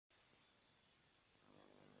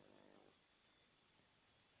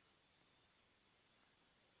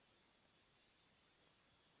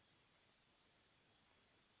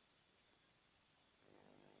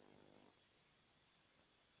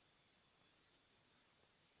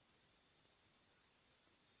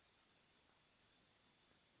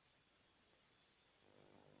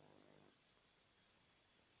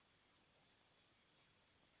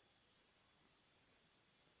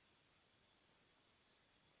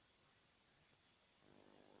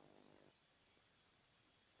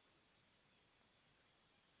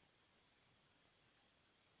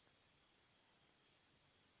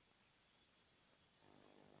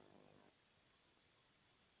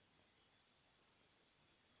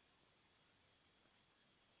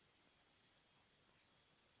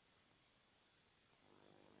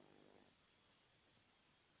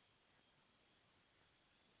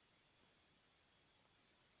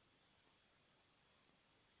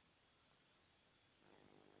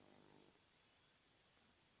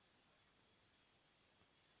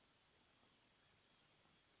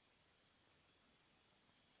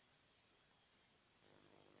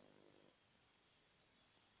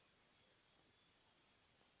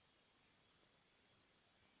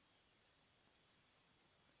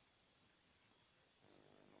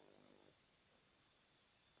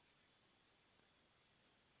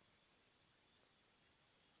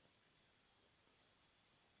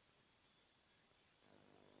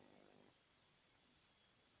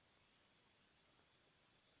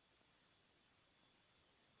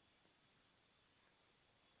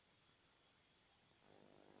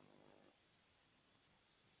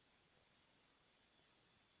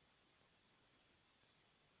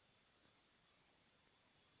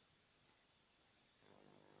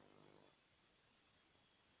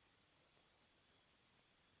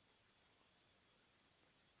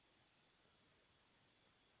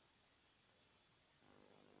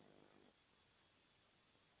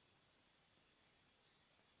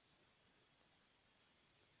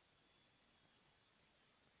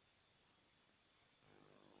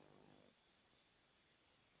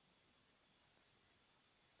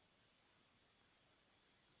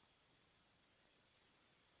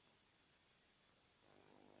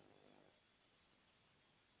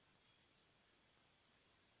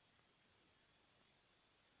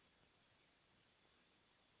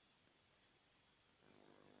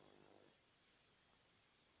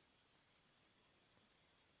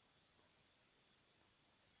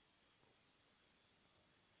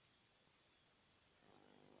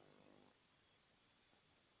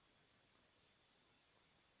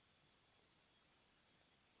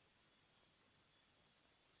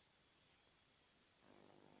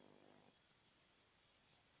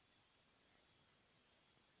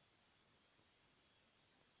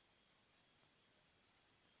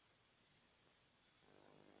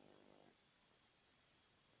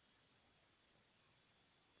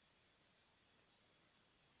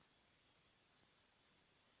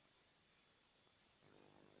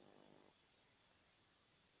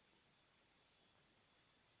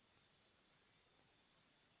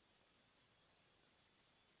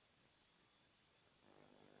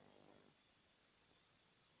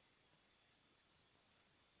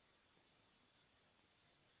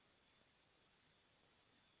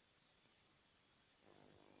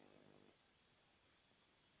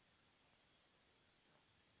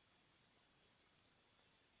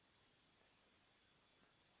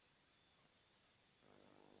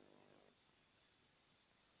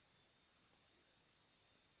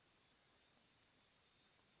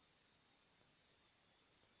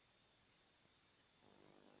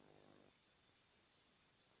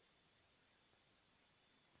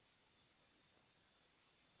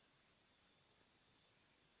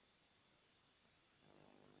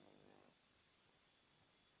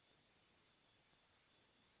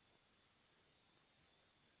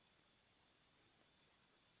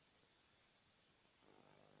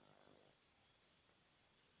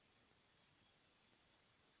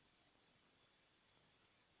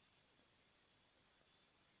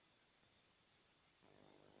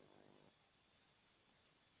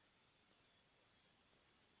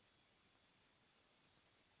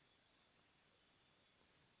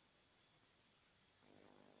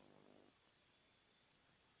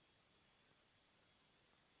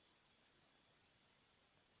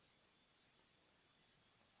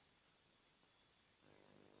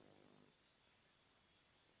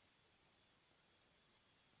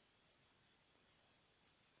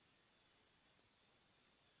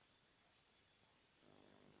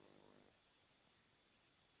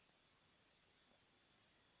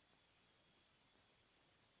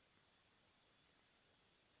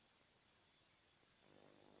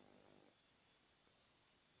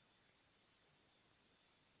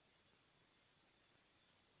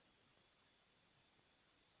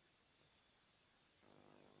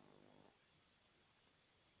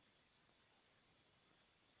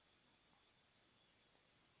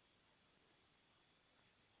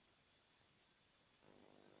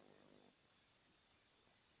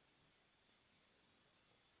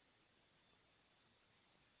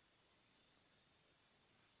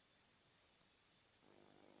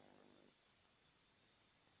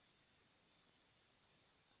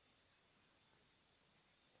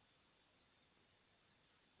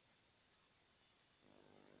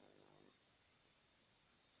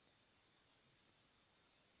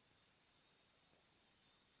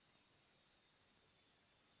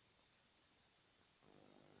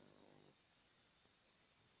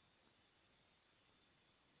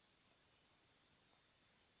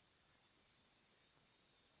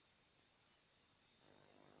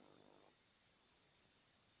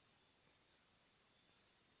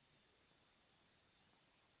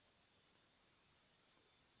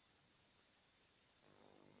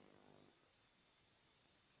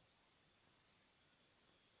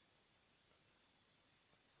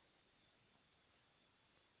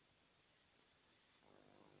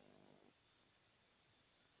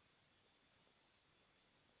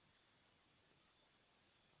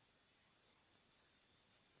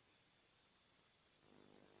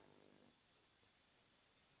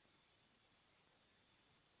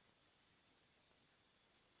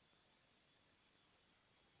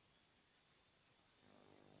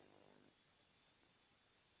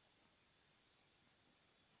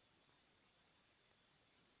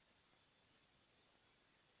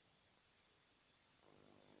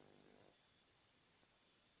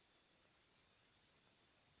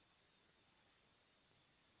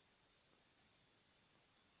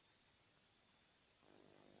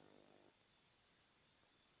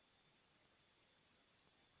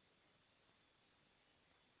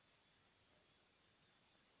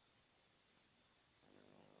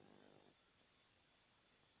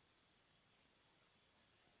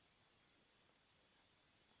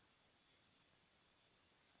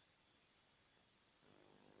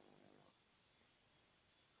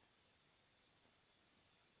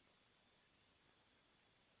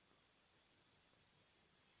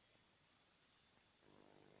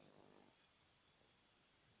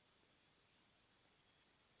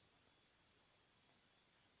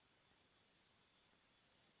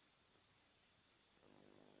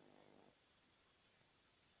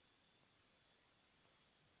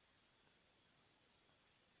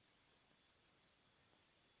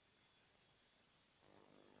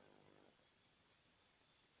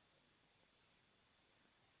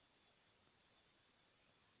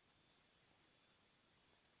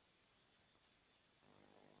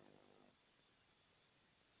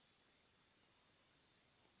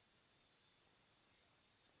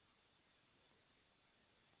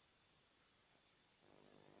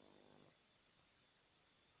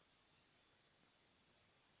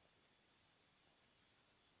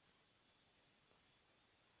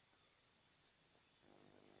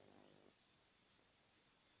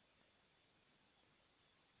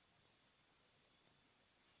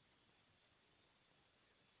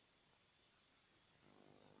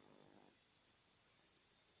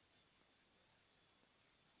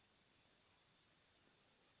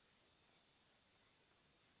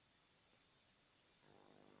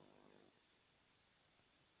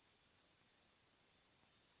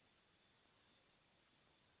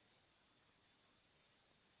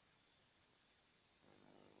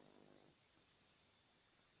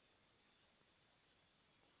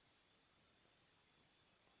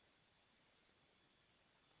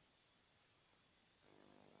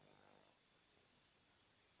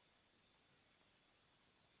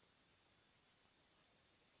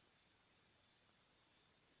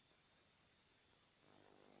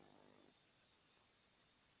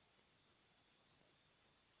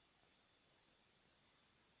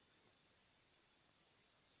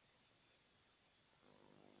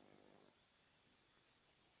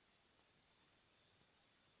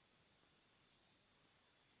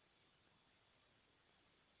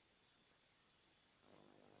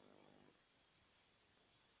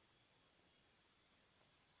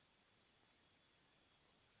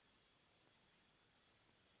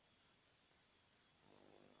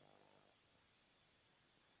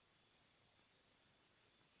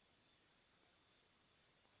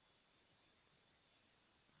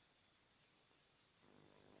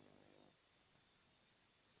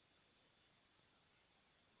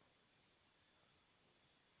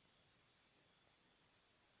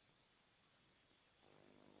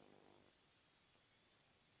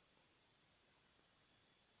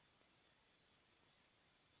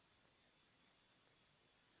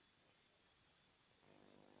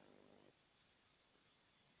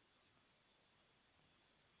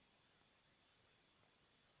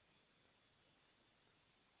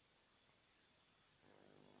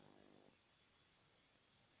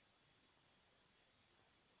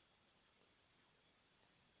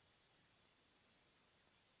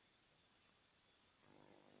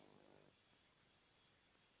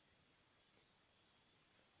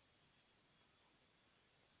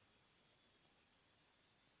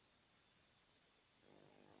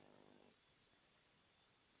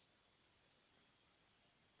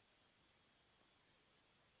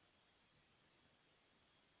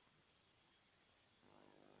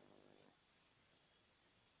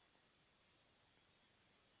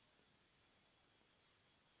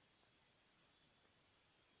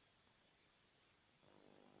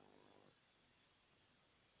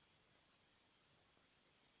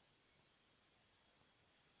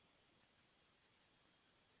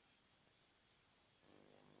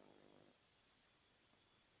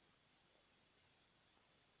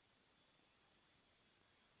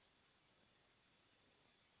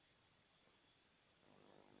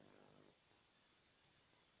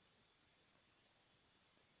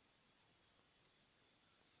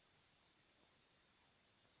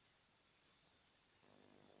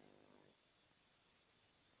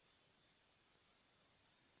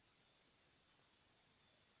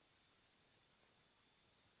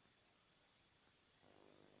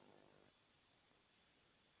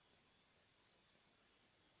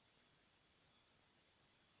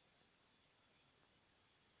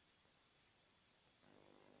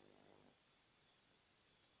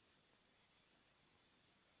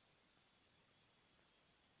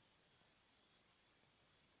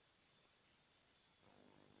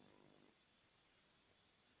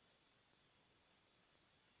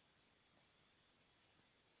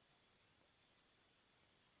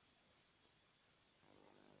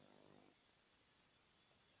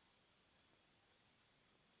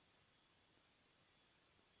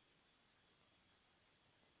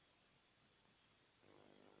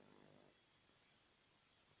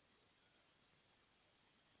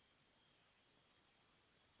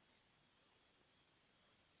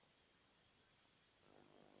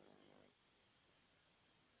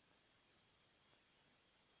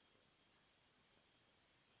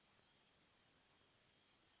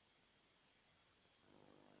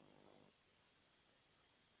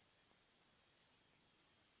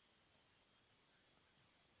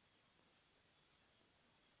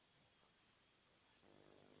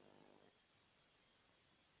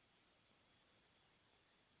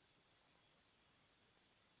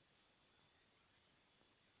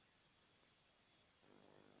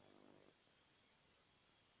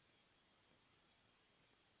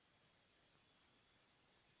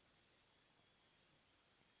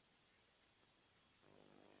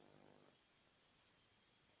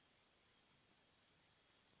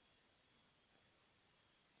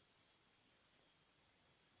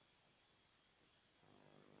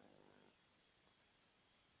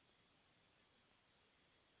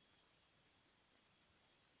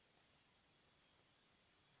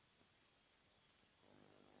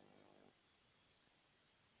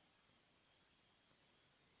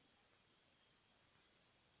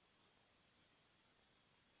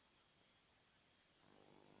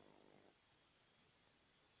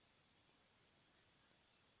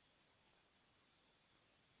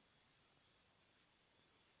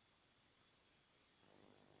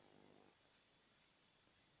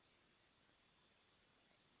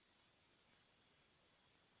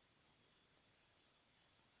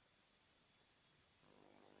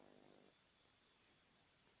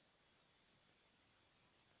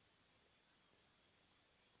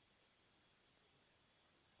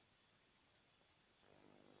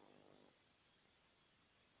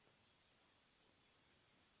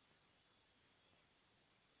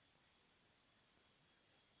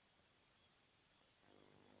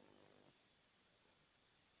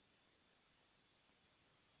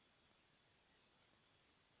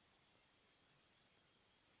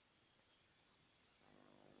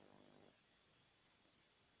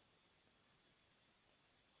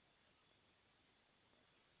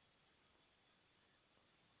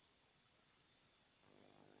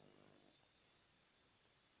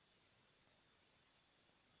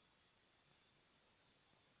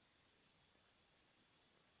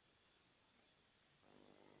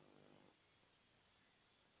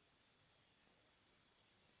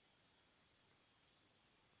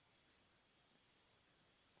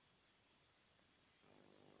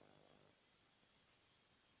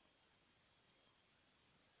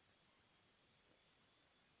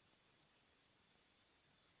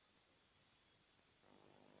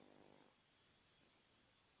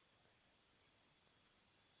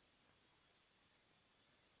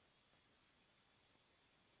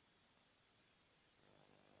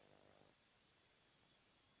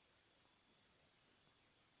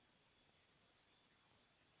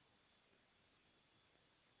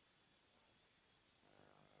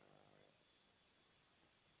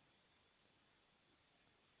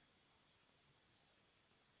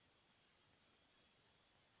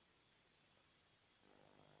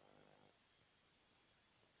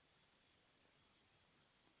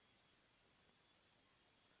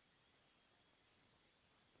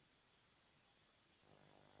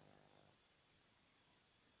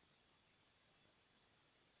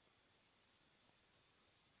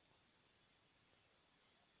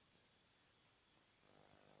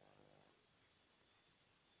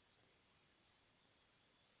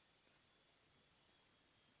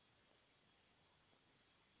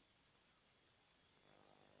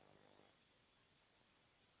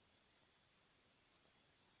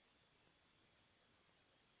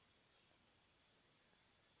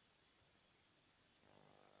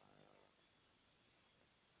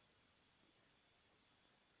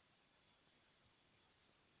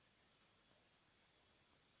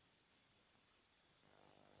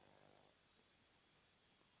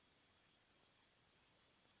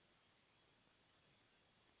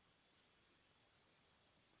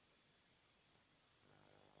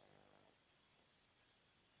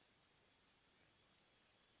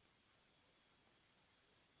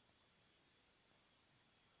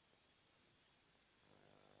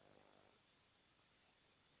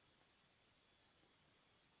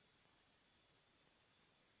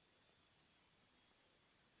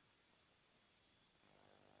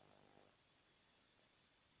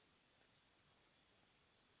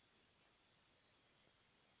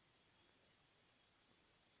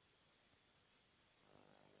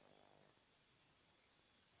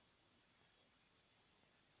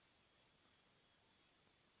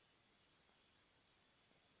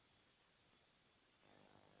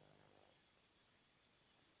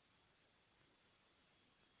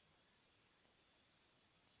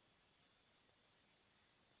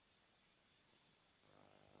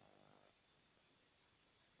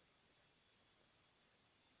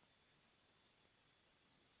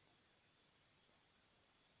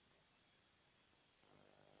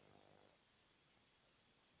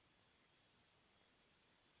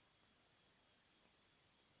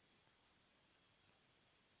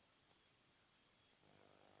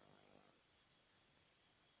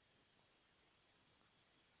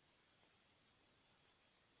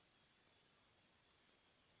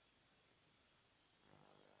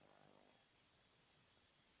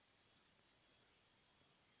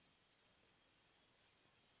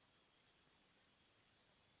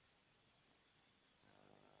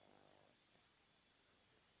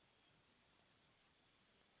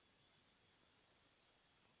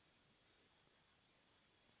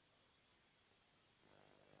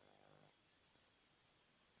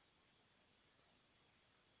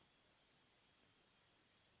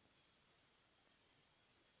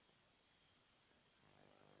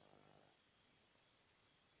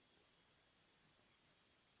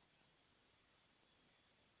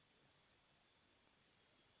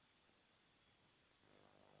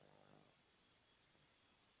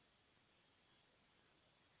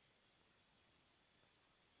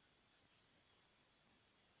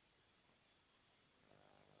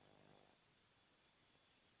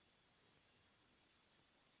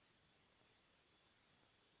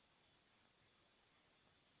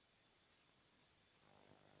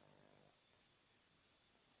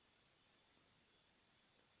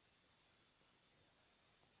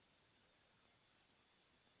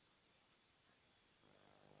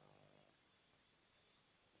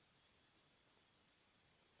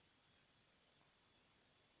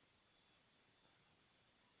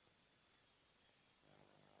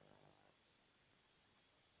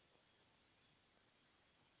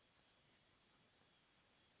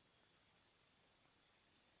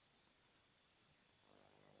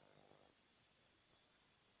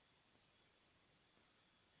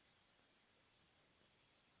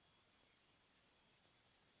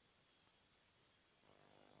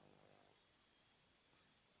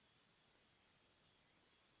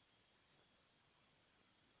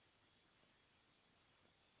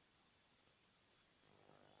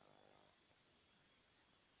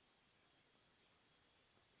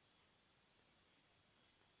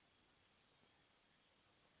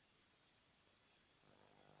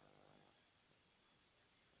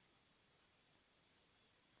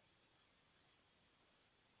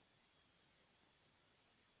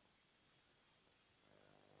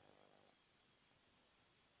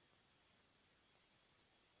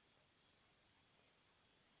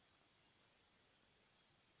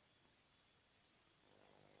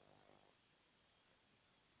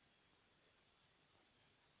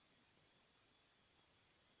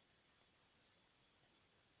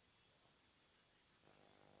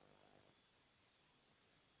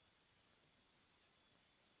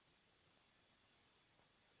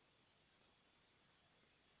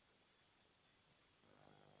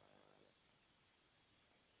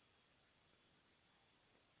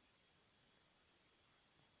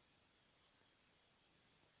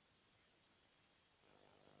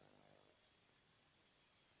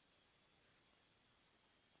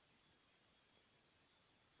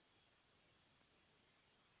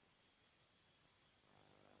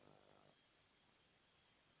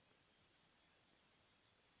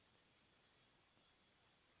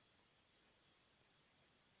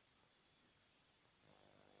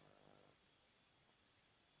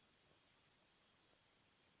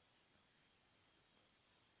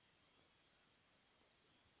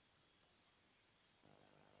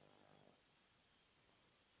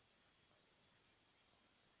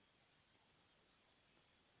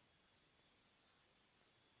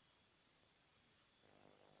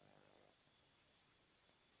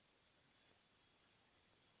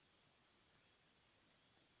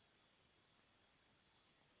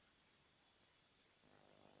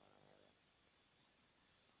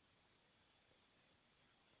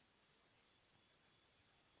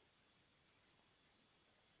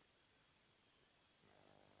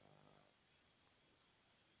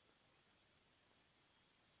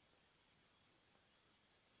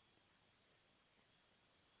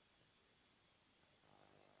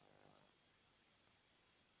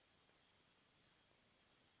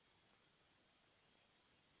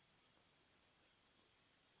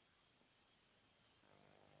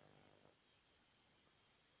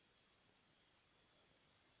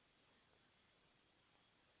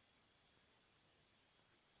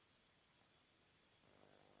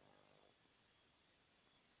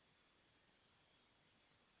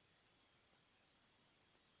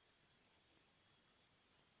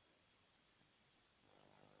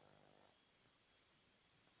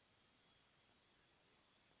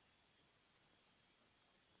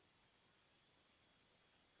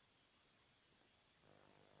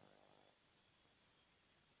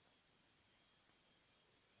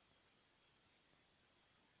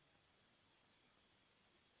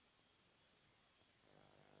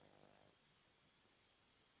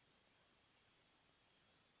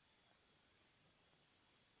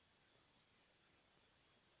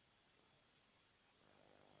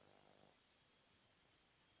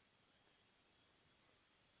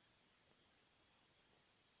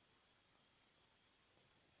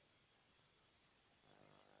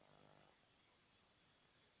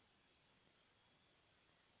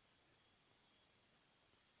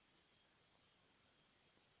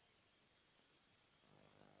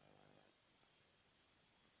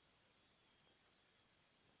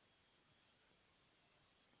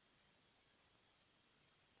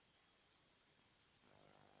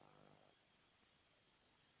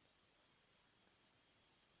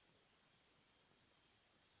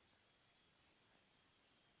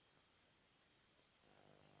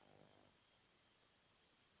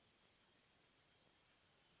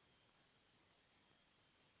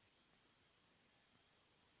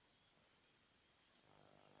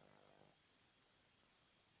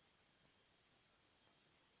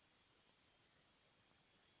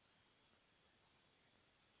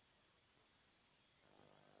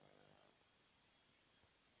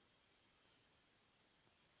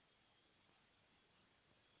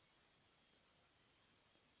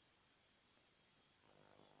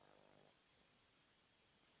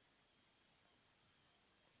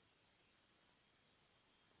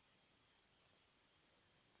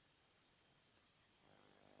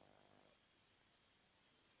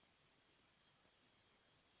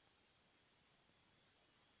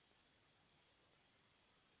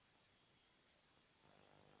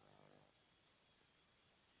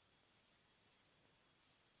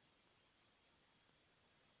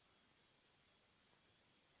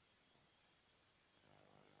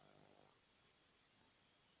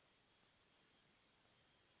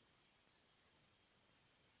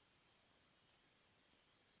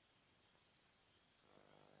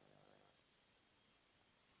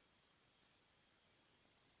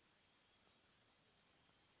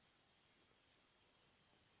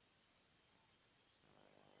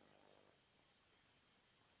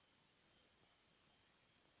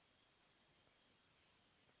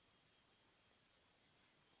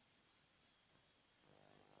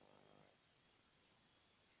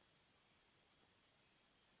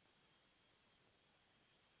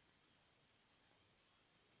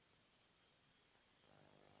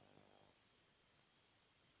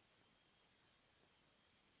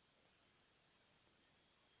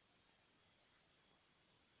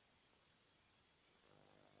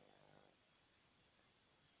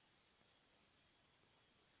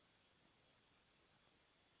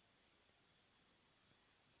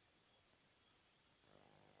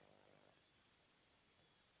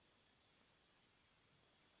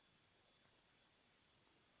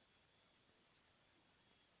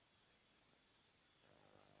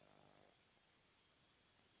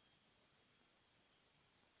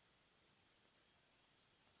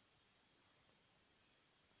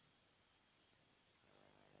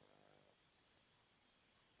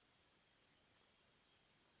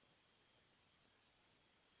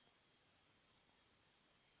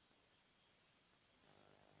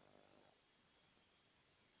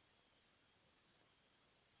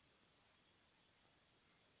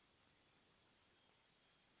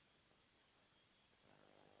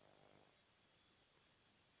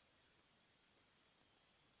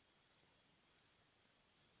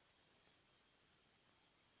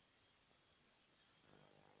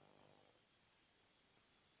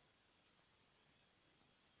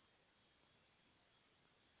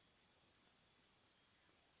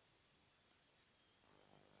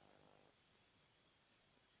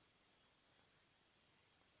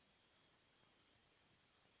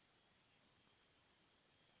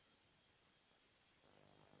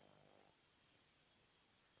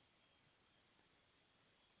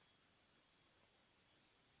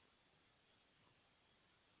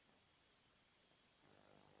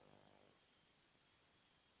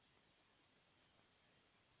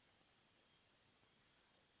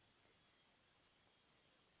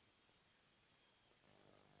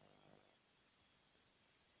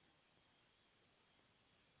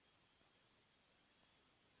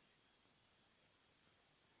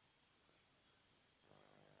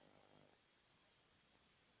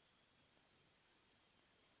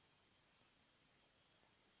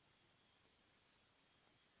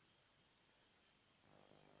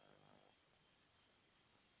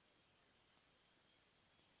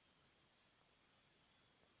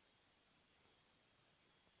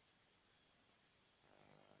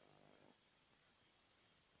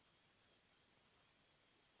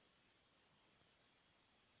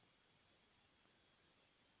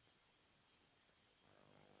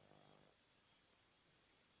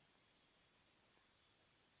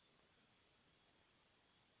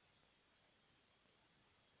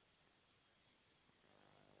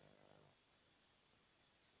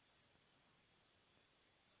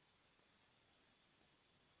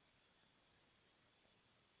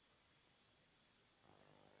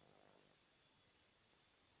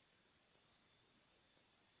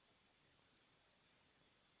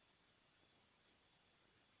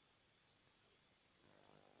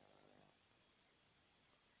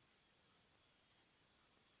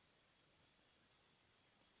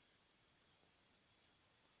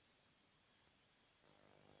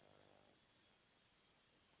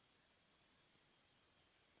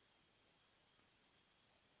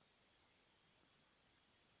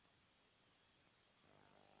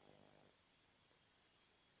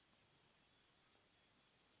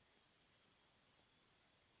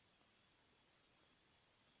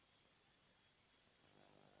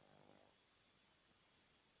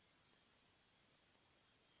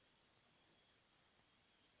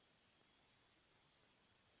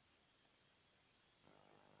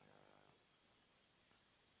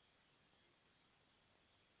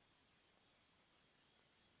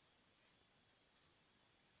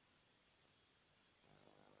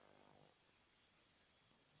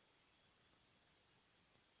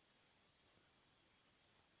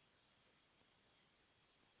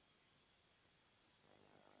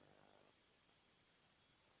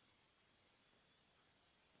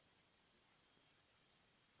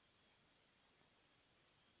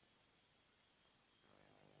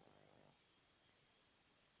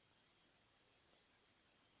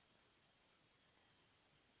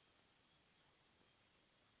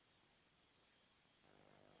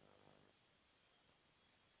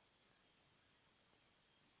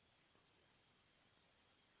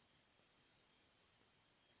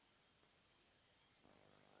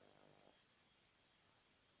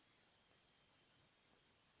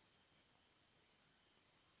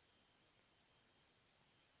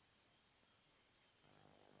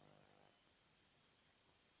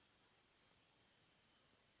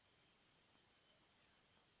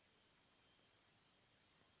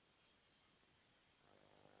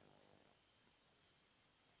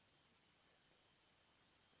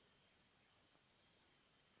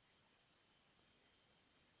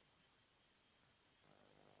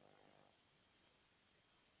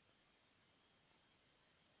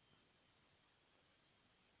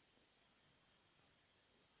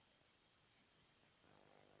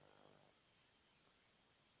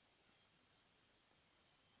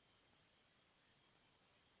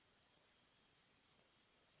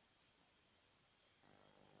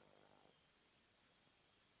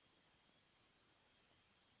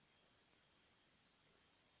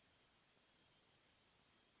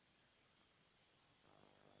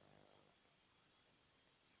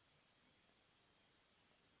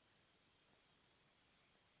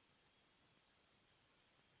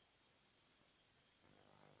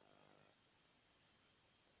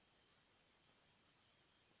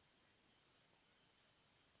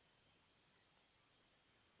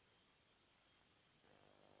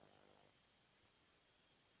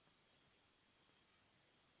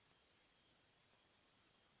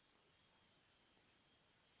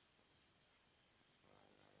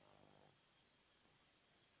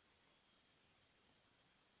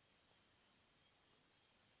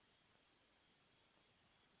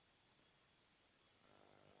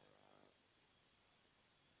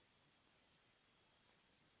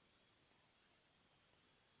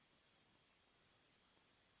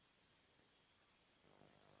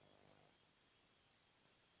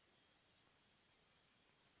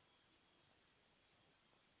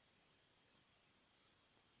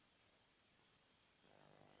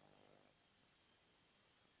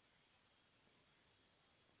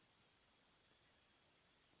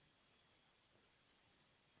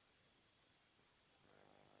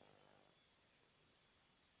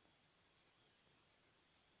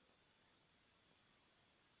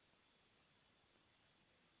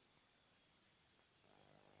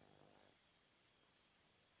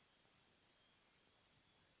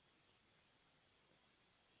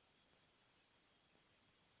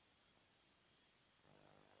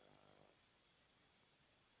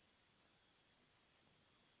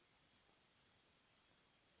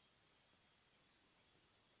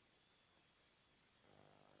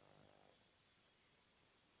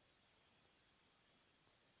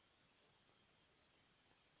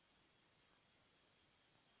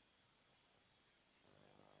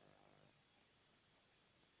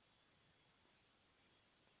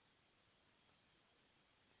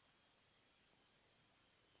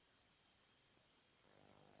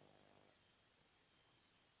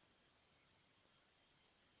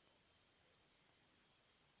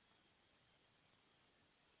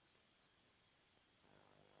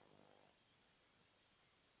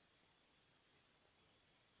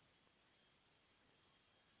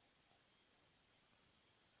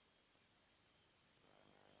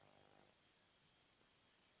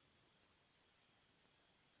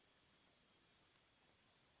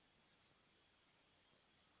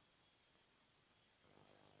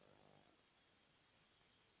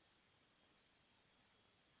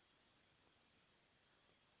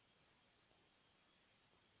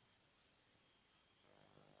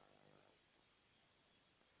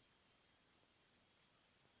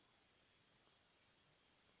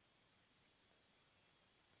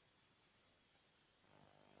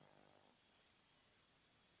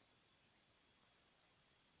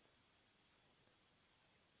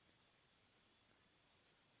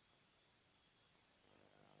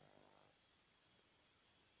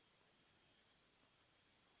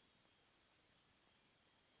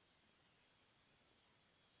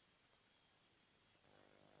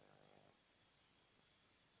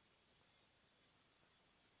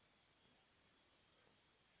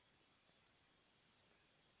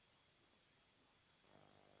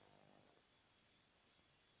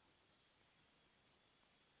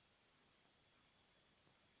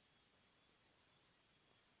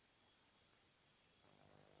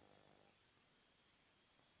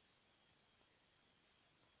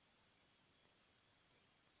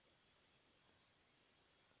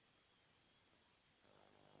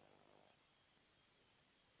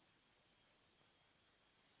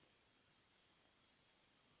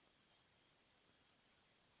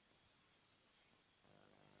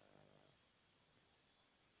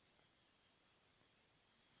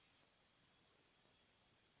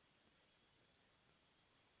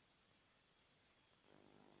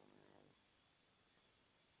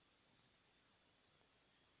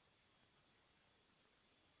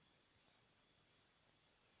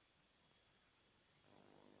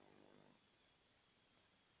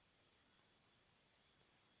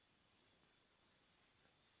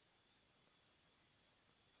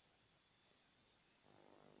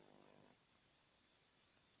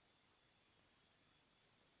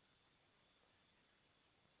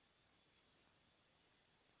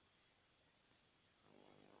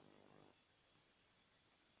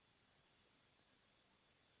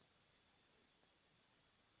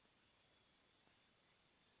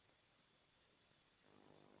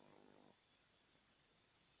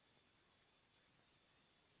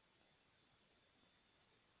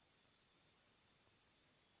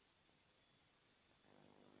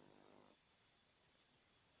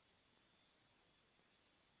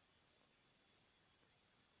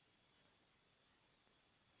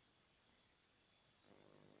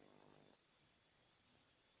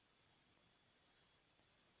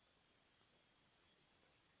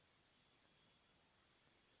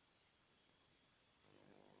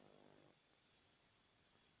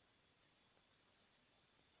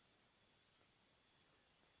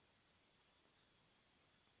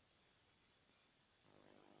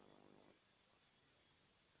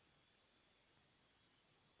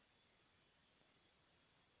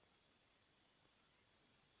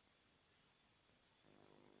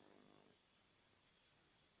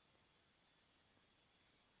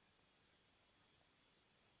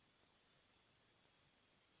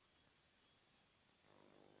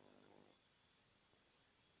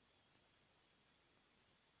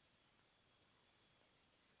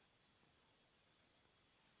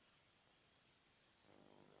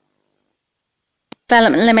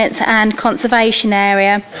development limits and conservation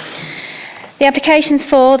area. The applications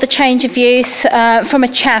for the change of use from a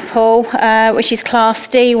chapel, which is Class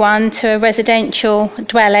D1, to a residential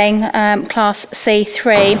dwelling, Class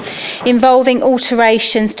C3, involving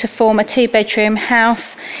alterations to form a two-bedroom house,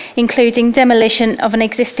 including demolition of an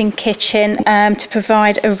existing kitchen to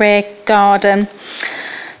provide a rear garden.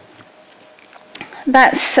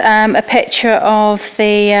 That's a picture of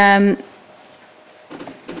the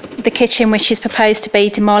kitchen, which is proposed to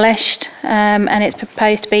be demolished, and it's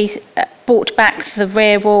proposed to be brought back to the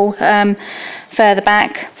rear wall further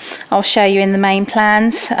back. I'll show you in the main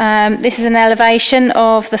plans. This is an elevation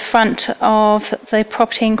of the front of the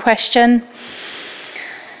property in question.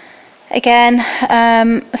 Again,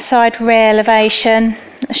 a side rear elevation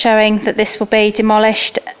showing that this will be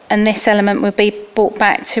demolished and this element will be brought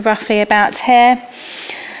back to roughly about here.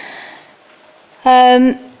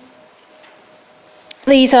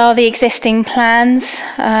 These are the existing plans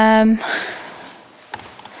and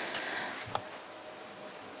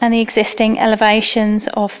the existing elevations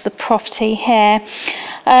of the property here.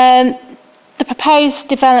 The proposed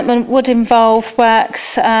development would involve works,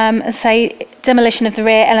 say demolition of the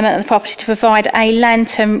rear element of the property to provide a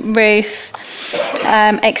lantern roof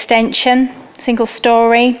extension, single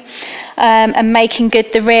storey, and making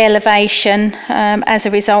good the rear elevation as a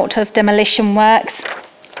result of demolition works.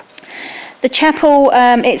 The chapel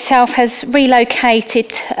itself has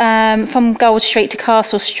relocated from Gold Street to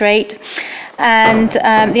Castle Street, and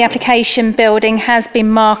the application building has been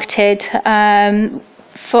marketed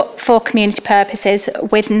for community purposes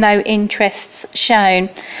with no interests shown.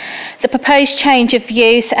 The proposed change of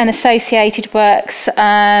use and associated works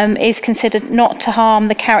is considered not to harm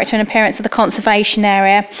the character and appearance of the conservation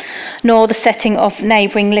area, nor the setting of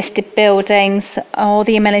neighbouring listed buildings or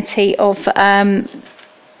the amenity of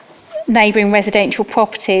neighbouring residential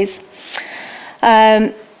properties.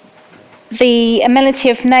 The amenity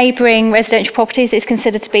of neighbouring residential properties is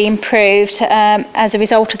considered to be improved as a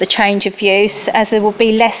result of the change of use, as there will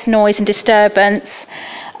be less noise and disturbance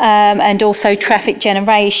and also traffic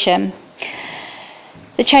generation.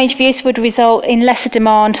 The change of use would result in lesser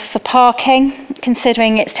demand for parking,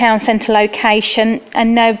 considering its town centre location,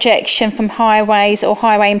 and no objection from highways or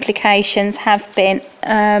highway implications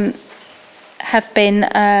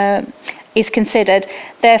is considered.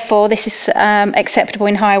 Therefore, this is acceptable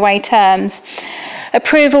in highway terms.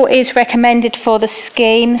 Approval is recommended for the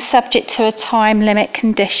scheme, subject to a time limit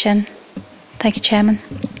condition. Thank you, Chairman.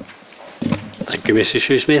 Thank you, Mrs.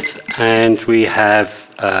 Shoesmith. And we have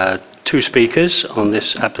two speakers on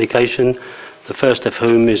this application, the first of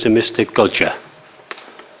whom is Mr. Godger.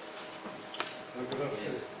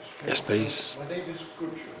 Yes, please. My name is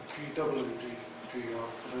Godger, G-W-D-G-R.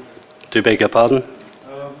 Do beg your pardon?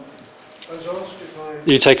 I was asked if I...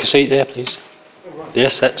 You take a seat there, please. Oh, right.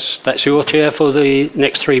 Yes, that's your chair for the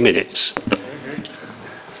next 3 minutes. Okay.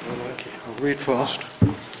 I'll read fast.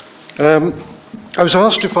 I was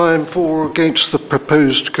asked if I am for or against the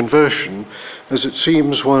proposed conversion, as it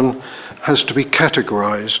seems one has to be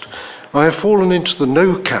categorised. I have fallen into the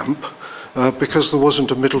no camp because there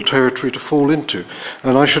wasn't a middle territory to fall into.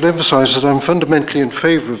 And I should emphasise that I'm fundamentally in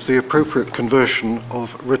favour of the appropriate conversion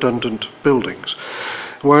of redundant buildings.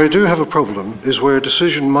 Where I do have a problem is where a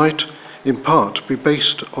decision might, in part, be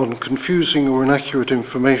based on confusing or inaccurate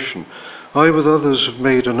information. I, with others, have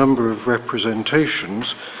made a number of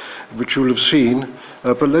representations, which you will have seen,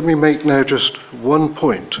 but let me make now just one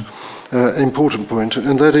point, important point,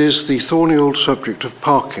 and that is the thorny old subject of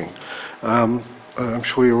parking. I'm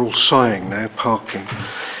sure you're all sighing now, parking.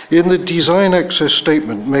 In the design access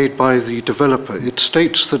statement made by the developer, it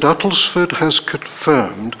states that Uttlesford has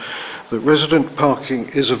confirmed that resident parking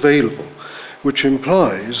is available, which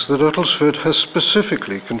implies that Uttlesford has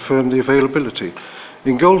specifically confirmed the availability.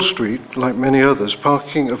 In Gold Street, like many others,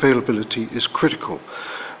 parking availability is critical.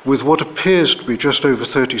 With what appears to be just over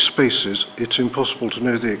 30 spaces, it's impossible to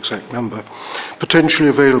know the exact number, potentially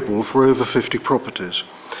available for over 50 properties.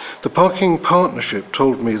 The parking partnership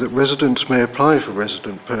told me that residents may apply for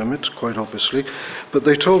resident permits, quite obviously, but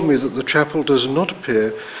they told me that the chapel does not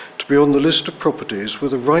appear to be on the list of properties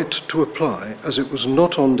with a right to apply, as it was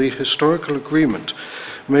not on the historical agreement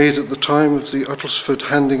made at the time of the Uttlesford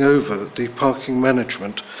handing over the parking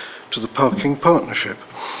management to the parking partnership.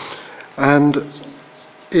 And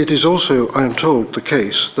it is also, I am told, the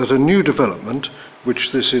case that a new development,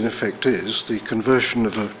 which this in effect is, the conversion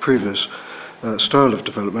of a previous style of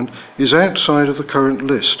development, is outside of the current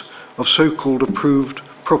list of so-called approved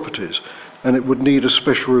properties, and it would need a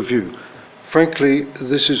special review. Frankly,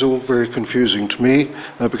 this is all very confusing to me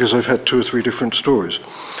because I've had 2 or 3 different stories.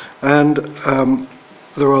 And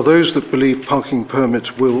There are those that believe parking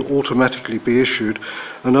permits will automatically be issued,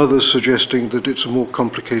 and others suggesting that it's a more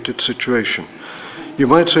complicated situation. You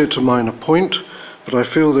might say it's a minor point, but I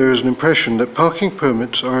feel there is an impression that parking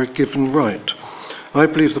permits are a given right. I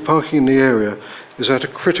believe the parking in the area is at a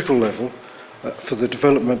critical level for the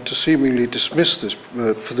development to seemingly dismiss this,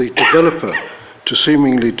 for the developer to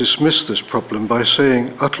seemingly dismiss this problem by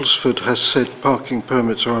saying Uttlesford has said parking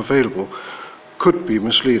permits are available could be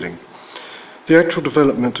misleading. The actual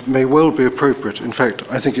development may well be appropriate. In fact,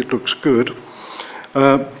 I think it looks good.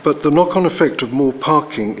 But the knock-on effect of more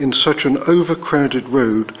parking in such an overcrowded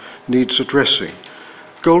road needs addressing.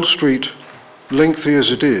 Gold Street, lengthy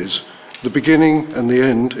as it is, the beginning and the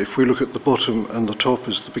end, if we look at the bottom and the top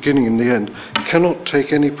as the beginning and the end, cannot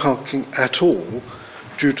take any parking at all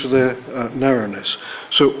due to their narrowness.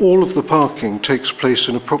 So all of the parking takes place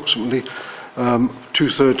in approximately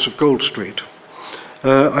 2/3 of Gold Street.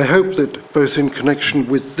 I hope that both in connection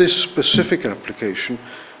with this specific application,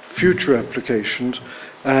 future applications,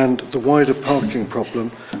 and the wider parking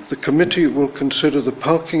problem, the committee will consider the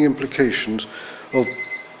parking implications of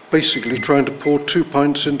basically trying to pour 2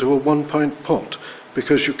 pints into a 1-pint pot,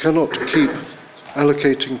 because you cannot keep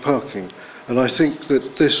allocating parking. And I think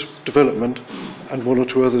that this development, and one or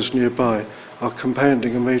two others nearby, are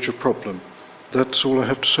compounding a major problem. That's all I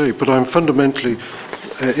have to say. But I'm fundamentally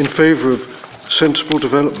in favour of sensible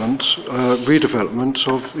developments, redevelopments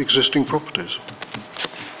of existing properties.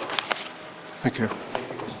 Thank you.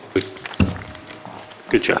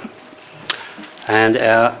 Good job. And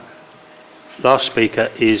our last speaker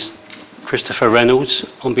is Christopher Reynolds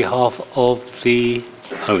on behalf of the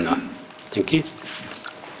owner. Thank you.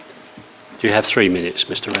 Do you have 3 minutes,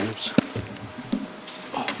 Mr. Reynolds?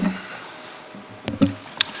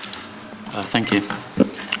 Thank you.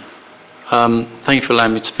 Thank you for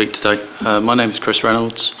allowing me to speak today. My name is Chris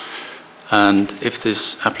Reynolds, and if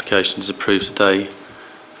this application is approved today,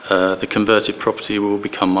 the converted property will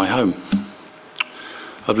become my home.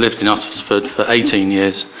 I've lived in Uttlesford for 18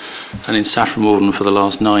 years and in Saffron Walden for the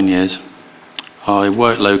last 9 years. I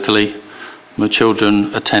work locally, my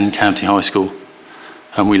children attend County High School,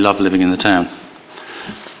 and we love living in the town.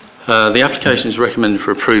 The application is recommended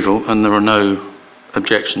for approval, and there are no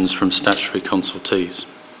objections from statutory consultees.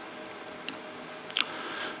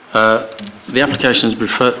 The application is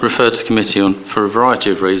referred to the committee for a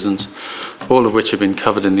variety of reasons, all of which have been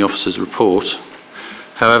covered in the officer's report.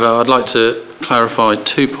 However, I'd like to clarify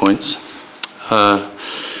 2 points.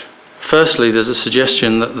 Firstly, there's a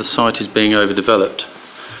suggestion that the site is being overdeveloped.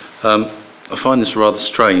 I find this rather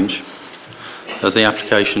strange, as the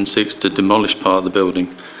application seeks to demolish part of the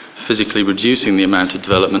building, physically reducing the amount of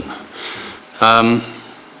development.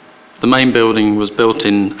 The main building was built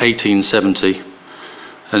in 1870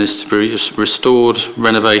 and is to be restored,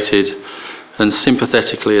 renovated, and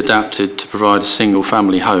sympathetically adapted to provide a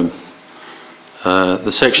single-family home.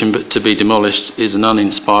 The section to be demolished is an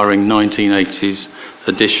uninspiring 1980s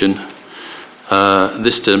addition.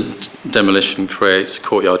 This demolition creates a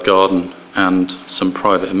courtyard garden and some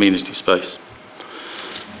private amenity space.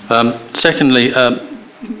 Secondly,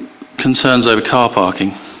 concerns over car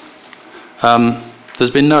parking. There's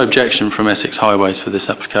been no objection from Essex Highways for this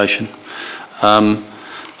application.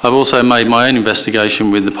 I've also made my own investigation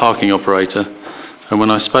with the parking operator, and when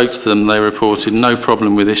I spoke to them, they reported no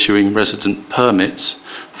problem with issuing resident permits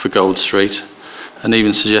for Gold Street, and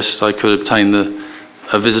even suggested I could obtain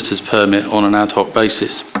a visitor's permit on an ad hoc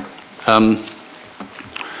basis.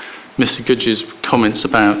 Mr. Goodge's comments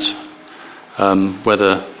about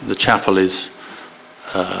whether the chapel is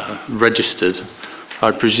registered, I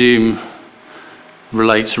presume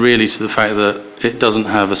relates really to the fact that it doesn't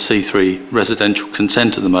have a C3 residential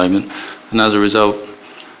consent at the moment, and as a result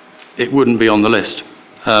it wouldn't be on the list.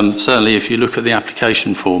 Certainly if you look at the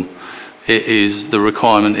application form, the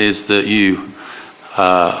requirement is that you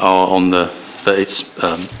are on that it's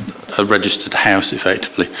a registered house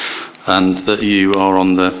effectively, and that you are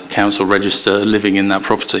on the council register living in that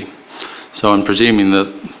property. So I'm presuming that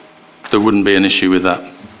there wouldn't be an issue with that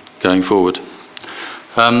going forward.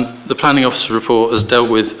 The planning officer report has dealt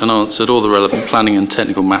with and answered all the relevant planning and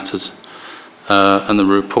technical matters, and the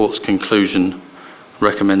report's conclusion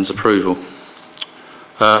recommends approval.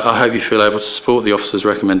 I hope you feel able to support the officer's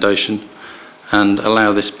recommendation and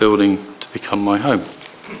allow this building to become my home.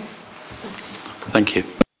 Thank you.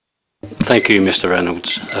 Thank you, Mr.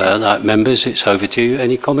 Reynolds. Members, it's over to you.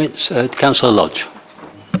 Any comments? Councillor Lodge.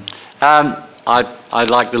 I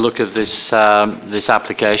like the look of this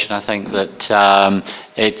application. I think that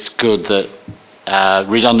it's good that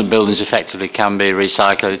redundant buildings effectively can be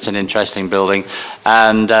recycled. It's an interesting building,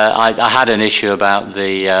 and I had an issue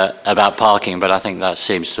about parking, but I think that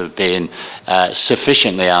seems to have been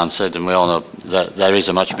sufficiently answered, and we all know that there is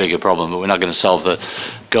a much bigger problem, but we're not going to solve the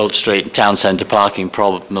Gold Street town centre parking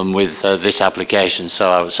problem with this application, so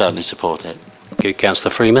I would certainly support it. Thank you.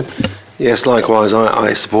 Councillor Freeman. Yes, likewise,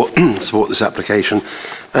 I support this application.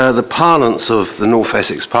 The parlance of the North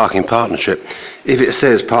Essex Parking Partnership, if it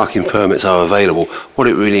says parking permits are available, what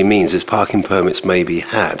it really means is parking permits may be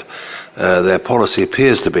had. Their policy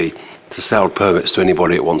appears to be to sell permits to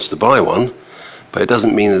anybody that wants to buy one, but it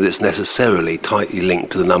doesn't mean that it's necessarily tightly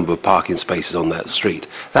linked to the number of parking spaces on that street.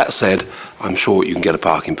 That said, I'm sure you can get a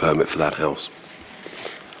parking permit for that house.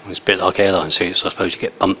 It's a bit like airline seats, I suppose you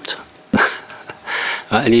get bumped.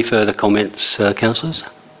 Any further comments, councillors?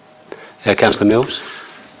 Councillor Mills?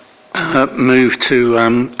 Move to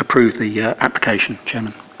approve the application,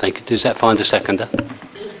 Chairman. Thank you. Does that find a seconder?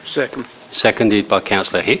 Second. Seconded by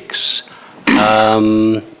Councillor Hicks.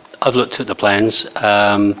 I've looked at the plans,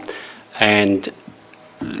 and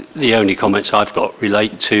the only comments I've got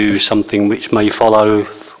relate to something which may follow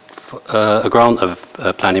a grant of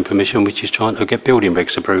planning permission, which is trying to get building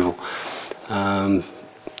regs approval.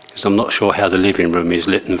 Because I'm not sure how the living room is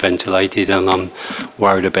lit and ventilated, and I'm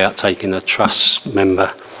worried about taking a trust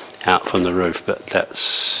member out from the roof, but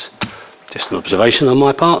that's just an observation on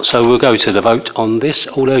my part. So we'll go to the vote on this.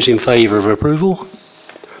 All those in favour of approval?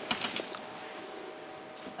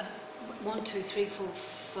 1, 2, 3, 4,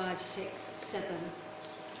 5, 6, 7.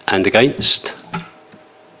 And against?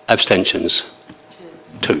 Abstentions?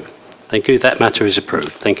 2. 2. Thank you. That matter is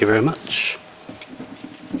approved. Thank you very much.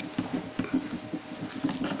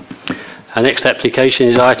 Our next application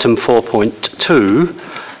is item 4.2,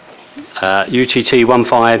 UTT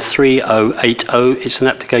 153080. It's an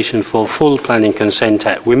application for full planning consent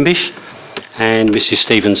at Wimbish, and Mrs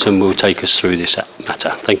Stevenson will take us through this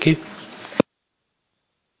matter. Thank you.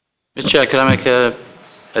 Mr. Chair, could I make a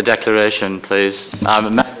declaration, please?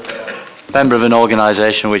 I'm a member of an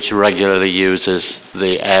organisation which regularly uses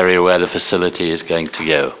the area where the facility is going to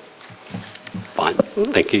go. Fine.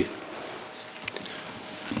 Thank you.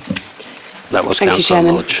 That was Thank you, Councillor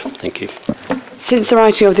Chairman. Lodge. Thank you. Since the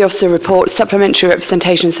writing of the officer report, supplementary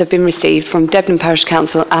representations have been received from Debenham Parish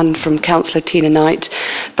Council and from Councillor Tina Knight,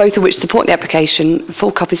 both of which support the application.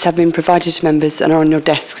 Full copies have been provided to members and are on your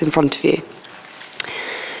desks in front of you.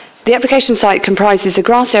 The application site comprises a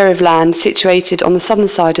grass area of land situated on the southern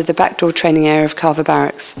side of the backdoor training area of Carver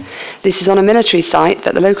Barracks. This is on a military site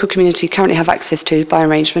that the local community currently have access to by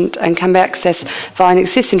arrangement and can be accessed via an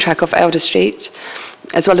existing track off Elder Street,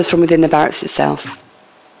 as well as from within the barracks itself.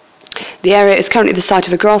 The area is currently the site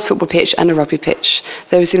of a grass football pitch and a rugby pitch.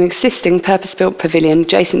 There is an existing purpose-built pavilion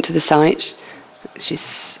adjacent to the site, which is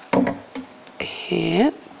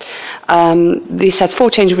here. This has 4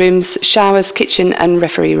 changing rooms, showers, kitchen and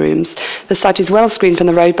referee rooms. The site is well screened from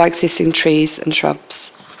the road by existing trees and shrubs.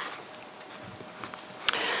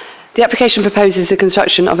 The application proposes the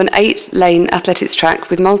construction of an 8-lane athletics track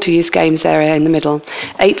with multi-use games area in the middle.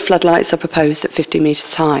 8 floodlights are proposed at 50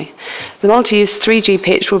 metres high. The multi-use 3G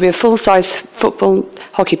pitch will be a full-size football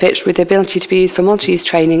hockey pitch with the ability to be used for multi-use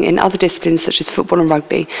training in other disciplines such as football and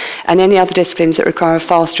rugby, and any other disciplines that require a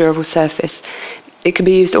fast, durable surface. It can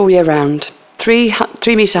be used all year round. 3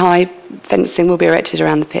 metre high fencing will be erected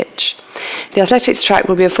around the pitch. The athletics track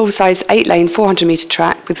will be a full-size 8-lane 400 metre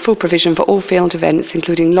track with full provision for all field events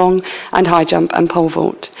including long and high jump and pole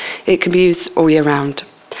vault. It can be used all year round.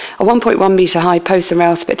 A 1.1 metre high post and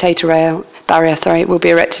rail spectator barrier will be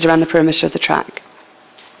erected around the perimeter of the track.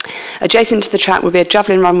 Adjacent to the track will be a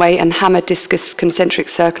javelin runway and hammer discus concentric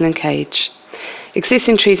circle and cage.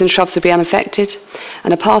 Existing trees and shrubs will be unaffected,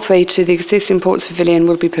 and a pathway to the existing Ports Pavilion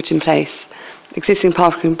will be put in place. Existing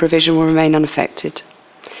parking provision will remain unaffected.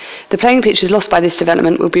 The playing pitches lost by this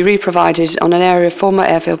development will be re-provided on an area of former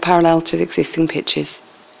airfield parallel to the existing pitches.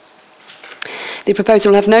 The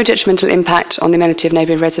proposal will have no detrimental impact on the amenity of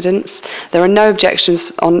neighbouring residents. There are no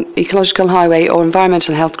objections on ecological, highway or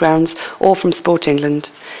environmental health grounds or from Sport England.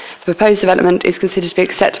 The proposed development is considered to be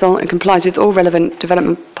acceptable and complies with all relevant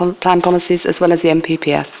development plan policies as well as the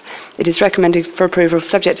MPPF. It is recommended for approval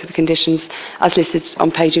subject to the conditions as listed on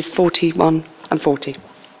pages 41 and 40.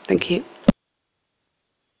 Thank you.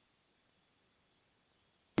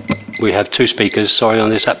 We have 2 speakers, on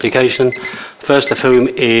this application. First of whom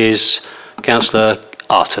is Councillor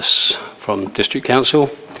Artis from District Council,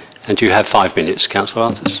 and you have 5 minutes, Councillor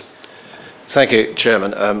Artis. Thank you,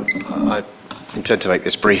 Chairman. I intend to make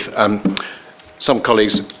this brief. Some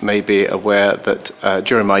colleagues may be aware that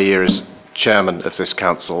during my year as chairman of this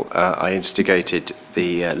council, I instigated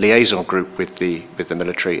the liaison group with the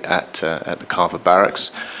military at the Carver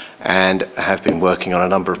Barracks, and have been working on a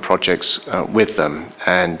number of projects with them.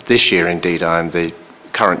 And this year, indeed, I am the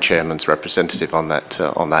current chairman's representative on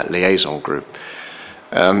that liaison group.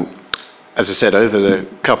 As I said, over the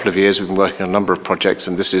couple of years, we've been working on a number of projects,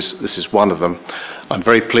 and this is one of them. I'm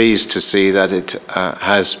very pleased to see that it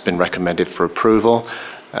has been recommended for approval.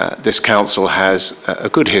 This council has a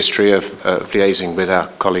good history of liaising with our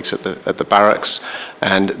colleagues at the barracks,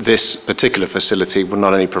 and this particular facility will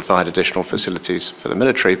not only provide additional facilities for the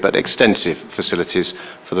military, but extensive facilities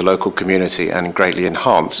for the local community, and greatly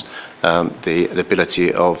enhance the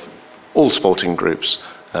ability of all sporting groups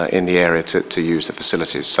in the area to use the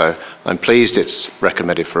facilities. So I'm pleased it's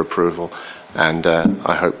recommended for approval, and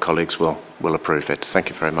I hope colleagues will approve it. Thank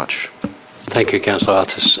you very much. Thank you, Councillor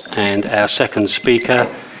Artis. And our second speaker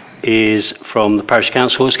is from the Parish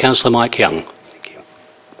Council. It's Councillor Mike Young. Thank you.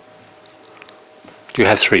 You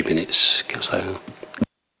have 3 minutes, Councillor Young.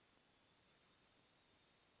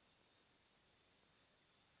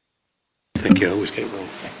 Thank you. I always get it wrong.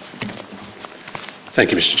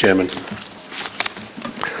 Thank you, Mr. Chairman.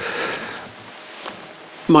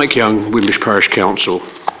 Mike Young, Wimbish Parish Council.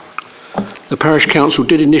 The Parish Council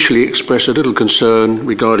did initially express a little concern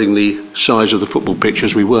regarding the size of the football pitch,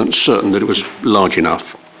 as we weren't certain that it was large enough.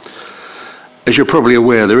 As you're probably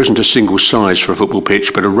aware, there isn't a single size for a football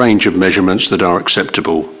pitch, but a range of measurements that are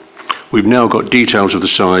acceptable. We've now got details of the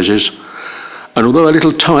sizes, and although a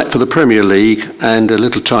little tight for the Premier League and a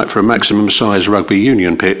little tight for a maximum size rugby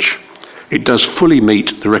union pitch, it does fully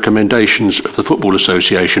meet the recommendations of the Football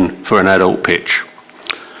Association for an adult pitch.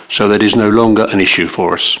 So that is no longer an issue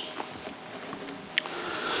for us.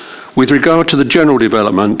 With regard to the general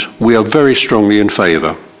development, we are very strongly in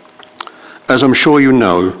favour. As I'm sure you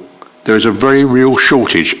know, there is a very real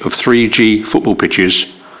shortage of 3G football pitches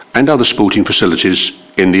and other sporting facilities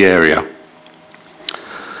in the area.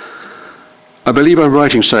 I believe I'm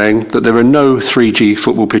right in saying that there are no 3G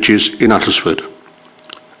football pitches in Uttlesford.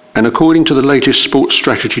 And according to the latest sports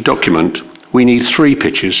strategy document, we need 3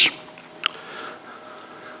 pitches,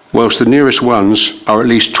 whilst the nearest ones are at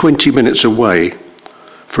least 20 minutes away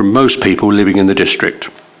from most people living in the district.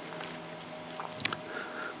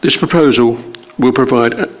 This proposal will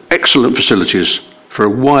provide excellent facilities for a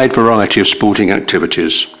wide variety of sporting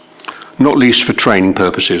activities, not least for training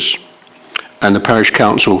purposes, and the Parish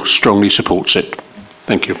Council strongly supports it.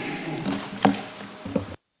 Thank you.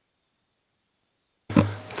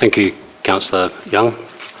 Thank you, Councillor Young.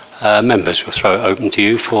 Members, we'll throw it open to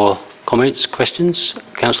you for comments, questions.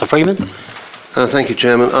 Councillor Freeman. Thank you,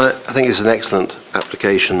 Chairman. I think it's an excellent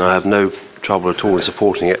application. I have no trouble at all in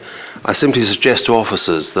supporting it. I simply suggest to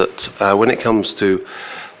officers that when it comes to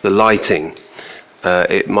the lighting,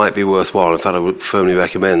 it might be worthwhile. In fact, I would firmly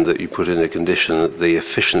recommend that you put in a condition that the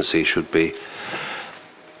efficiency should be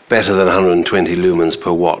better than 120 lumens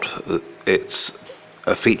per watt. It's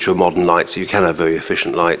a feature of modern lights. You can have very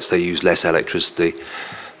efficient lights. They use less electricity.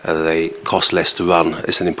 They cost less to run.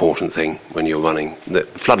 It's an important thing when you're running. The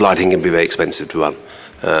floodlighting can be very expensive to run,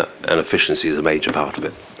 and efficiency is a major part of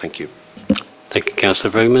it. Thank you. Thank you, Councillor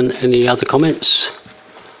Freeman. Any other comments?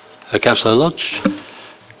 Councillor Lodge.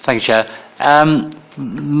 Thank you, Chair.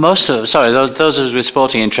 Those of us with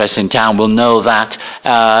sporting interests in town will know that,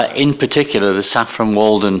 in particular, the Saffron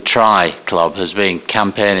Walden Tri Club has been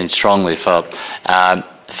campaigning strongly for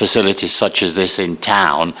facilities such as this in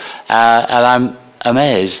town, and I'm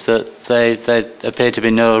amazed that there appear to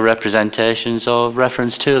be no representations or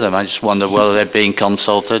reference to them. I just wonder whether they're being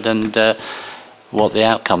consulted and what the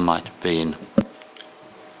outcome might have been.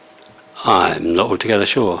 I'm not altogether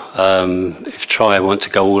sure. If Tri want to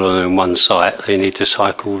go all on one site, they need to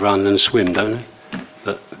cycle, run and swim, don't they?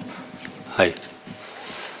 But, hey,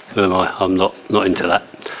 who am I? I'm not into that.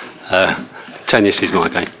 Tennis is my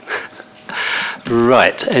game.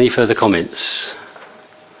 Right, any further comments?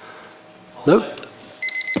 No?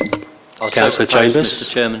 Councillor Chambers. Mr.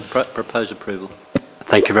 Chairman, propose approval.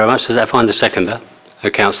 Thank you very much. Does that find a seconder?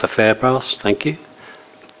 Councillor Fairbrass, thank you.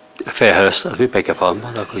 Fairhurst, I beg your pardon.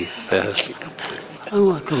 I'll call you Fairhurst.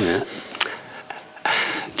 Oh, I've done that.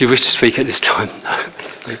 Do you wish to speak at this time?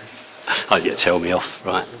 Oh, you tell me off.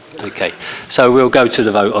 Right, okay. So we'll go to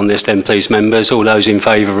the vote on this then, please, members. All those in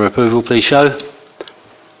favour of approval, please show.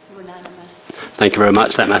 Unanimous. Thank you very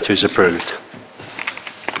much. That matter is approved.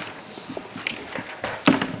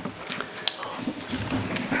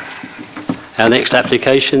 Our next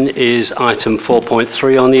application is item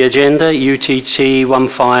 4.3 on the agenda, UTT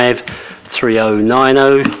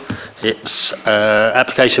 153090. It's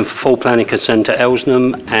application for full planning consent at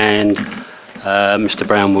Elsnham and Mr.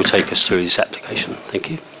 Brown will take us through this application. Thank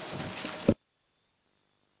you.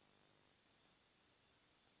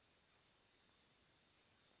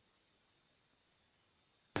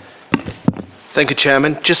 Thank you,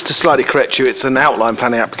 Chairman. Just to slightly correct you, it's an outline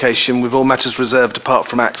planning application with all matters reserved apart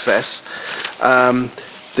from access.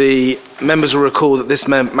 The members will recall that this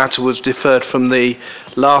matter was deferred from the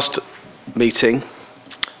last meeting.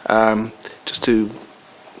 Just to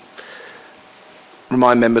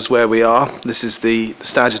remind members where we are, this is the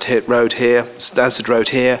Stansted Road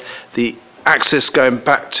here, the access going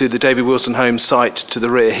back to the David Wilson Home site to the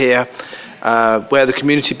rear here, where the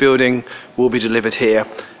community building will be delivered here,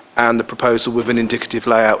 and the proposal with an indicative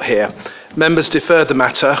layout here. Members deferred the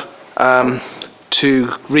matter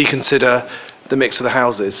to reconsider the mix of the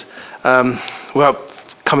houses.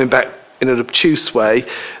 Coming back in an obtuse way,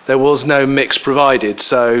 there was no mix provided,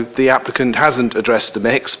 so the applicant hasn't addressed the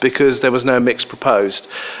mix because there was no mix proposed.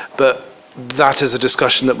 But that is a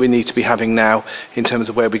discussion that we need to be having now in terms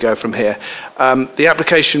of where we go from here. The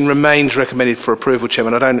application remains recommended for approval,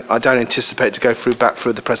 Chairman. I don't anticipate to go back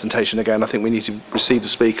through the presentation again. I think we need to receive the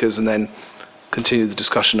speakers and then continue the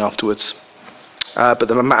discussion afterwards. But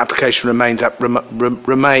the application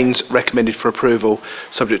remains recommended for approval,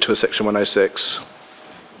 subject to a Section 106.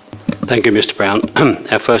 Thank you, Mr. Brown.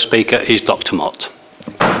 Our first speaker is Dr. Mott.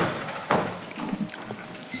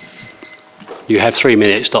 You have 3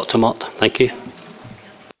 minutes, Dr. Mott. Thank you.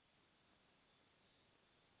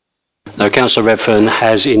 No, Councillor Redfern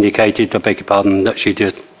has indicated, I beg your pardon, that she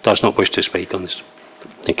does not wish to speak on this.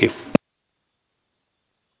 Thank you.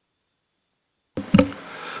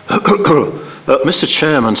 Mr.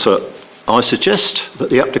 Chairman, sir, I suggest that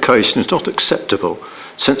the application is not acceptable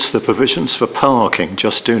since the provisions for parking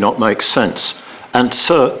just do not make sense. And,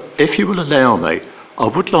 sir, if you will allow me, I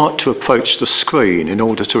would like to approach the screen in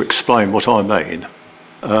order to explain what I mean.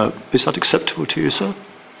 Is that acceptable to you, sir?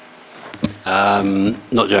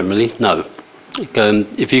 Not generally, no.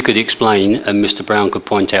 If you could explain, and Mr. Brown could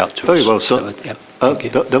point out to us. Very well, sir.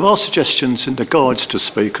 There are suggestions in the guides to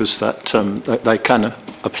speakers that they can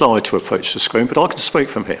apply to approach the screen, but I can speak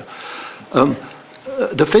from here.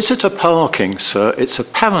 The visitor parking, sir, it's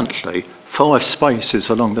apparently 5 spaces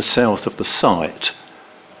along the south of the site.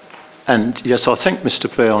 And yes, I think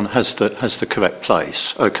Mr. Brown has the correct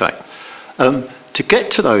place. Okay. To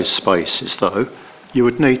get to those spaces, though, you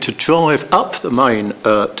would need to drive up the main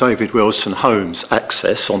David Wilson Homes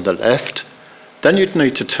access on the left. Then you'd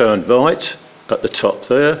need to turn right at the top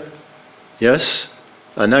there. Yes.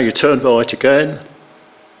 And now you turn right again.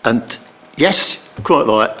 And yes, quite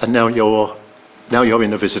right. And now you're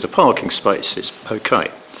in the visitor parking spaces. Okay.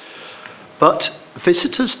 But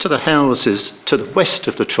visitors to the houses to the west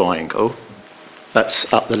of the triangle,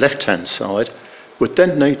 that's up the left-hand side, would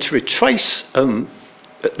then need to retrace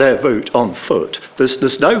their route on foot.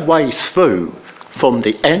 There's no way through from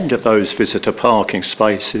the end of those visitor parking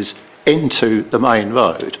spaces into the main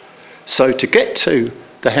road. So to get to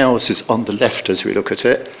the houses on the left as we look at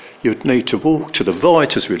it, you'd need to walk to the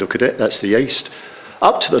right as we look at it, that's the east,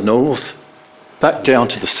 up to the north, back down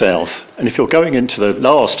to the south. And if you're going into the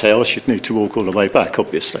last house, you'd need to walk all the way back,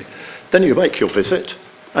 obviously. Then you make your visit,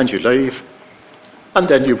 and you leave, and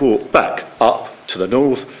then you walk back up to the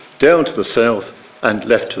north, down to the south, and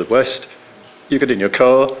left to the west. You get in your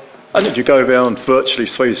car, and then you go around virtually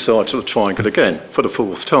 3 sides of the triangle again for the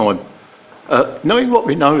 4th time. Knowing what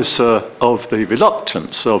we know, sir, of the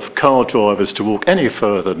reluctance of car drivers to walk any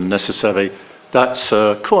further than necessary, that,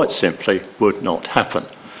 sir, quite simply would not happen.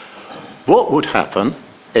 What would happen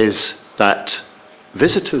is that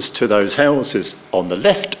visitors to those houses on the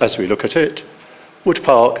left, as we look at it, would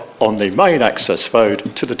park on the main access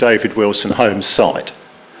road to the David Wilson Homes site,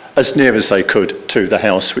 as near as they could to the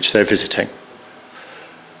house which they're visiting.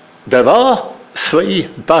 There are 3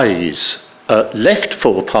 bays left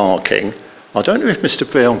for parking. I don't know if Mr.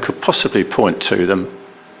 Brown could possibly point to them.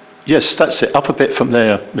 Yes, that's it, up a bit from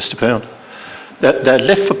there, Mr. Brown. They're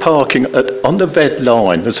left for parking on the red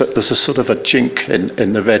line. There's a sort of a jink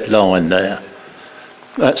in the red line there.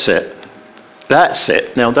 That's it. That's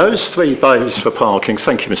it. Now, those 3 bays for parking,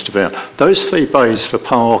 thank you, Mr. Brown, those 3 bays for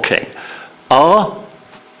parking are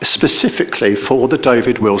specifically for the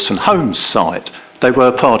David Wilson Homes site. They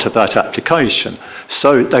were part of that application.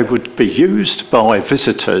 So they would be used by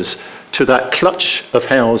visitors to that clutch of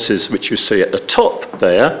houses which you see at the top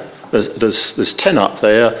there. There's 10 up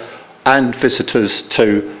there, and visitors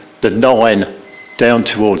to the 9 down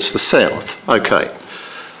towards the south. Okay.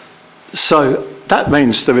 So that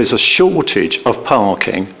means there is a shortage of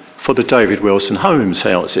parking for the David Wilson Homes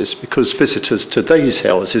houses because visitors to these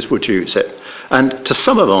houses would use it. And to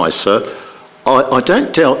summarise, sir, I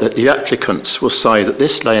don't doubt that the applicants will say that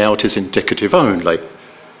this layout is indicative only.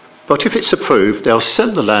 But if it's approved, they'll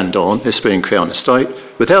sell the land on, this being Crown Estate,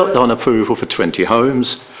 without on approval for 20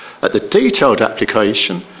 homes. At the detailed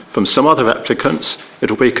application from some other applicants, it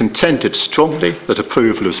will be contended strongly that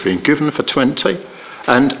approval has been given for 20.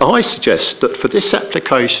 And I suggest that for this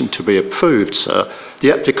application to be approved, sir,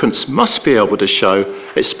 the applicants must be able to show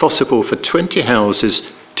it's possible for 20 houses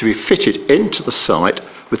to be fitted into the site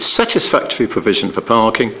with satisfactory provision for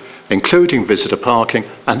parking, including visitor parking,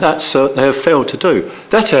 and that's they have failed to do.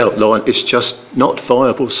 That outline is just not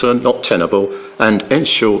viable, sir, not tenable, and in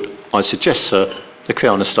short, I suggest, sir, the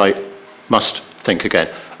Crown Estate must think again.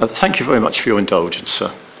 Thank you very much for your indulgence,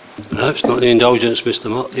 sir. No, it's not the indulgence, Mr.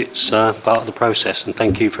 Mott. It's part of the process, and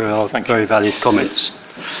thank you for our very valued comments.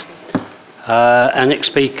 Our next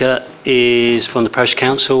speaker is from the Parish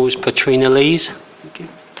Council, is Patrina Lees. Thank you.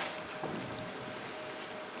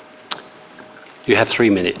 You have 3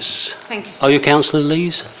 minutes. Thank you, sir. Are you Councillor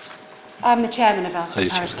Lees? I'm the chairman of our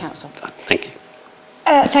Parish Council. Thank you.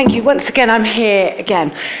 Thank you. Once again, I'm here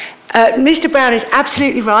again. Mr. Brown is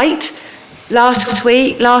absolutely right.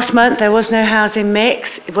 Last month, there was no housing mix.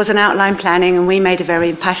 It was an outline planning, and we made a very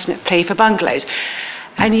impassionate plea for bungalows.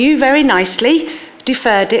 And you very nicely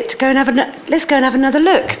deferred it to go and let's go and have another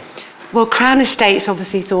look. Well, Crown Estates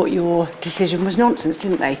obviously thought your decision was nonsense,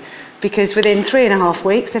 didn't they? Because within 3.5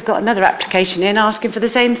 weeks, they've got another application in asking for the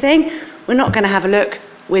same thing. We're not going to have a look.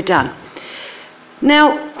 We're done.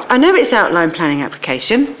 Now, I know it's outline planning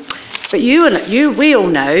application, but we all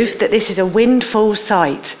know that this is a windfall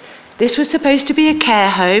site. This was supposed to be a care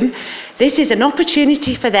home. This is an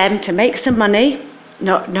opportunity for them to make some money.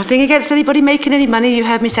 Nothing against anybody making any money. You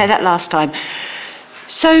heard me say that last time.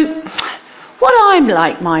 So, what I'm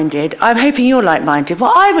like-minded, I'm hoping you're like-minded,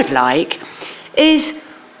 what I would like is,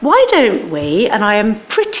 why don't we, and I am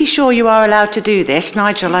pretty sure you are allowed to do this,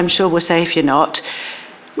 Nigel I'm sure will say if you're not,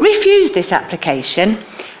 refuse this application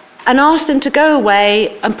and ask them to go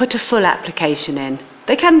away and put a full application in.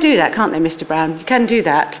 They can do that, can't they, Mr. Brown? You can do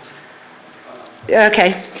that.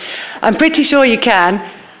 Okay, I'm pretty sure you can.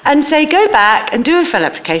 And say, go back and do a full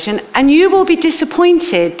application, and you will be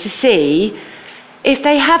disappointed to see if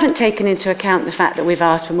they haven't taken into account the fact that we've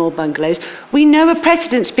asked for more bungalows. We know a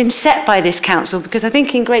precedent's been set by this council, because I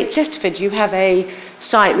think in Great Chesterford you have a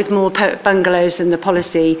site with more bungalows than the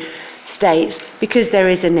policy states, because there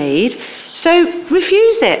is a need. So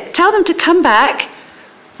refuse it. Tell them to come back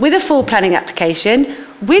with a full planning application,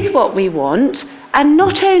 with what we want, and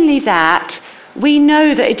not only that, we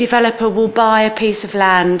know that a developer will buy a piece of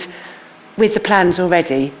land with the plans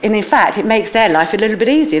already. And in fact, it makes their life a little bit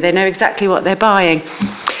easier. They know exactly what they're buying.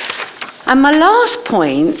 And my last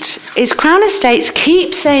point is Crown Estates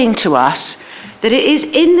keep saying to us that it is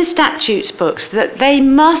in the statutes books that they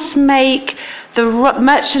must make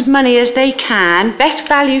much money as they can, best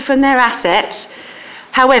value from their assets.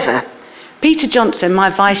 However, Peter Johnson, my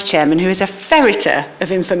vice chairman, who is a ferreter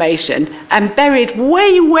of information and buried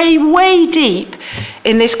way, way, way deep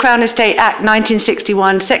in this Crown Estate Act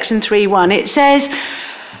 1961, Section 3.1, it says,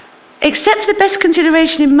 except for the best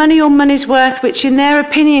consideration in money or money's worth, which in their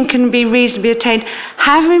opinion can be reasonably attained,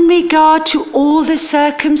 having regard to all the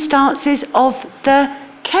circumstances of the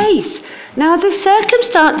case. Now, the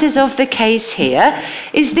circumstances of the case here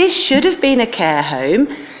is this should have been a care home,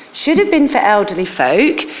 should have been for elderly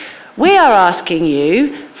folk. We are asking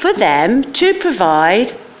you for them to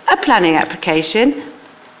provide a planning application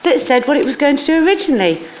that said what it was going to do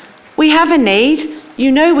originally. We have a need,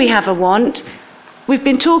 you know we have a want. We've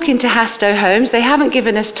been talking to Hastow Homes. They haven't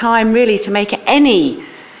given us time really to make any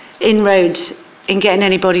inroads in getting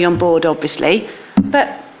anybody on board, obviously.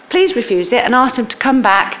 But please refuse it and ask them to come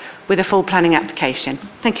back with a full planning application.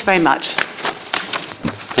 Thank you very much.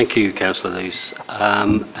 Thank you, Councillor Lees.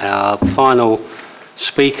 Our final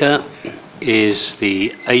speaker is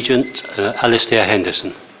the agent, Alistair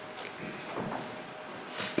Henderson.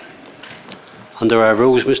 Under our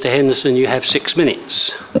rules, Mr. Henderson, you have 6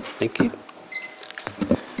 minutes. Thank you.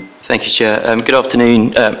 Thank you, Chair. Good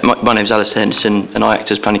afternoon. My name is Alistair Henderson, and I act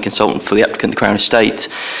as planning consultant for the applicant, the Crown Estate.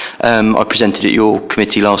 I presented at your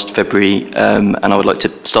committee last February, and I would like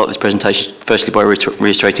to start this presentation firstly by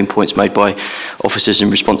reiterating points made by officers in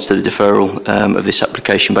response to the deferral of this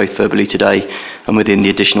application, both verbally today and within the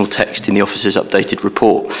additional text in the officers' updated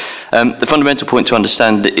report. The fundamental point to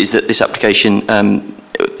understand is that this application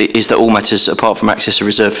is that all matters apart from access are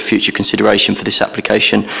reserved for future consideration for this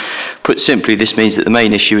application. Put simply, this means that the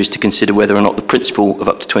main issue is to consider whether or not the principle of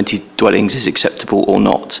up to 20 dwellings is acceptable or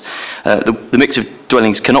not. The mix of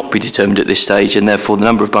dwellings cannot be determined at this stage, and therefore the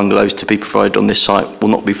number of bungalows to be provided on this site will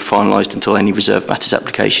not be finalised until any reserved matters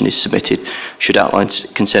application is submitted, should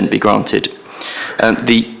outlined consent be granted.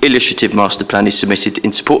 The illustrative master plan is submitted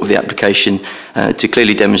in support of the application to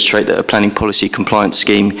clearly demonstrate that a planning policy compliance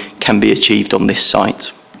scheme can be achieved on this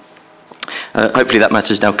site. Hopefully that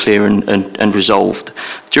matter is now clear and resolved.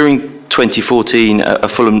 During 2014, a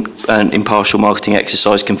full and impartial marketing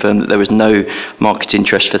exercise confirmed that there was no market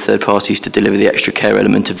interest for third parties to deliver the extra care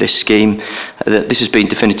element of this scheme. This has been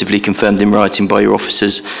definitively confirmed in writing by your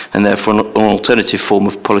officers, and therefore an alternative form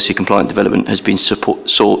of policy compliant development has been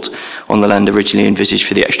sought on the land originally envisaged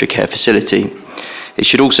for the extra care facility. It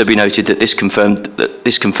should also be noted that this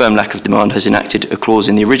confirmed lack of demand has enacted a clause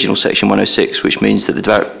in the original Section 106, which means that the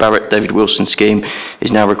Barrett David Wilson scheme is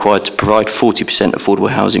now required to provide 40% affordable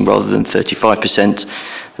housing rather than 35%.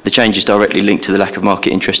 The change is directly linked to the lack of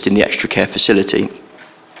market interest in the extra care facility.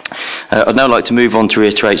 I'd now like to move on to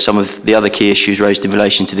reiterate some of the other key issues raised in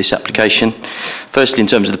relation to this application. Firstly, in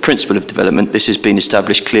terms of the principle of development, this has been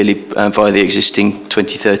established clearly via the existing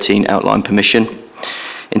 2013 outline permission.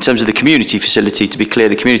 In terms of the community facility, to be clear,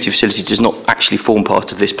 the community facility does not actually form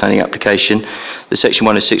part of this planning application. The Section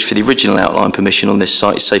 106 for the original outline permission on this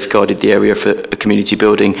site safeguarded the area for a community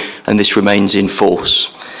building, and this remains in force.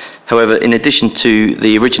 However, in addition to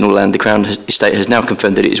the original land, the Crown Estate has now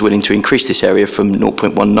confirmed that it is willing to increase this area from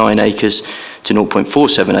 0.19 acres to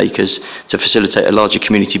 0.47 acres to facilitate a larger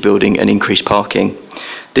community building and increase parking.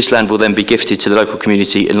 This land will then be gifted to the local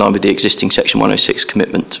community in line with the existing Section 106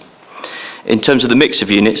 commitment. In terms of the mix of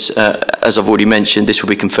units, as I've already mentioned, this will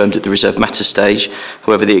be confirmed at the reserved matter stage.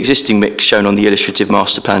 However, the existing mix shown on the illustrative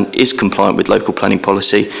master plan is compliant with local planning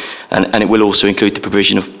policy, and it will also include the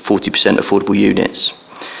provision of 40% affordable units.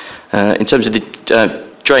 In terms of the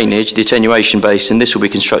drainage, the attenuation basin, this will be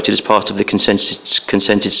constructed as part of the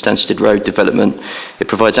consented Stansted Road development. It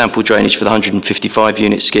provides ample drainage for the 155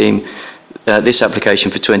 unit scheme, this application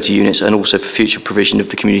for 20 units, and also for future provision of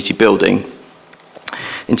the community building.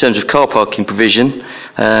 In terms of car parking provision,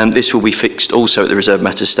 this will be fixed also at the reserved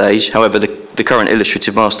matter stage. However, the current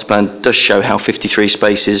illustrative master plan does show how 53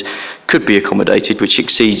 spaces could be accommodated, which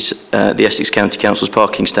exceeds the Essex County Council's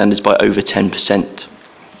parking standards by over 10%.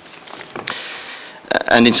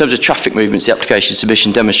 And in terms of traffic movements, the application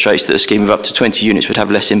submission demonstrates that a scheme of up to 20 units would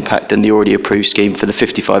have less impact than the already approved scheme for the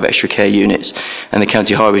 55 extra care units, and the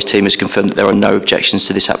County Highways team has confirmed that there are no objections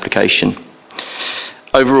to this application.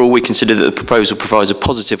 Overall, we consider that the proposal provides a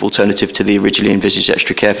positive alternative to the originally envisaged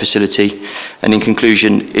extra care facility, and in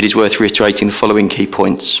conclusion, it is worth reiterating the following key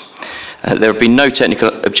points. There have been no technical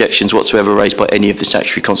objections whatsoever raised by any of the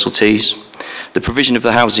statutory consultees. The provision of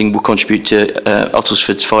the housing will contribute to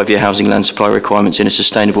Uttlesford's 5-year housing land supply requirements in a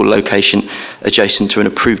sustainable location adjacent to an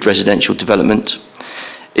approved residential development.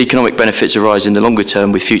 Economic benefits arise in the longer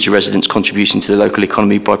term, with future residents contributing to the local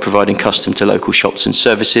economy by providing custom to local shops and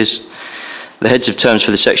services. The heads of terms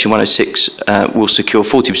for the Section 106 will secure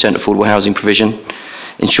 40% affordable housing provision,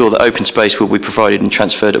 ensure that open space will be provided and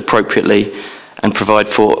transferred appropriately, and provide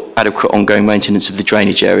for adequate ongoing maintenance of the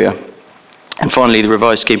drainage area. And finally, the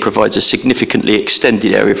revised scheme provides a significantly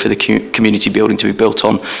extended area for the community building to be built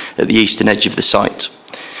on at the eastern edge of the site.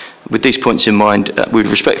 With these points in mind, we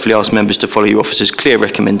would respectfully ask members to follow your officer's clear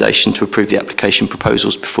recommendation to approve the application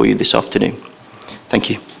proposals before you this afternoon. Thank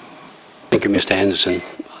you. Thank you, Mr. Henderson.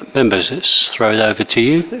 Members, let's throw it over to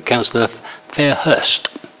you. Councillor Fairhurst.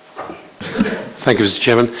 Thank you, Mr.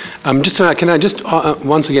 Chairman. Can I just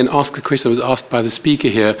once again ask the question that was asked by the speaker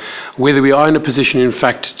here, whether we are in a position, in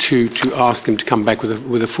fact, to ask him to come back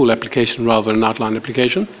with a full application rather than an outline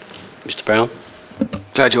application? Mr. Brown.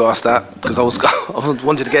 Glad you asked that, because I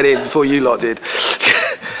wanted to get in before you lot did.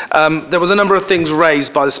 There was a number of things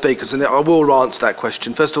raised by the speakers, and I will answer that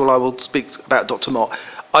question. First of all, I will speak about Dr. Mott.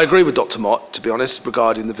 I agree with Dr. Mott, to be honest,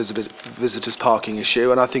 regarding the visitors' parking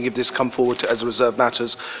issue, and I think if this come forward as a reserved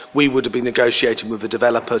matters, we would have been negotiating with the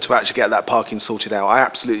developer to actually get that parking sorted out. I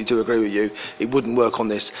absolutely do agree with you. It wouldn't work on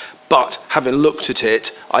this. But having looked at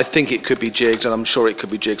it, I think it could be jigged, and I'm sure it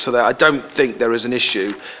could be jigged, so that I don't think there is an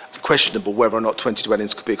issue questionable whether or not 20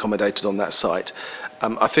 dwellings could be accommodated on that site.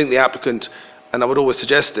 I think the applicant, and I would always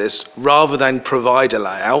suggest this, rather than provide a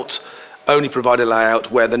layout, only provide a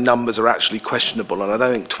layout where the numbers are actually questionable, and I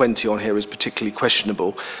don't think 20 on here is particularly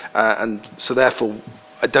questionable, and so therefore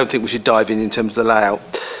I don't think we should dive in terms of the layout.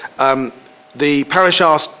 The parish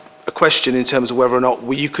asked a question in terms of whether or not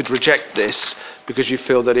you could reject this because you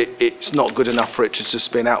feel that it's not good enough for it to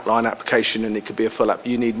just be an outline application and it could be a full app.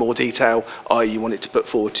 You need more detail, i.e. you want it to put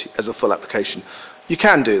forward as a full application. You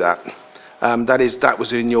can do that. That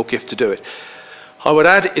was in your gift to do it. I would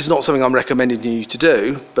add, it's not something I'm recommending you to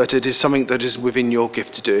do, but it is something that is within your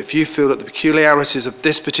gift to do. If you feel that the peculiarities of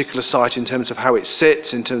this particular site in terms of how it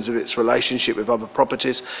sits, in terms of its relationship with other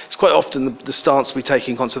properties, it's quite often the stance we take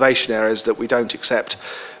in conservation areas that we don't accept.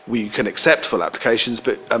 We can accept full applications,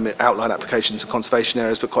 but outline applications of conservation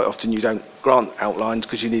areas, but quite often you don't grant outlines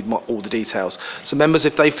because you need all the details. So members,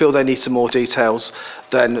 if they feel they need some more details,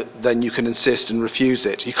 then you can insist and refuse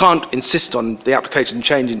it. You can't insist on the application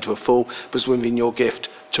changing to a full, but it's within your gift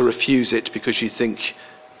to refuse it because you think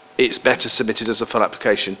it's better submitted as a full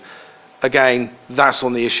application. Again, that's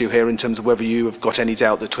on the issue here in terms of whether you have got any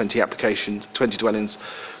doubt that 20 dwellings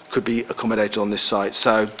could be accommodated on this site.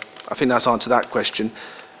 So I think that's answered that question.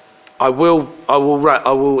 I will,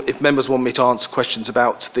 if members want me to answer questions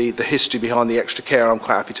about the history behind the extra care, I'm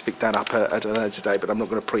quite happy to pick that up at a later date, but I'm not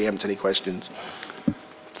going to preempt any questions.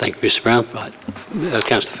 Thank you, Mr. Brown. Right.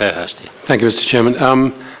 Councillor Fairhurst. Thank you, Mr.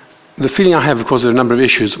 Chairman. The feeling I have, of course, there are a number of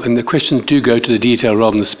issues, and the questions do go to the detail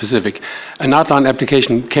rather than the specific. An outline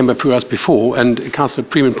application came up for us before, and Councillor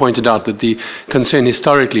Freeman pointed out that the concern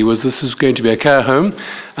historically was this was going to be a care home,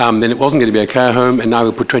 then it wasn't going to be a care home, and now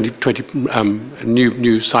we'll put 20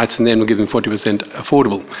 new sites, and then we'll give them 40%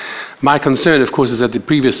 affordable. My concern, of course, is that the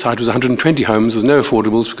previous site was 120 homes with no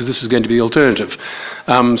affordables because this was going to be the alternative.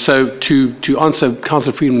 So to answer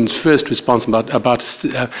Councillor Freeman's first response about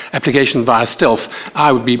application via stealth,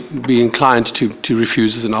 I would be inclined to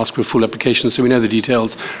refuse this and ask for a full application so we know the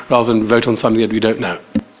details rather than vote on something that we don't know.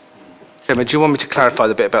 Chairman, do you want me to clarify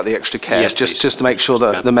the bit about the extra care? Yes, just to make sure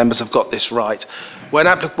that the members have got this right.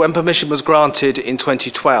 When permission was granted in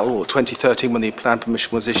 2012 or 2013 when the plan permission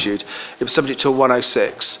was issued, it was subject to a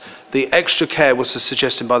 106. The extra care was a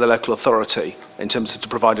suggestion by the local authority in terms of to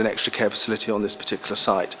provide an extra care facility on this particular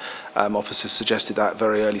site. Officers suggested that at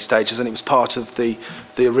very early stages, and it was part of the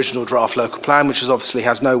original draft local plan, which obviously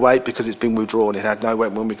has no weight because it's been withdrawn. It had no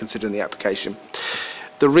weight when we considered the application.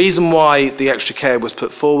 The reason why the extra care was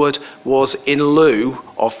put forward was in lieu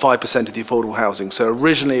of 5% of the affordable housing. So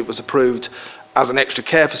originally it was approved as an extra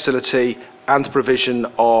care facility and the provision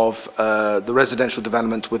of the residential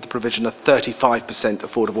development with the provision of 35%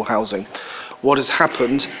 affordable housing. What has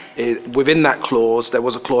happened within that clause, there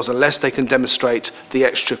was a clause, unless they can demonstrate the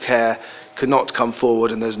extra care could not come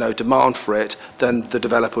forward and there's no demand for it, then the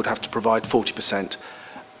developer would have to provide 40%.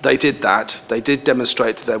 They did that. They did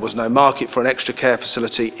demonstrate that there was no market for an extra care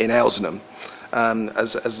facility in Elsenham.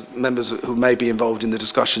 As members who may be involved in the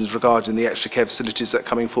discussions regarding the extra care facilities that are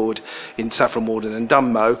coming forward in Saffron Walden and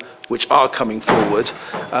Dunmow, which are coming forward,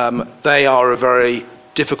 they are a very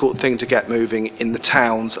difficult thing to get moving in the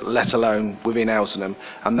towns, let alone within Elsenham,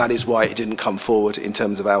 and that is why it didn't come forward in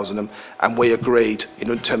terms of Elsenham, and we agreed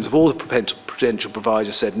in terms of all the potential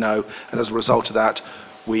providers said no, and as a result of that,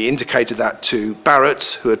 we indicated that to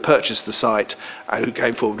Barrett's, who had purchased the site, and who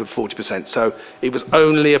came forward with 40%. So it was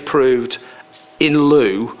only approved in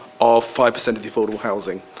lieu of 5% of the affordable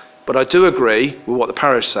housing. But I do agree with what the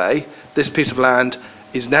parish say. This piece of land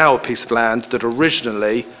is now a piece of land that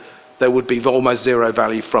originally there would be almost zero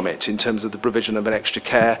value from it in terms of the provision of an extra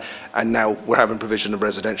care, and now we're having provision of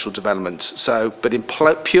residential development. So, but in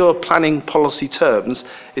pure planning policy terms,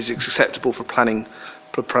 it's acceptable for planning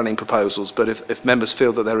proposals, but if members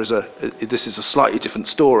feel that this is a slightly different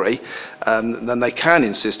story, then they can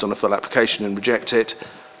insist on a full application and reject it.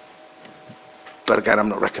 But again, I'm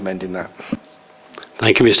not recommending that.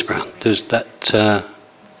 Thank you, Mr. Brown. Does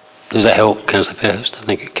that help, Councillor Fairhurst?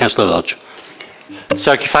 Thank you. Councillor Lodge.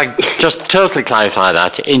 So if I just totally clarify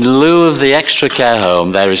that, in lieu of the extra care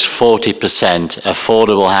home, there is 40%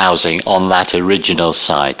 affordable housing on that original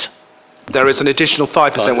site. There is an additional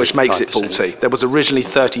 5% which makes it 40. There was originally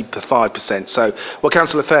 35%. So what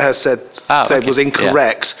Councillor Fairhurst said was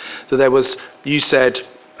incorrect. Yeah. That there was, you said,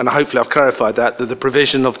 and hopefully I've clarified that the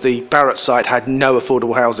provision of the Barrett site had no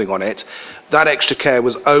affordable housing on it. That extra care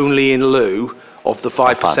was only in lieu of the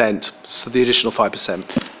 5%, so the additional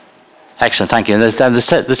 5%. Excellent, thank you. And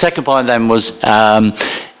the second point then was,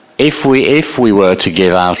 if we were to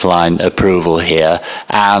give outline approval here,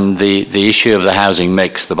 and the issue of the housing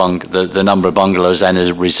mix, the number of bungalows then is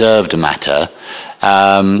a reserved matter,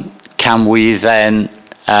 can we then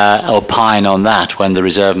opine on that when the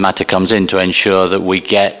reserved matter comes in to ensure that we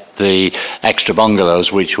get the extra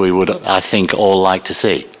bungalows, which we would, I think, all like to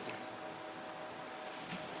see?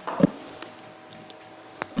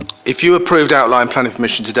 If you approved outline planning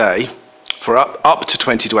permission today, for up to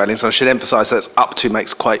 20 dwellings. I should emphasise that up to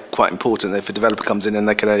makes quite important. If a developer comes in and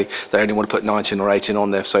they only want to put 19 or 18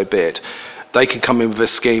 on there, so be it. They can come in with a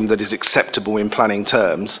scheme that is acceptable in planning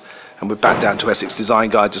terms, and we're back down to Essex Design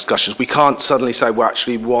Guide discussions. We can't suddenly say we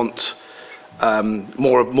actually want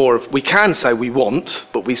more of. We can say we want,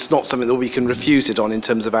 but it's not something that we can refuse it on in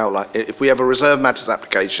terms of outline. If we have a reserve matters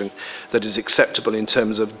application that is acceptable in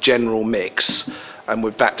terms of general mix, and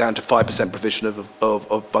we're back down to 5% provision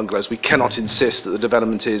of bungalows, we cannot insist that the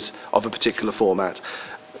development is of a particular format.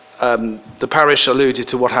 The parish alluded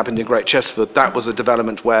to what happened in Great Chesterford. That was a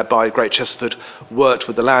development whereby Great Chesterford worked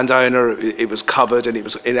with the landowner. It was covered, and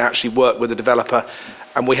it actually worked with the developer.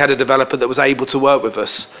 And we had a developer that was able to work with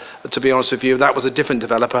us. To be honest with you, if that was a different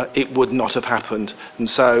developer, it would not have happened. And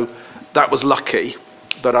so that was lucky.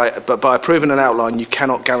 But by approving an outline, you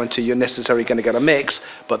cannot guarantee you're necessarily going to get a mix.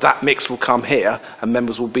 But that mix will come here, and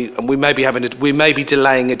members will be. And we may be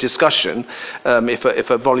delaying a discussion if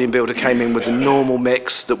a volume builder came in with a normal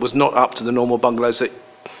mix that was not up to the normal bungalows that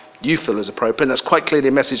you feel is appropriate. And that's quite clearly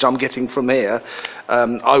a message I'm getting from here.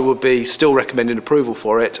 I would be still recommending approval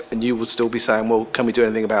for it, and you would still be saying, well, can we do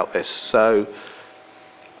anything about this? So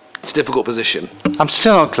it's a difficult position. I'm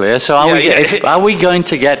still not clear. So are we going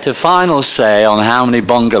to get the final say on how many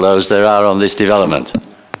bungalows there are on this development?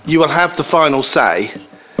 You will have the final say,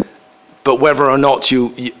 but whether or not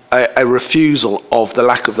a refusal of the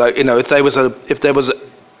lack of those,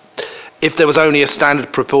 if there was only a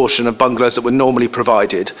standard proportion of bungalows that were normally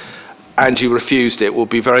provided, and you refused it, will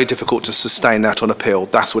be very difficult to sustain that on appeal.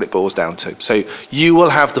 That's what it boils down to. So you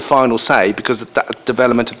will have the final say, because that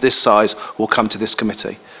development of this size will come to this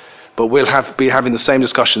committee. But we'll be having the same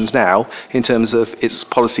discussions now in terms of its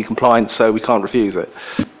policy compliance, so we can't refuse it.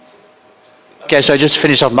 Okay, so just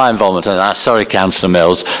finish off my involvement in that. Sorry, Councillor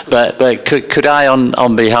Mills, but could I,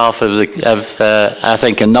 on behalf of I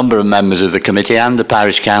think a number of members of the committee and the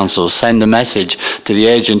parish council, send a message to the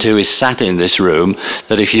agent who is sat in this room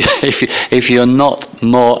that if you're not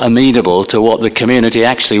more amenable to what the community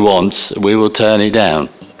actually wants, we will turn it down.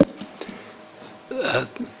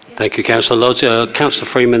 Thank you, Councillor Lodge. Councillor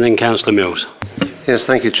Freeman and Councillor Mills. Yes,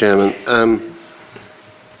 thank you, Chairman.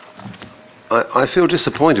 I feel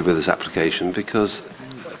disappointed with this application because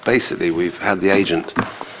basically we've had the agent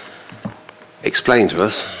explain to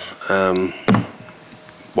us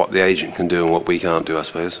what the agent can do and what we can't do, I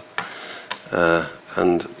suppose.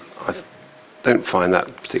 And I don't find that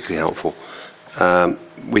particularly helpful.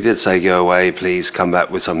 We did say go away, please come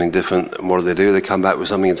back with something different. And what do? They come back with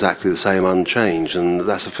something exactly the same, unchanged. And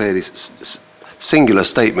that's a fairly singular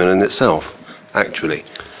statement in itself, actually.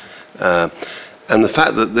 And the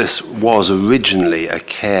fact that this was originally a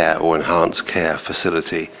care or enhanced care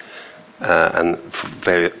facility, and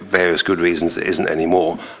for various good reasons it isn't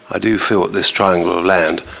anymore, I do feel that this triangle of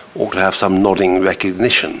land ought to have some nodding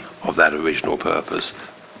recognition of that original purpose.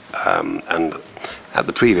 And at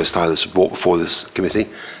the previous time this was brought before this committee,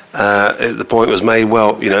 the point was made,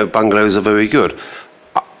 well, bungalows are very good.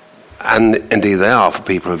 And indeed they are for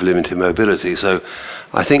people of limited mobility. So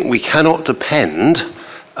I think we cannot depend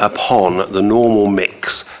upon the normal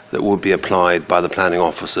mix that would be applied by the planning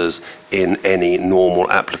officers in any normal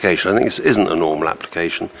application. I think this isn't a normal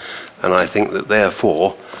application, and I think that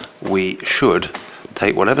therefore we should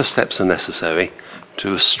take whatever steps are necessary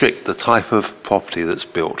to restrict the type of property that's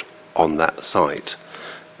built on that site.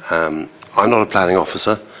 I'm not a planning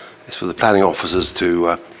officer. It's for the planning officers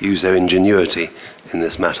to use their ingenuity in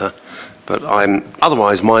this matter, but I'm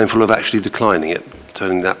otherwise mindful of actually declining it,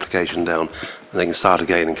 turning the application down, and they can start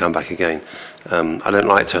again and come back again. I don't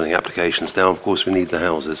like turning applications down. Of course, we need the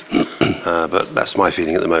houses. But that's my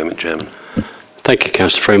feeling at the moment, Chairman. Thank you,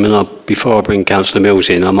 Councillor Freeman. Before I bring Councillor Mills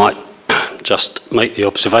in, I might just make the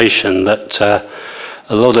observation that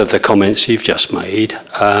a lot of the comments you've just made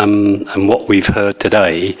and what we've heard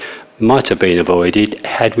today might have been avoided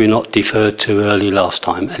had we not deferred too early last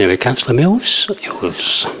time. Anyway, Councillor Mills,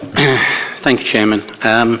 yours. Thank you, Chairman.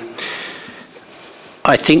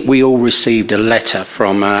 I think we all received a letter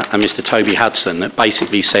from Mr. Toby Hudson that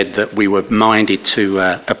basically said that we were minded to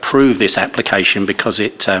approve this application because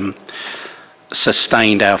it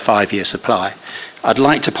sustained our 5-year supply. I'd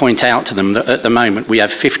like to point out to them that at the moment we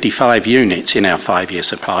have 55 units in our 5-year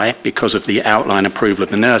supply because of the outline approval of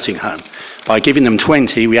the nursing home. By giving them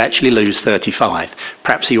 20, we actually lose 35.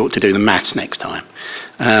 Perhaps he ought to do the maths next time.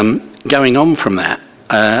 Going on from that,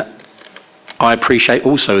 I appreciate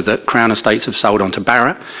also that Crown Estates have sold on to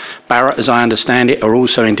Barratt. Barratt, as I understand it, are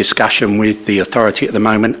also in discussion with the authority at the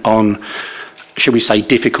moment on, shall we say,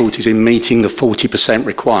 difficulties in meeting the 40%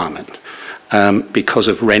 requirement. because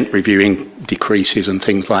of rent reviewing decreases and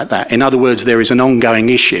things like that. In other words, there is an ongoing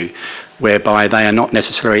issue whereby they are not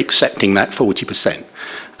necessarily accepting that 40%.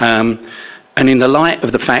 And in the light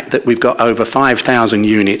of the fact that we've got over 5,000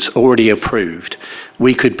 units already approved,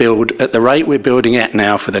 we could build at the rate we're building at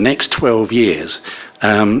now for the next 12 years,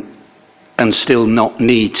 and still not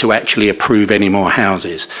need to actually approve any more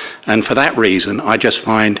houses. And for that reason, I just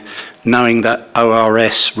find, knowing that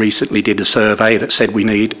ORS recently did a survey that said we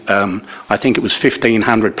need, I think it was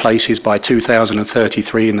 1,500 places by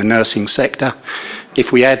 2033 in the nursing sector.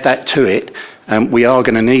 If we add that to it, we are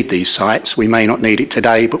going to need these sites. We may not need it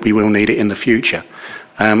today, but we will need it in the future.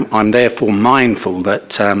 I'm therefore mindful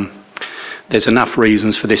that there's enough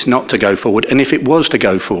reasons for this not to go forward. And if it was to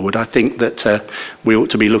go forward, I think that we ought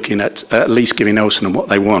to be looking at least giving Elsenham what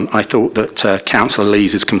they want. I thought that Councillor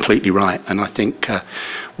Lees is completely right, and I think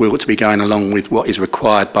we ought to be going along with what is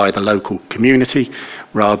required by the local community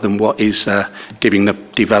rather than what is giving the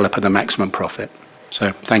developer the maximum profit.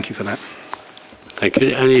 So thank you for that. Thank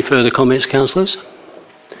you. Any further comments, councillors?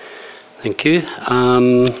 Thank you.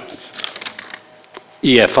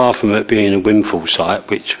 Yeah, far from it being a windfall site,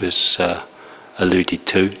 which was alluded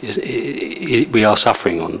to, we are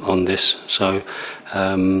suffering on this. So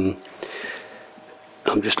I'm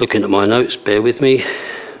just looking at my notes, bear with me.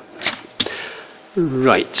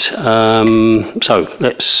 Right, so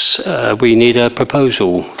we need a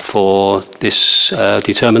proposal for this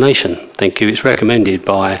determination. Thank you. It's recommended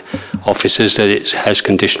by officers that it has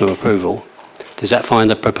conditional approval. Does that find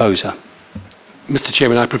the proposer? Mr.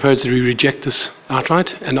 Chairman, I propose that we reject this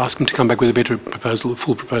outright and ask them to come back with a better proposal, a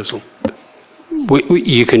full proposal.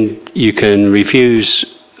 You can refuse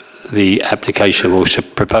the application or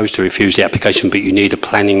propose to refuse the application, but you need a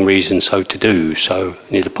planning reason so to do. So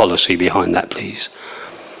you need a policy behind that, please.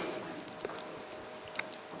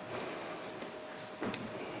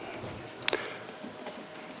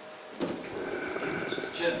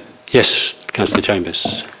 Yes, Councillor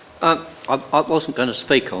Chambers. I wasn't going to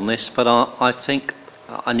speak on this, but I think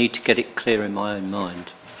I need to get it clear in my own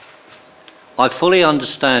mind. I fully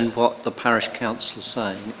understand what the parish council is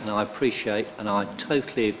saying, and I appreciate and I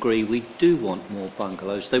totally agree we do want more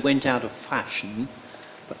bungalows. They went out of fashion,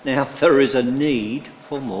 but now there is a need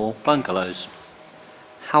for more bungalows.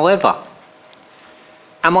 However,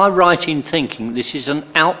 am I right in thinking this is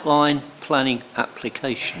an outline planning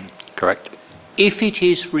application? Correct. If it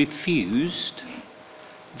is refused,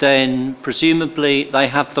 then presumably they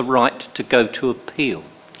have the right to go to appeal.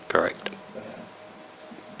 Correct.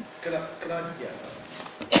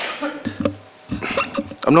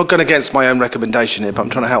 I'm not going against my own recommendation here, but I'm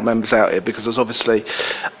trying to help members out here because there's obviously,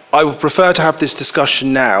 I would prefer to have this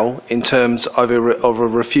discussion now in terms of a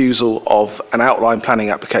refusal of an outline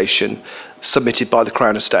planning application submitted by the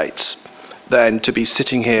Crown Estates than to be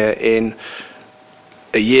sitting here in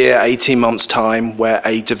a year, 18 months' time, where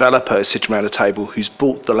a developer is sitting around a table who's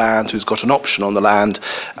bought the land, who's got an option on the land,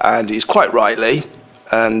 and is quite rightly,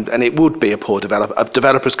 and it would be a poor developer. A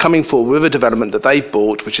developer is coming forward with a development that they've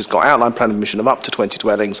bought, which has got outline planning permission of up to 20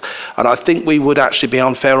 dwellings, and I think we would actually be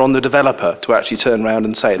unfair on the developer to actually turn around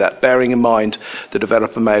and say that, bearing in mind the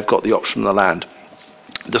developer may have got the option on the land.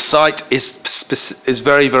 The site is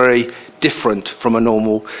very, very different from a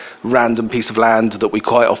normal random piece of land that we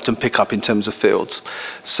quite often pick up in terms of fields.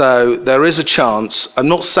 So there is a chance. I'm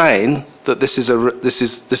not saying that this is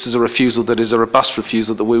a refusal that is a robust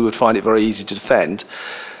refusal that we would find it very easy to defend.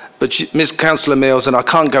 But Ms. Councillor Mills, and I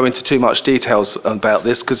can't go into too much details about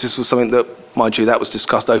this because this was something that, mind you, that was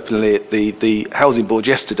discussed openly at the Housing Board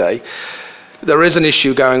yesterday. There is an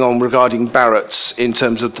issue going on regarding Barrett's in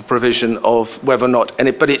terms of the provision of whether or not,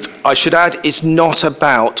 I should add, it's not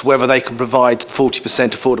about whether they can provide 40%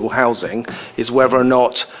 affordable housing, it's whether or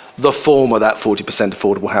not the form of that 40%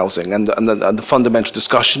 affordable housing and the fundamental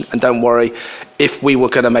discussion. And don't worry, if we were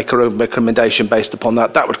going to make a recommendation based upon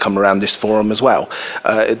that, that would come around this forum as well.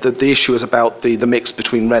 The issue is about the mix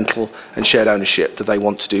between rental and shared ownership, that they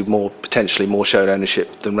want to do potentially more shared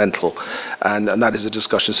ownership than rental. And that is a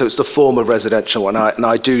discussion. So it's the form of residential, and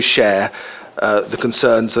I do share the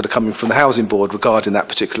concerns that are coming from the Housing Board regarding that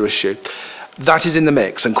particular issue. That is in the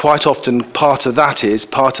mix, and quite often part of that is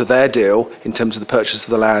part of their deal in terms of the purchase of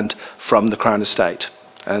the land from the Crown Estate.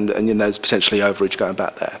 And there's potentially overage going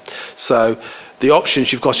back there. So the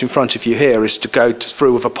options you've got in front of you here is to go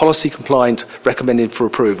through with a policy compliant recommended for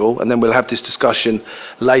approval, and then we'll have this discussion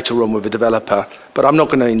later on with the developer. But I'm not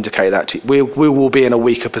going to indicate that to you. We will be in a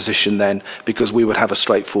weaker position then because we would have a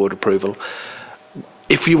straightforward approval.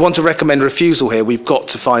 If you want to recommend refusal here, we've got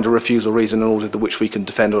to find a refusal reason in order to which we can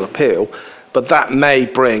defend or appeal. But that may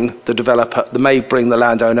bring the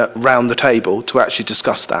landowner round the table to actually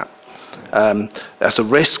discuss that. That's a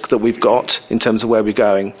risk that we've got in terms of where we're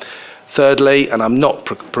going. Thirdly, and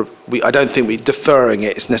I don't think deferring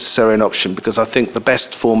it is necessarily an option, because I think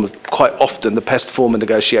quite often the best form of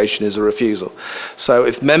negotiation is a refusal. So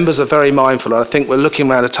if members are very mindful, and I think we're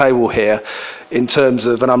looking around a table here in terms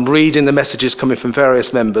of, and I'm reading the messages coming from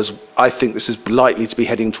various members, I think this is likely to be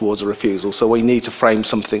heading towards a refusal. So we need to frame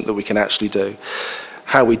something that we can actually do.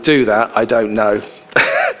 How we do that, I don't know,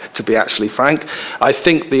 to be actually frank. I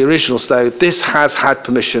think the original this has had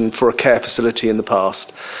permission for a care facility in the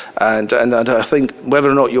past. And I think whether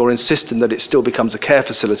or not you're insisting that it still becomes a care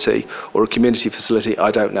facility or a community facility,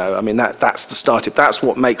 I don't know. I mean, that's the start. That's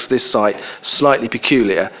what makes this site slightly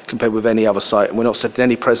peculiar compared with any other site. And we're not setting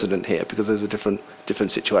any precedent here because there's a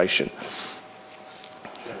different situation.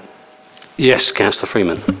 Yes, Councillor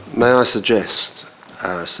Freeman. May I suggest,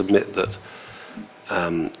 submit that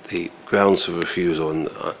the grounds for refusal, and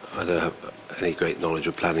I don't have any great knowledge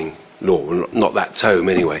of planning law, not that tome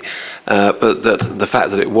anyway, but that the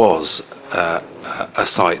fact that it was a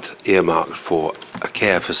site earmarked for a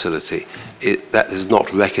care facility, that is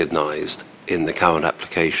not recognised in the current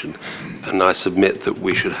application, and I submit that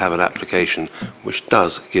we should have an application which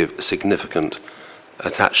does give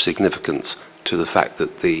attach significance to the fact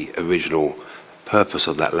that the original purpose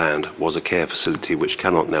of that land was a care facility which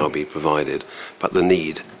cannot now be provided, but the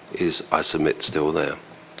need is, I submit, still there.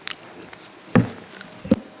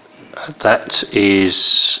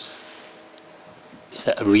 Is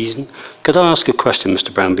that a reason? Could I ask a question,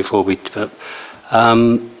 Mr. Brown, before we develop?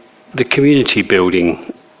 The community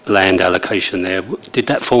building land allocation there, did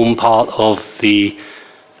that form part of the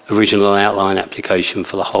original outline application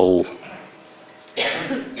for the whole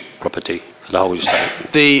property? The whole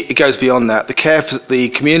estate? It goes beyond that. The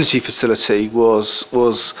community facility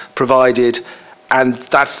was provided, and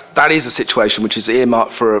that is a situation which is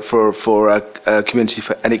earmarked for a community,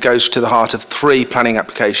 and it goes to the heart of 3 planning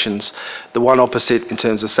applications. The one opposite in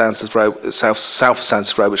terms of Sands Road, south of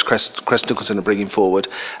Sands Road, which Crest Nicholson are bringing forward,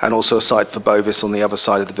 and also a site for Bovis on the other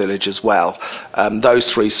side of the village as well.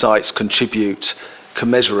 Those 3 sites contribute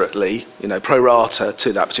commensurately, pro rata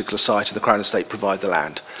to that particular site, and the Crown Estate provide the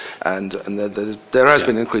land. And there has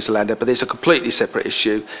been an increase of land there, but it's a completely separate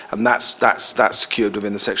issue, and that's secured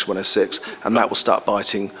within the Section 106, and that will start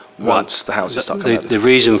biting once the houses start coming out. The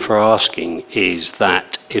reason for asking is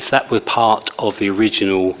that if that was part of the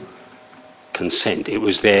original consent, it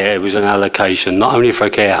was there, it was an allocation not only for a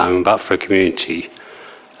care home but for a community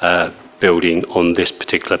building on this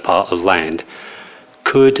particular part of land.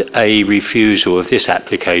 Could a refusal of this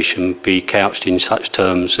application be couched in such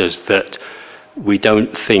terms as that we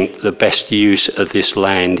don't think the best use of this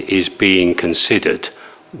land is being considered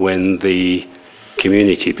when the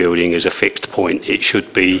community building is a fixed point? It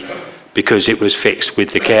should be, because it was fixed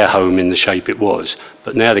with the care home in the shape it was.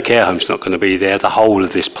 But now the care home's not going to be there, the whole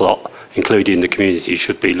of this plot, including the community,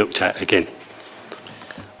 should be looked at again.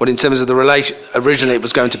 Well, in terms of the relation, originally it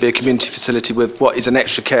was going to be a community facility with what is an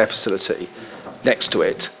extra care facility next to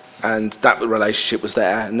it, and that relationship was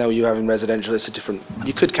there. And now you have in residential, it's a different.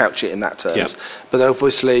 You could couch it in that terms, but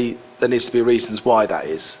obviously there needs to be reasons why that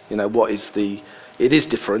is. What is the? It is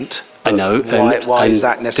different. I know. Why is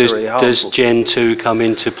that necessarily harmful? Does Gen 2 come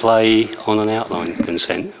into play on an outline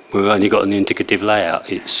consent? We've only got an indicative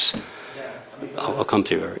layout. I'll come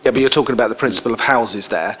to you. Yeah, but you're talking about the principle of houses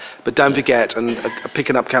there. But don't forget, and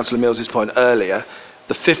picking up Councillor Mills's point earlier,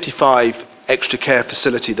 the 55 extra care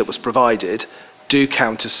facility that was provided do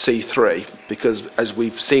count as C3, because as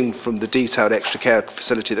we've seen from the detailed extra care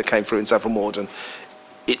facility that came through in Saffron Walden,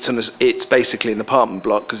 it's basically an apartment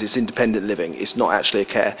block because it's independent living. It's not actually a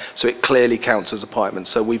care, so it clearly counts as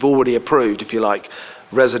apartments. So we've already approved, if you like,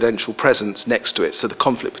 residential presence next to it. So the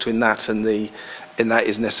conflict between that and that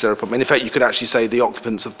is necessary problem. And in fact, you could actually say the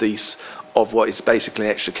occupants of what is basically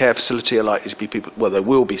an extra care facility are likely to be people. Well, there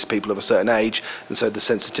will be people of a certain age, and so the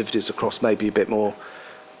sensitivities across may be a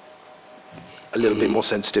little bit more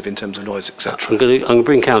sensitive in terms of noise, etc. I'm going to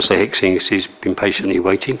bring Councillor Hicks in because he's been patiently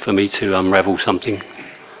waiting for me to unravel something.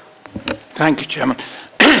 Thank you, Chairman.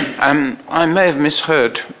 I may have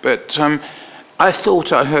misheard, but I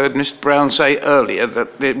thought I heard Mr. Brown say earlier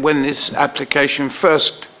that when this application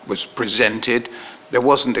first was presented, there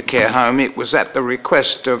wasn't a care home. It was at the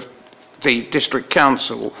request of the District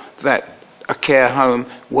Council that a care home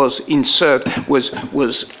was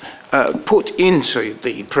put into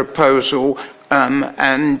the proposal,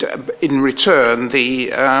 and in return the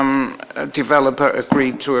developer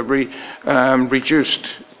agreed to a reduced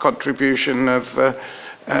contribution of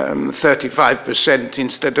 35%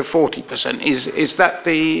 instead of 40%. Is that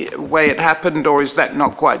the way it happened, or is that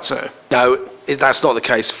not quite so? No, that's not the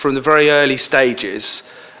case. From the very early stages,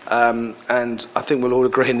 and I think we'll all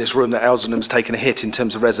agree in this room that Elsenham's taken a hit in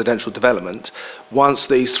terms of residential development. Once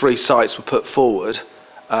these 3 sites were put forward,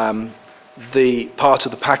 the part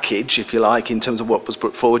of the package, if you like, in terms of what was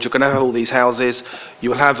put forward, you're going to have all these houses, you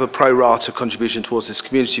will have a pro rata contribution towards this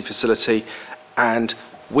community facility, and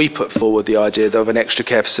we put forward the idea of an extra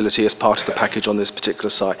care facility as part of the package on this particular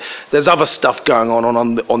site. There's other stuff going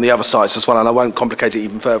on the other sites as well, and I won't complicate it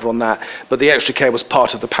even further on that, but the extra care was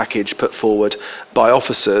part of the package put forward by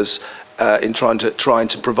officers in trying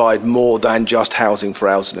to provide more than just housing for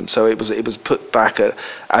Elsenham. So it was put back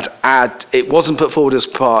it wasn't put forward as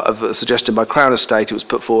part of a suggestion by Crown Estate, it was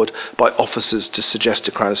put forward by officers to suggest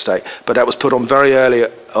to Crown Estate, but that was put on very early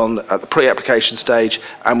on at the pre-application stage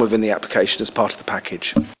and within the application as part of the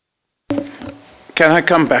package. Can I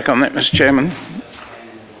come back on that, Mr. Chairman?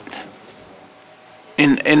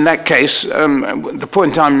 In that case, the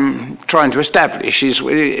point I'm trying to establish is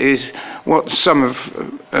what some of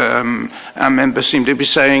our members seem to be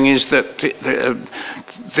saying is that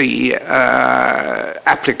the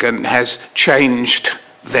applicant has changed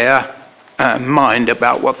their mind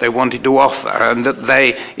about what they wanted to offer, and that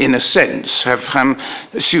they, in a sense, have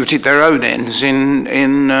suited their own ends in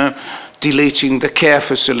deleting the care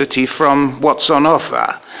facility from what's on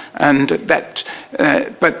offer. And that,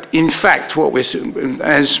 but in fact,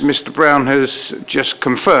 as Mr. Brown has just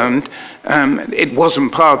confirmed, it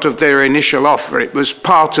wasn't part of their initial offer. It was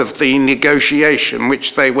part of the negotiation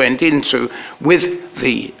which they went into with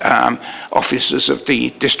the officers of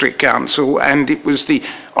the District Council, and it was the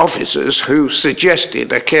officers who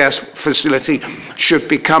suggested a care facility should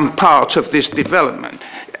become part of this development.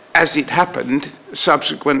 As it happened,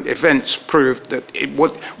 subsequent events proved that it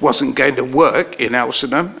wasn't going to work in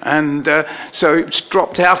Elsenham, and so it's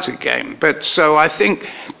dropped out again. But so I think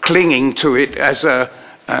clinging to it as a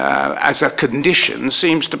condition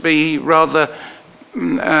seems to be rather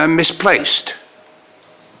misplaced.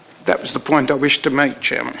 That was the point I wished to make,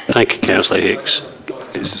 Chairman. Thank you, Councillor Hicks.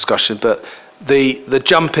 This discussion, but the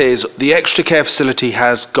jump is the extra care facility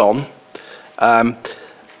has gone.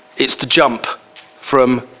 It's the jump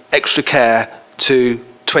from extra care to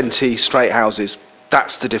 20 straight houses.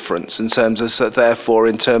 That's the difference in terms of, so therefore,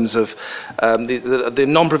 in terms of the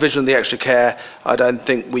non-provision of the extra care, I don't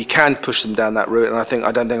think we can push them down that route, and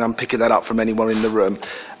I don't think I'm picking that up from anyone in the room.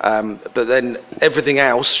 But then everything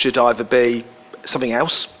else should either be something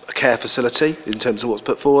else, a care facility in terms of what's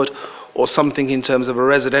put forward, or something in terms of a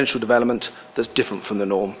residential development that's different from the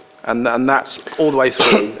norm. And that's all the way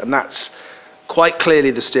through, and that's quite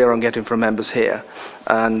clearly the steer I'm getting from members here.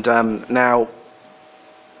 And now,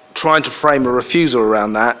 trying to frame a refusal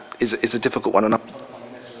around that is a difficult one. And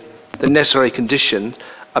the necessary conditions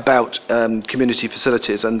about community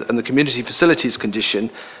facilities, and the community facilities condition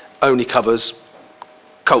only covers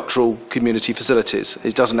cultural community facilities.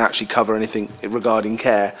 It doesn't actually cover anything regarding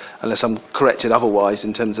care, unless I'm corrected otherwise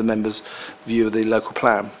in terms of members' view of the local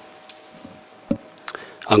plan.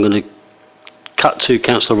 I'm going to cut to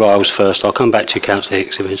Councillor Riles first. I'll come back to Councillor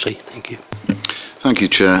Hicks eventually. Thank you. Thank you,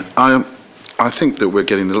 Chair. I think that we're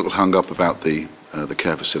getting a little hung up about the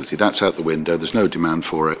care facility. That's out the window. There's no demand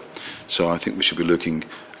for it. So I think we should be looking,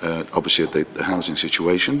 obviously, at the housing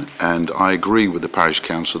situation. And I agree with the parish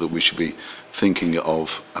council that we should be thinking of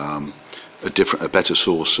a better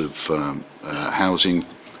source of housing,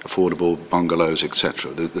 affordable bungalows,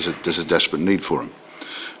 etc. There's a desperate need for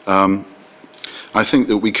them. I think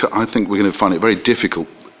we're going to find it very difficult.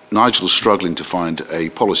 Nigel's struggling to find a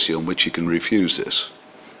policy on which he can refuse this.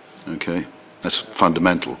 Okay, that's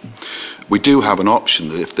fundamental. We do have an option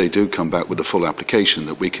that if they do come back with a full application,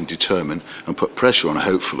 that we can determine and put pressure on,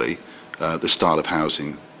 hopefully, the style of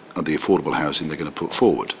housing and the affordable housing they're going to put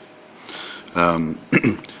forward.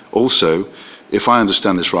 Also, if I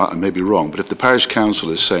understand this right, I may be wrong, but if the parish council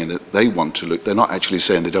is saying that they want to look, they're not actually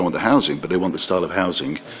saying they don't want the housing, but they want the style of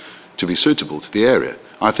housing to be suitable to the area.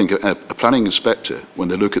 I think a planning inspector, when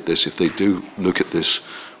they look at this, if they do look at this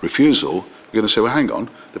refusal, we're going to say, well, hang on,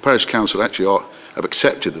 the parish council actually have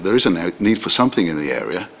accepted that there is a need for something in the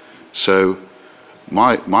area. So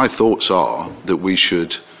my thoughts are that we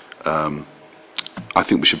should, I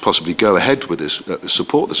think we should possibly go ahead with this,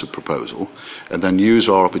 support this proposal, and then use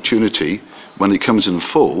our opportunity when it comes in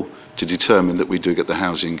full to determine that we do get the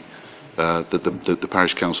housing that the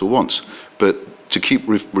parish council wants. But to keep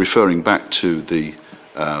referring back to the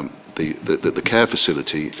care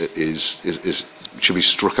facility should be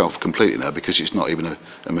struck off completely now, because it's not even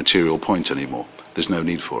a material point anymore. There's no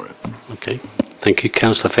need for it. Okay. Thank you.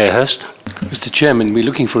 Councillor Fairhurst. Mr. Chairman, we're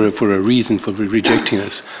looking for a reason for rejecting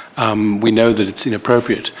this. We know that it's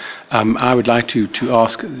inappropriate. I would like to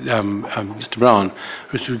ask Mr. Brown,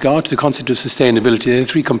 with regard to the concept of sustainability, there are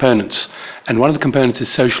three components, and one of the components is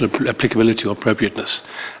social applicability or appropriateness.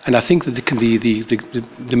 And I think that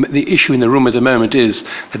the issue in the room at the moment is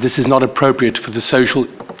that this is not appropriate for the social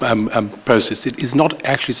process. It is not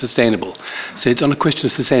actually sustainable. So it's on a question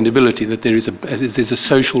of sustainability that there's a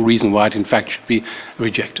social reason why it in fact should be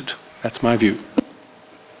rejected. That's my view.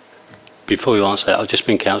 Before you answer that, I'll just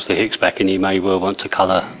bring Councillor Hicks back, and you may well want to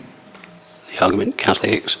colour the argument. Councillor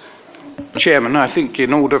Hicks. Chairman, I think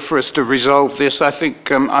in order for us to resolve this, I think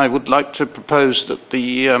I would like to propose that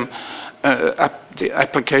the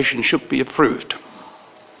application should be approved.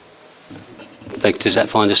 Does that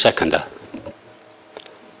find a seconder?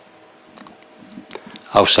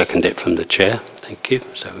 I'll second it from the chair. Thank you.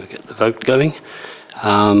 So we'll get the vote going.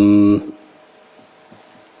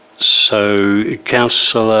 So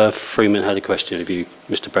Councillor Freeman had a question of you,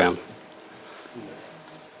 Mr. Brown.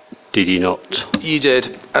 Did you not? You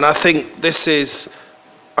did, and I think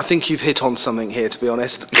I think you've hit on something here, to be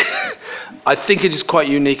honest. I think it is quite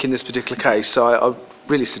unique in this particular case, so I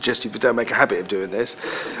really suggest you don't make a habit of doing this.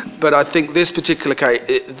 But I think this particular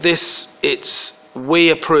case, we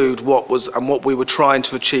approved what we were trying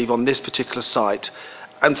to achieve on this particular site,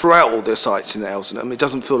 and throughout all their sites in Elsenham. It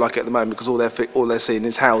doesn't feel like it at the moment because all they're seeing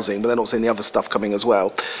is housing, but they're not seeing the other stuff coming as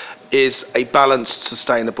well. Is a balanced,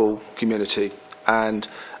 sustainable community, and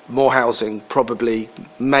more housing probably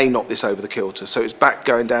may knock this over the kilter. So it's back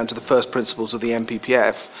going down to the first principles of the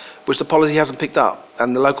MPPF, which the policy hasn't picked up,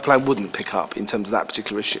 and the local plan wouldn't pick up in terms of that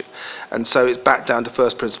particular issue. And so it's back down to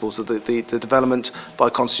first principles of the development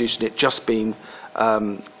by constitution. It just being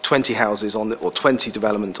 20 houses or 20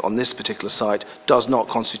 development on this particular site does not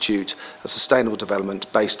constitute a sustainable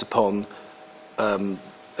development based upon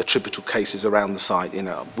attributable cases around the site.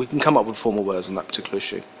 We can come up with formal words on that particular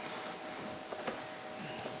issue.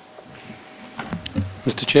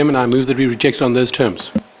 Mr. Chairman, I move that we reject it on those terms.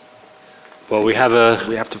 Well, we have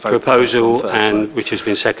a proposal, which has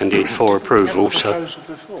been seconded for approval.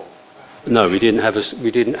 No, we didn't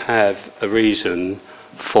have a reason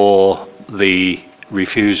for the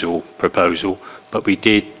refusal proposal, but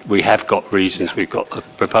we have got reasons. We've got a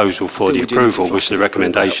proposal for the approval, which is the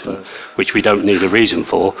recommendation, which we don't need a reason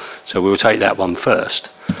for. So we'll take that one first,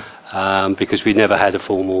 because we never had a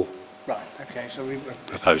formal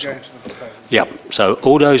proposal. Yeah. So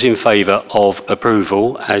all those in favour of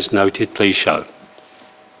approval, as noted, please show.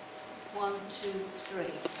 1, 2, 3.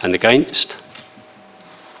 And against?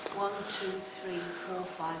 1, 2, 3, 4,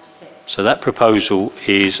 5, 6. So that proposal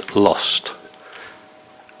is lost.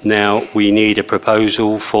 Now we need a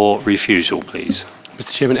proposal for refusal, please.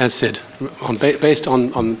 Mr. Chairman, as said, based on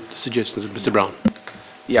the suggestions of Mr. Brown.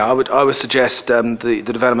 Yeah, I would suggest the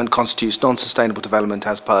development constitutes non-sustainable development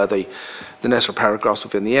as per the necessary paragraphs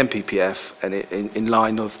within the MPPF, and in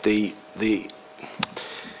line of the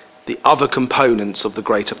other components of the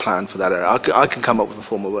greater plan for that area. I can come up with the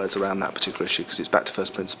formal words around that particular issue because it's back to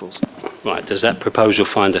first principles. Right, does that proposal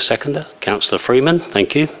find a seconder? Councillor Freeman,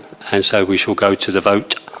 thank you. And so we shall go to the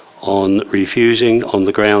vote on refusing on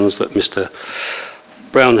the grounds that Mr.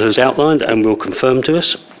 Brown has outlined and will confirm to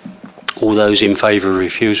us. All those in favour of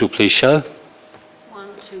refusal, please show. 1,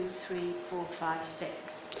 2, 3, 4, 5, 6.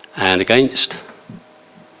 And against?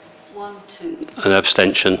 1, 2. An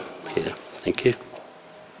abstention here. Thank you.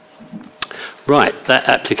 Right, that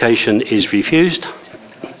application is refused.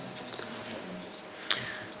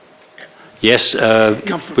 Yes,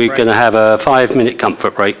 we're going to have a 5-minute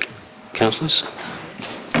comfort break, councillors.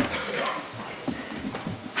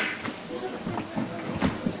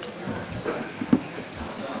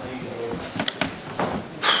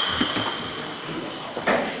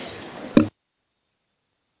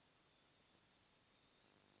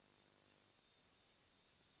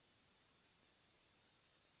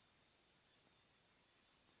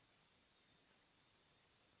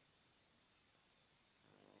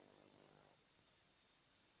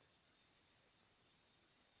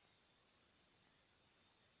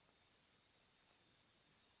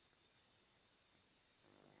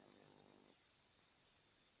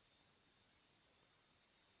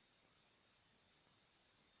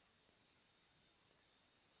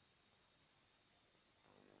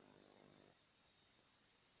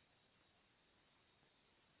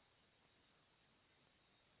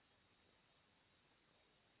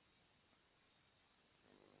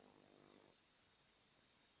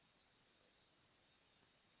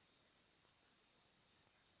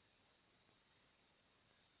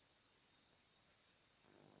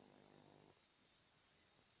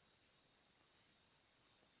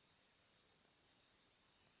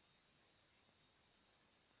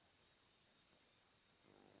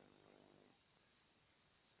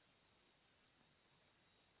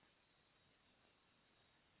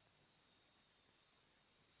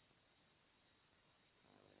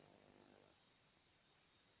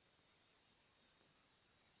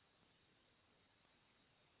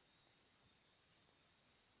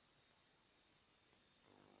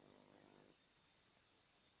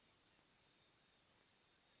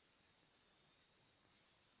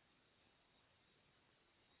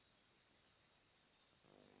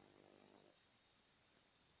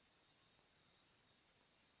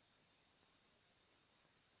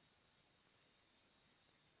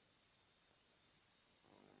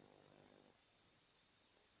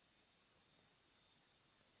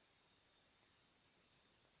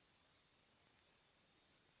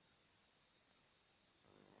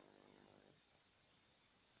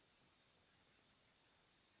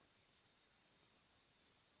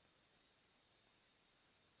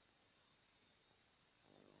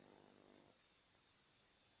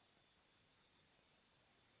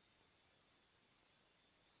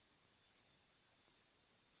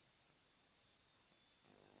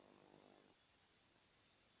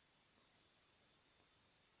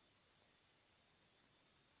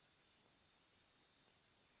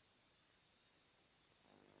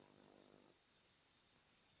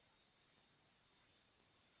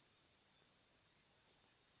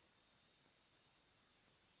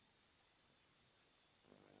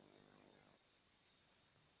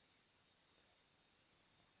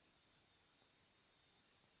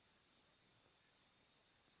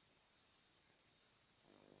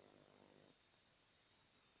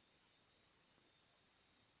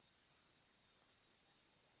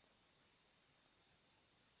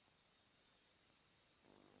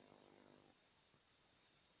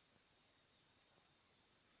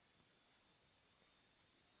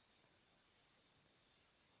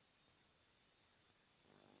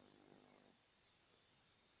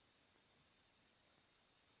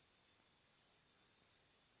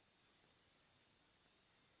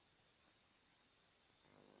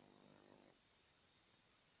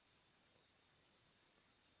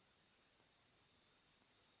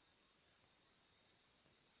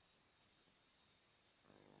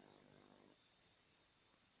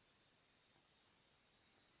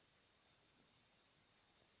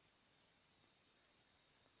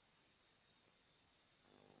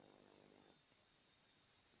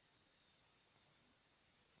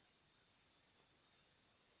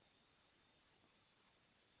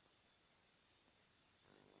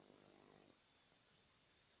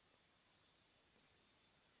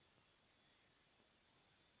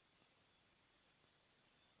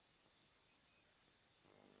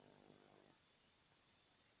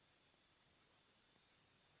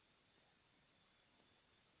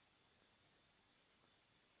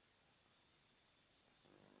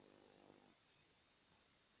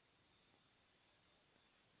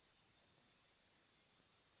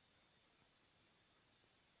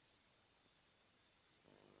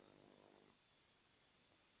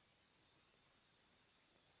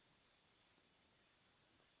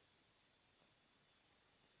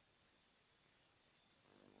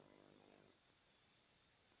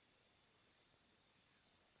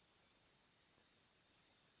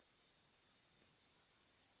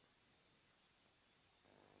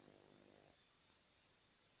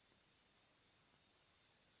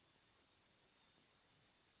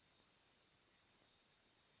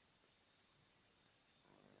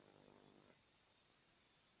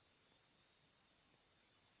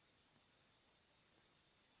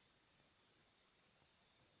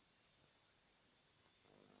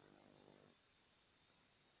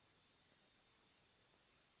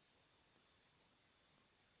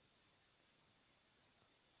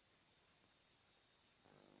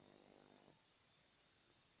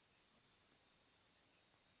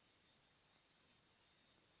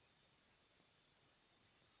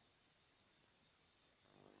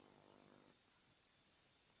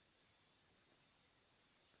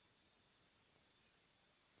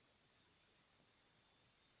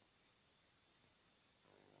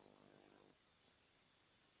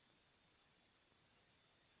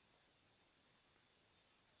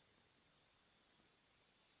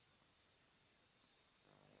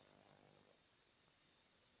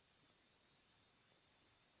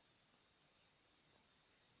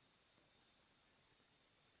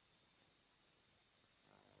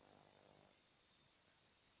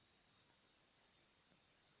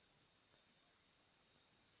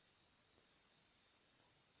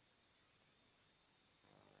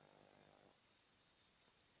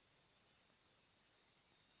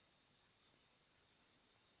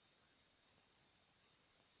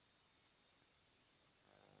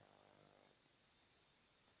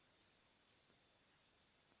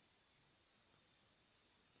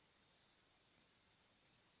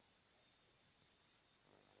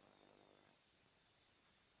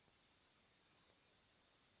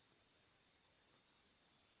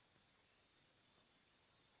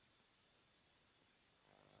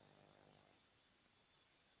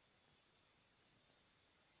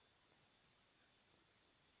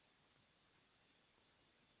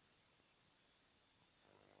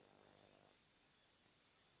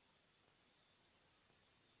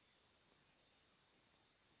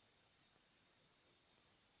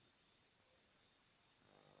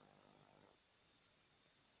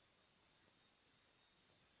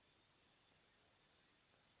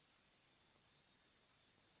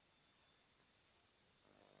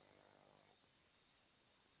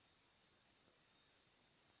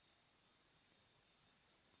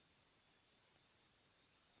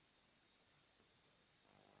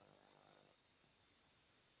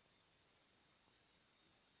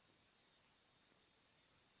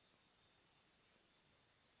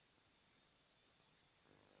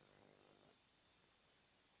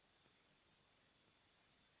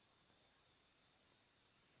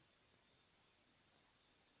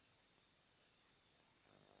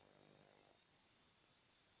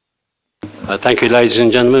 Thank you, ladies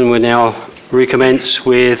and gentlemen. We now recommence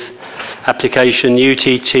with application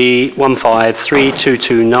UTT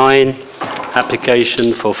 153229,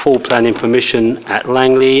 application for full planning permission at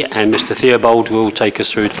Langley, and Mr. Theobald will take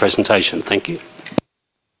us through the presentation. Thank you.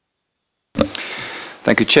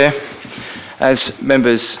 Thank you, Chair. As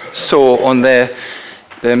members saw on their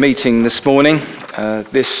meeting this morning,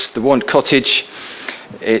 the Want Cottage,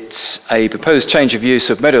 it's a proposed change of use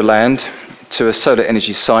of meadowland to a solar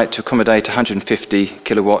energy site to accommodate 150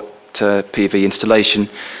 kilowatt PV installation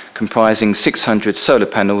comprising 600 solar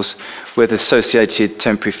panels with associated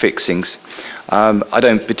temporary fixings. I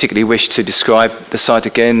don't particularly wish to describe the site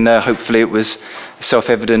again. Hopefully it was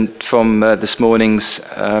self-evident from this morning's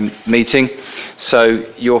meeting. So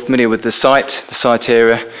you're familiar with the site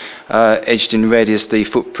area. Edged in red is the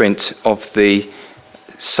footprint of the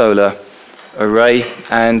solar array,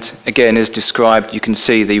 and again, as described, you can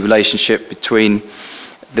see the relationship between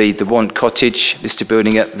the Want Cottage listed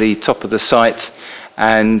building at the top of the site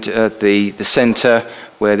and the centre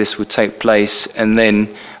where this would take place, and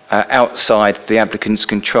then outside the applicant's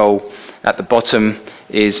control at the bottom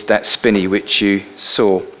is that spinney which you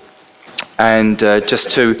saw. And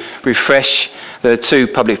just to refresh, there are two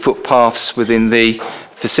public footpaths within the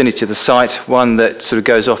vicinity of the site, one that sort of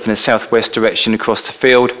goes off in a southwest direction across the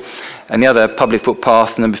field, and the other public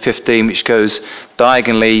footpath, number 15, which goes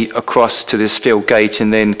diagonally across to this field gate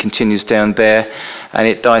and then continues down there, and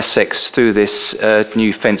it dissects through this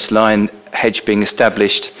new fence line hedge being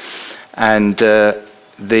established. And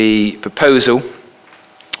the proposal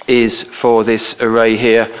is for this array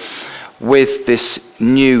here with this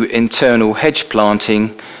new internal hedge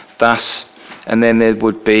planting, thus, and then there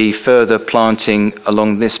would be further planting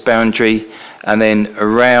along this boundary and then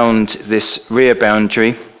around this rear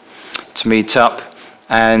boundary to meet up,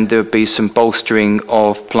 and there would be some bolstering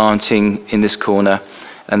of planting in this corner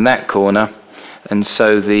and that corner, and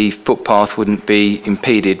so the footpath wouldn't be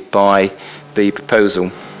impeded by the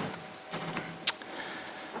proposal.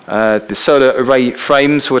 The solar array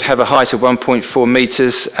frames would have a height of 1.4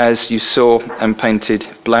 metres, as you saw, and painted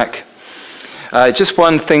black. Just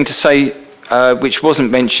one thing to say, which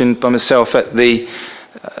wasn't mentioned by myself at the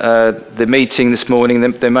meeting this morning,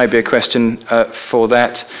 there may be a question for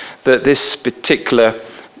that this particular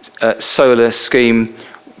solar scheme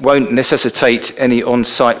won't necessitate any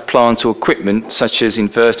on-site plant or equipment such as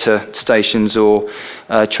inverter stations or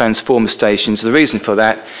transformer stations. The reason for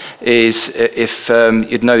that is, if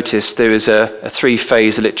you'd noticed, there is a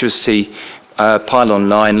three-phase electricity pylon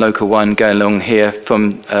line, local one, going along here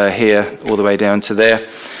from here all the way down to there.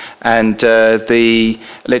 And the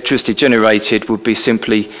electricity generated would be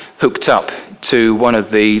simply hooked up to one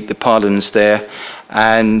of the pylons there,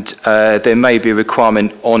 and there may be a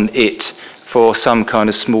requirement on it for some kind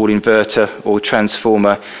of small inverter or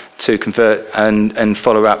transformer to convert and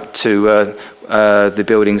follow up to the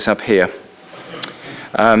buildings up here.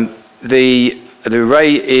 The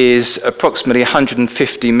array is approximately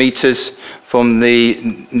 150 metres from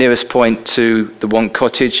the nearest point to the Want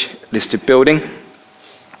Cottage listed building.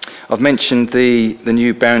 I've mentioned the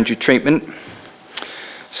new boundary treatment.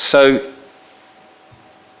 So,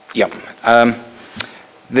 yeah.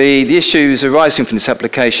 The issues arising from this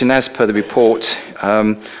application, as per the report,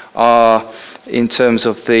 are in terms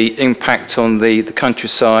of the impact on the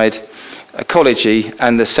countryside, ecology,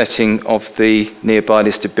 and the setting of the nearby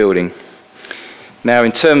listed building. Now,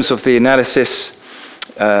 in terms of the analysis,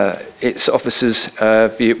 its officers'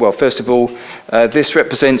 view, well, first of all, this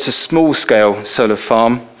represents a small-scale solar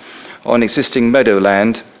farm on existing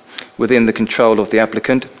meadowland within the control of the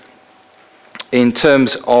applicant. In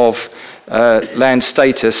terms of land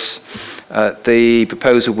status, the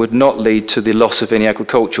proposal would not lead to the loss of any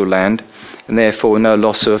agricultural land, and therefore no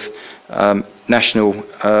loss of national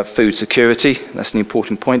food security. That's an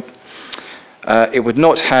important point. It would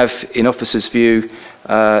not have, in officers' view,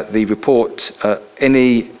 the report,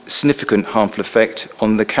 any significant harmful effect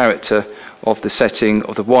on the character of the setting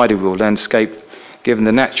of the wider rural landscape, given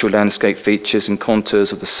the natural landscape features and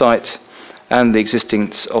contours of the site and the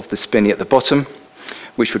existence of the spinney at the bottom,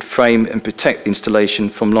 which would frame and protect the installation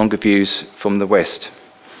from longer views from the west.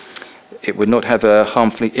 It would not have a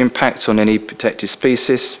harmful impact on any protected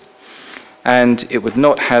species, and it would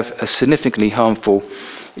not have a significantly harmful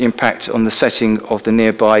impact on the setting of the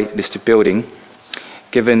nearby listed building,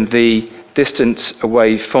 given the distance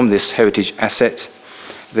away from this heritage asset,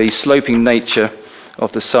 the sloping nature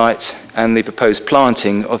of the site, and the proposed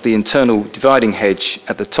planting of the internal dividing hedge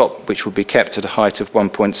at the top, which will be kept at a height of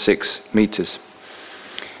 1.6 metres.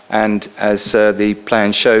 And as the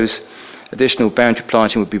plan shows, additional boundary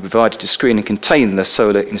planting would be provided to screen and contain the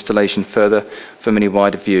solar installation further from any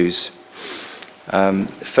wider views.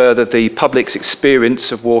 Further, the public's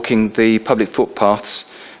experience of walking the public footpaths,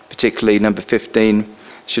 particularly number 15,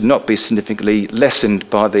 should not be significantly lessened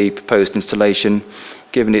by the proposed installation,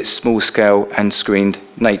 given its small scale and screened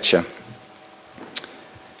nature.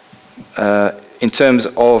 In terms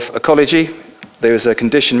of ecology, there is a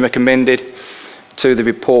condition recommended to the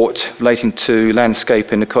report relating to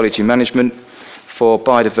landscape and ecology management for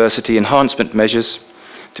biodiversity enhancement measures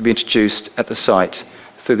to be introduced at the site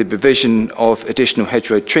through the provision of additional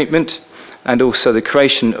hedgerow treatment and also the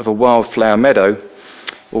creation of a wildflower meadow,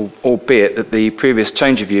 albeit that the previous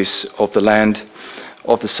change of use of the land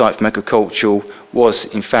of the site from agricultural was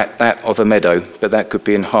in fact that of a meadow, but that could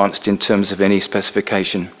be enhanced in terms of any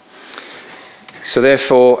specification. So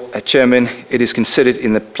therefore, Chairman, it is considered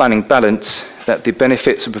in the planning balance that the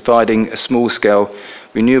benefits of providing a small-scale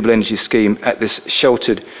renewable energy scheme at this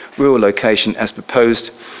sheltered rural location as proposed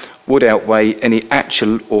would outweigh any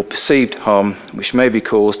actual or perceived harm which may be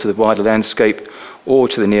caused to the wider landscape or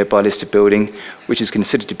to the nearby listed building, which is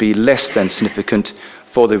considered to be less than significant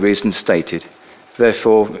for the reasons stated.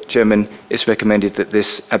 Therefore, Chairman, it's recommended that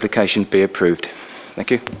this application be approved. Thank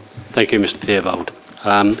you. Thank you, Mr. Theobald.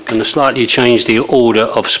 I'm going to slightly change the order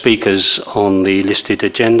of speakers on the listed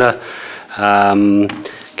agenda.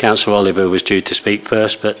 Councillor Oliver was due to speak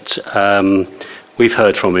first, but we've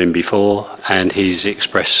heard from him before, and he's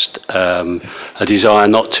expressed a desire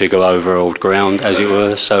not to go over old ground, as it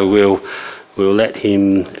were. So we'll let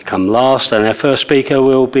him come last, and our first speaker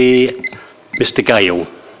will be Mr. Gale.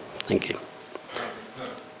 Thank you.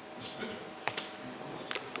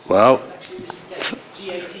 Well,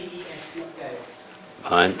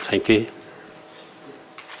 fine, thank you.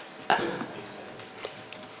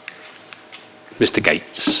 Mr.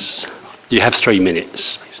 Gates, you have 3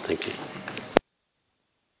 minutes, please. Thank you.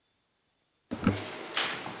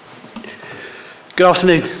 Good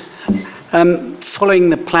afternoon. Following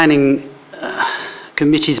the planning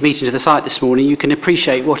committee's meeting to the site this morning, you can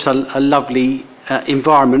appreciate what a lovely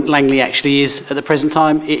environment Langley actually is at the present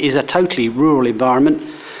time. It is a totally rural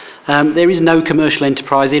environment. There is no commercial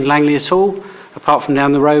enterprise in Langley at all, apart from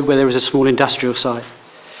down the road where there is a small industrial site.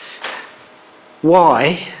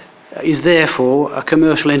 Why is therefore a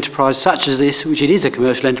commercial enterprise such as this, which it is a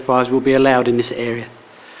commercial enterprise, will be allowed in this area?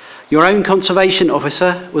 Your own conservation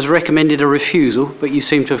officer was recommended a refusal, but you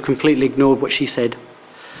seem to have completely ignored what she said.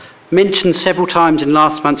 Mentioned several times in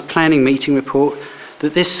last month's planning meeting report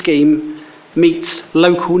that this scheme meets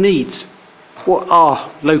local needs. What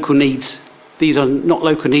are local needs? These are not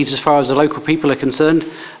local needs as far as the local people are concerned.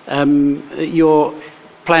 Your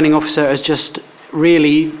planning officer has just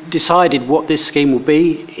really decided what this scheme will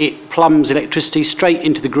be. It plumbs electricity straight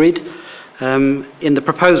into the grid. In the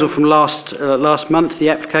proposal from last month, the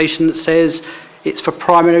application says it's for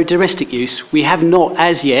primary domestic use. We have not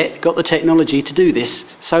as yet got the technology to do this.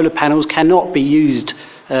 Solar panels cannot be used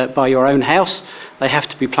by your own house. They have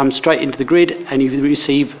to be plumbed straight into the grid, and you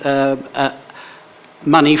receive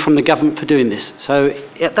money from the government for doing this. So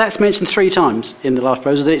that's mentioned 3 times in the last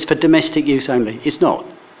proposal, that it's for domestic use only. It's not.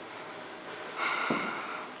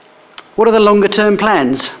 What are the longer term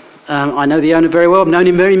plans? I know the owner very well. I've known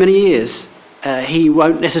him very many years. He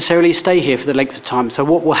won't necessarily stay here for the length of time. So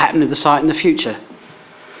what will happen to the site in the future?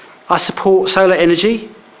 I support solar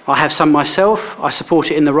energy. I have some myself. I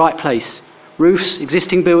support it in the right place. Roofs,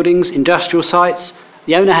 existing buildings, industrial sites.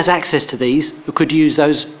 The owner has access to these, who could use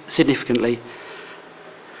those significantly.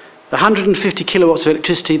 The 150 kilowatts of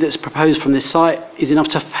electricity that's proposed from this site is enough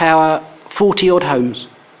to power 40 odd homes.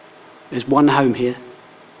 There's one home here.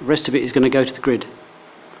 The rest of it is going to go to the grid.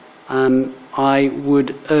 I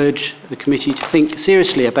would urge the committee to think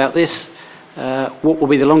seriously about this. What will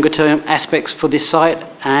be the longer term aspects for this site?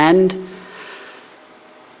 And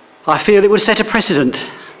I feel it would set a precedent.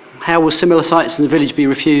 How will similar sites in the village be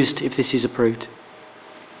refused if this is approved?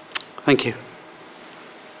 Thank you.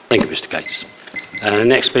 Thank you, Mr. Gates. The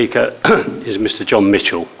next speaker is Mr. John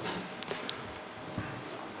Mitchell,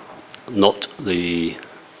 not the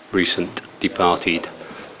recent departed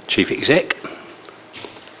Chief Exec.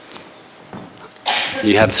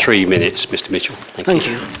 You have 3 minutes, Mr. Mitchell. Thank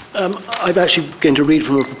you. I'm actually going to read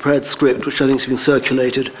from a prepared script, which I think has been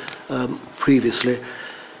circulated previously.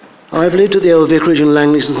 I've lived at the old vicarage in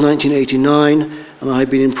Langley since 1989, and I've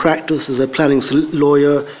been in practice as a planning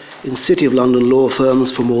lawyer in City of London law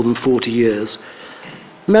firms for more than 40 years.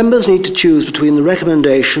 Members need to choose between the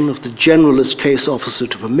recommendation of the generalist case officer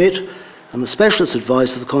to permit and the specialist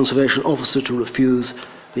advice of the conservation officer to refuse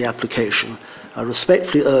the application. I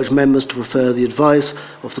respectfully urge members to prefer the advice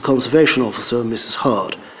of the conservation officer, Mrs.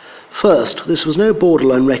 Hard. First, this was no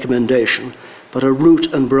borderline recommendation, but a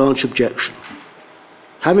root and branch objection.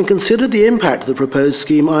 Having considered the impact of the proposed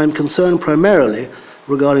scheme, I am concerned primarily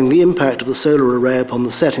regarding the impact of the solar array upon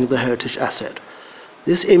the setting of the heritage asset.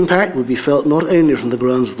 This impact would be felt not only from the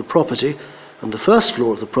grounds of the property and the first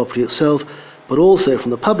floor of the property itself, but also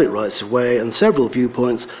from the public rights-of-way and several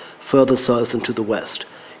viewpoints further south and to the west.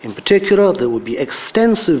 In particular, there would be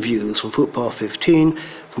extensive views from footpath 15,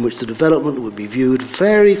 from which the development would be viewed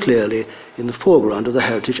very clearly in the foreground of the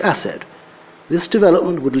heritage asset. This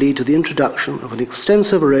development would lead to the introduction of an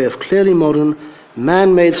extensive array of clearly modern,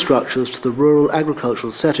 man-made structures to the rural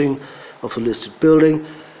agricultural setting of the listed building,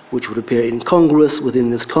 which would appear incongruous within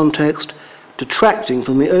this context, detracting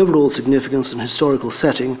from the overall significance and historical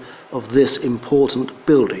setting of this important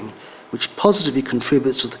building, which positively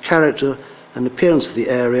contributes to the character and appearance of the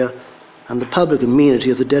area and the public amenity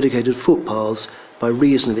of the dedicated footpaths by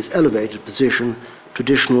reason of its elevated position,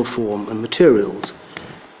 traditional form and materials.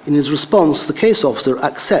 In his response, the case officer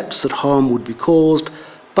accepts that harm would be caused,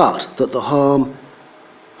 but that the harm,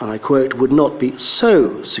 and I quote, would not be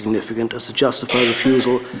so significant as to justify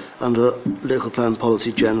refusal under Local Plan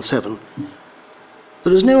Policy Gen 7.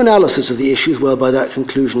 There is no analysis of the issues whereby that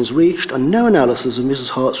conclusion is reached, and no analysis of Mrs.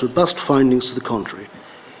 Hart's robust findings to the contrary.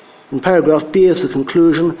 In paragraph B of the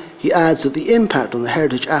conclusion, he adds that the impact on the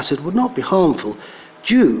heritage asset would not be harmful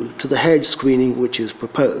due to the hedge screening which is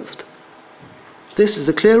proposed. This is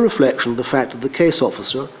a clear reflection of the fact that the case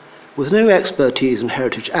officer, with no expertise in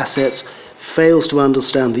heritage assets, fails to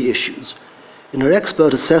understand the issues. In her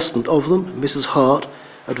expert assessment of them, Mrs. Hart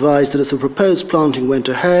advised that if the proposed planting went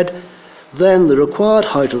ahead, then the required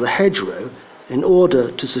height of the hedgerow, in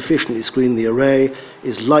order to sufficiently screen the array,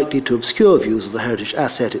 is likely to obscure views of the heritage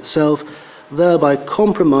asset itself, thereby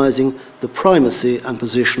compromising the primacy and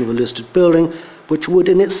position of a listed building, which would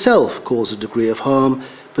in itself cause a degree of harm,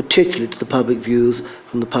 particularly to the public views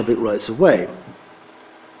from the public rights-of-way.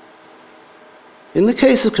 In the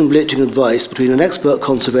case of conflicting advice between an expert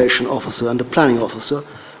conservation officer and a planning officer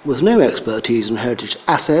with no expertise in heritage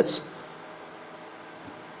assets,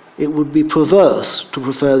 it would be perverse to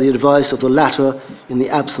prefer the advice of the latter in the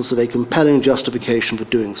absence of a compelling justification for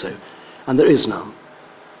doing so, and there is none.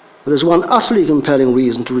 There is one utterly compelling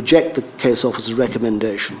reason to reject the case officer's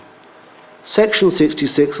recommendation. Section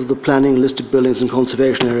 66 of the Planning, Listed Buildings and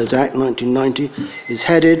Conservation Areas Act 1990 is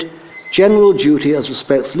headed General Duty as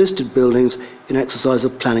respects listed buildings in exercise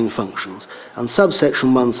of planning functions, and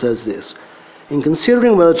subsection 1 says this: in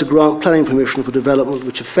considering whether to grant planning permission for development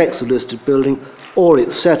which affects the listed building or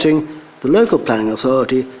its setting, the local planning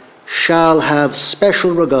authority shall have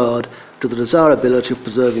special regard to the desirability of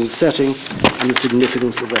preserving the setting and the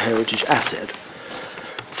significance of the heritage asset.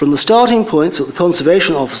 From the starting points that the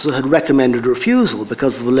conservation officer had recommended refusal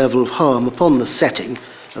because of the level of harm upon the setting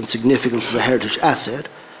and significance of the heritage asset,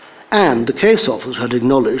 and the case officer had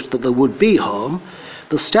acknowledged that there would be harm,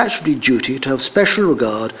 the statutory duty to have special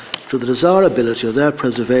regard to the desirability of their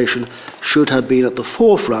preservation should have been at the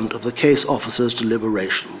forefront of the case officer's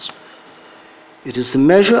deliberations. It is the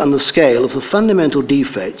measure and the scale of the fundamental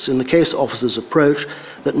defects in the case officer's approach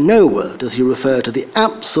that nowhere does he refer to the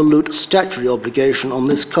absolute statutory obligation on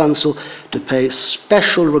this council to pay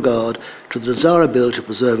special regard to the desirability of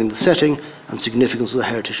preserving the setting and significance of the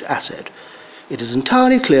heritage asset. It is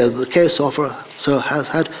entirely clear that the case officer has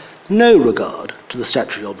had no regard to the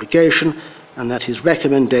statutory obligation, and that his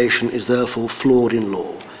recommendation is therefore flawed in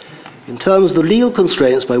law. In terms of the legal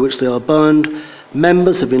constraints by which they are bound,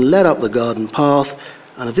 members have been led up the garden path,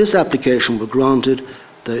 and if this application were granted,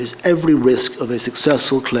 there is every risk of a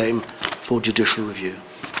successful claim for judicial review.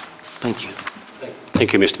 Thank you.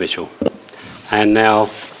 Thank you, Mr. Mitchell. And now,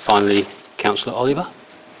 finally, Councillor Oliver.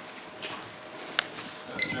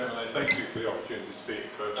 Chairman, I thank you for the opportunity to speak,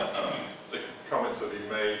 but the comments that he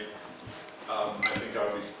made, I think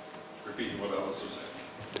I'll be repeating what others have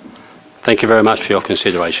said. Thank you very much for your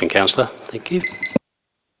consideration, Councillor. Thank you.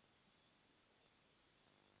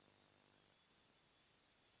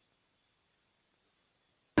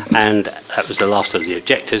 And that was the last of the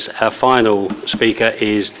objectors. Our final speaker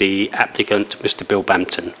is the applicant, Mr. Bill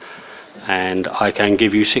Bampton. And I can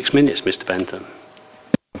give you 6 minutes, Mr. Bampton.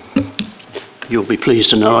 You'll be pleased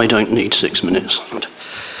to know I don't need 6 minutes.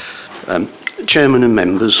 Chairman and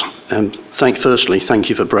members, firstly, thank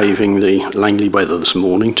you for braving the Langley weather this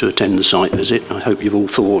morning to attend the site visit. I hope you've all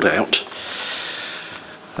thawed out.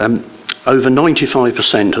 Over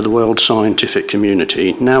 95% of the world scientific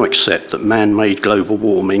community now accept that man-made global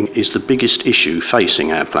warming is the biggest issue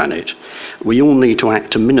facing our planet. We all need to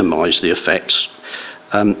act to minimise the effects,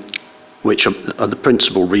 which are the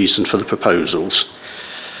principal reason for the proposals.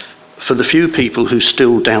 For the few people who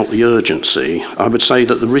still doubt the urgency, I would say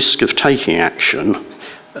that the risk of taking action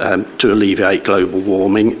to alleviate global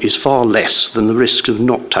warming is far less than the risks of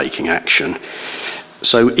not taking action.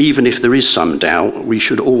 So even if there is some doubt, we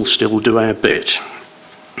should all still do our bit.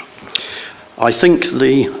 I think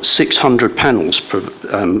the 600 panels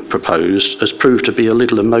proposed has proved to be a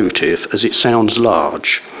little emotive, as it sounds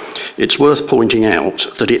large. It's worth pointing out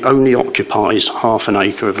that it only occupies half an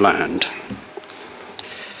acre of land.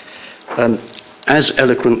 As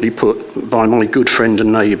eloquently put by my good friend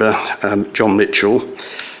and neighbour, John Mitchell,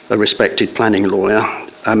 a respected planning lawyer,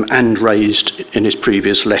 and raised in his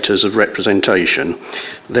previous letters of representation,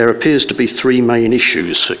 there appears to be three main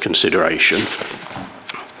issues for consideration.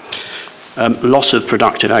 Loss of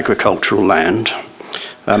productive agricultural land.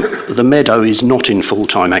 The meadow is not in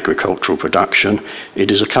full-time agricultural production.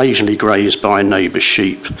 It is occasionally grazed by a neighbour's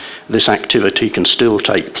sheep. This activity can still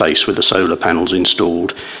take place with the solar panels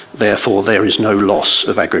installed. Therefore, there is no loss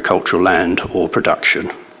of agricultural land or production.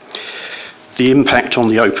 The impact on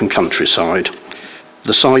the open countryside.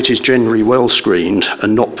 The site is generally well screened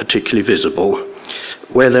and not particularly visible.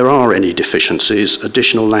 Where there are any deficiencies,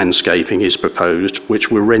 additional landscaping is proposed, which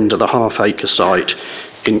will render the half-acre site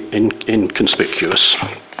inconspicuous.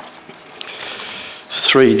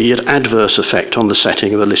 3. The adverse effect on the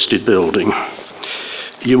setting of a listed building.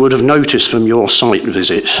 You would have noticed from your site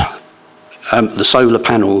visit the solar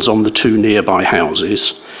panels on the two nearby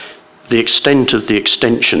houses, the extent of the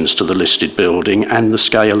extensions to the listed building and the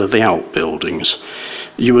scale of the outbuildings.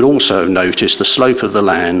 You would also notice the slope of the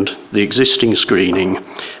land, the existing screening,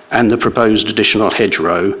 and the proposed additional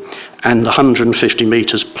hedgerow, and the 150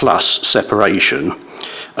 metres plus separation,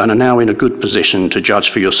 and are now in a good position to judge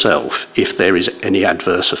for yourself if there is any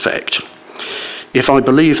adverse effect. If I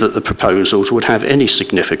believe that the proposals would have any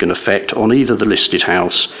significant effect on either the listed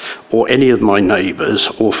house or any of my neighbours,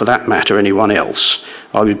 or for that matter anyone else,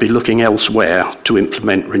 I would be looking elsewhere to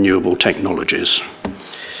implement renewable technologies.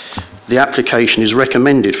 The application is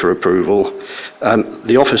recommended for approval.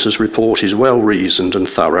 The officer's report is well reasoned and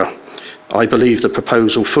thorough. I believe the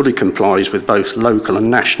proposal fully complies with both local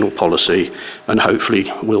and national policy and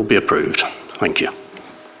hopefully will be approved. Thank you.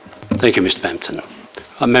 Thank you, Mr. Bampton.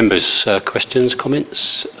 Members, questions,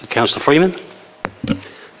 comments? Councillor Freeman?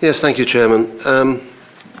 Yes, thank you, Chairman.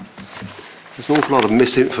 There's an awful lot of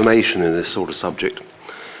misinformation in this sort of subject.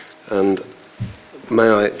 And may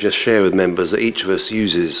I just share with members that each of us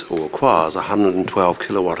uses or requires 112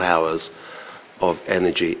 kilowatt hours of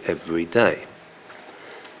energy every day.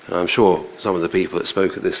 And I'm sure some of the people that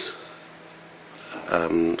spoke at this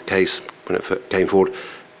case when it came forward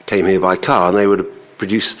came here by car, and they would have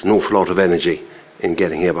produced an awful lot of energy in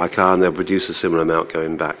getting here by car, and they'll produce a similar amount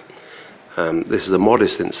going back. This is a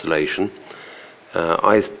modest installation.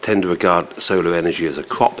 I tend to regard solar energy as a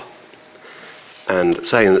crop, and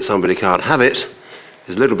saying that somebody can't have it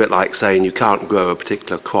is a little bit like saying you can't grow a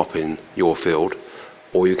particular crop in your field,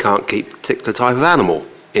 or you can't keep a particular type of animal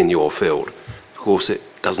in your field. Of course, it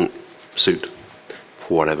doesn't suit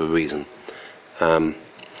for whatever reason.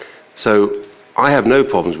 So I have no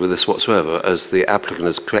problems with this whatsoever. As the applicant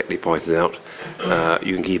has correctly pointed out,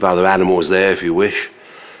 you can keep other animals there if you wish.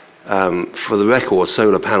 For the record,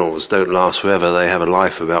 solar panels don't last forever. They have a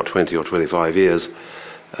life of about 20 or 25 years,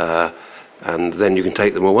 and then you can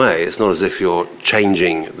take them away. It's not as if you're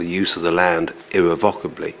changing the use of the land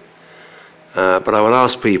irrevocably. But I would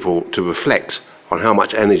ask people to reflect on how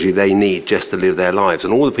much energy they need just to live their lives.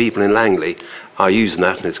 And all the people in Langley are using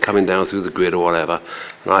that, and it's coming down through the grid or whatever.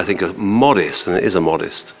 And I think a modest, and it is a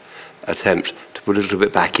modest, attempt to put a little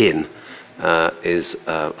bit back in is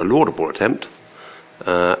a laudable attempt,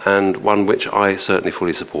 and one which I certainly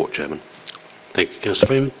fully support, Chairman. Thank you, Councillor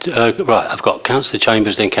Freeman. Right, I've got Councillor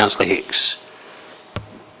Chambers, then Councillor Hicks.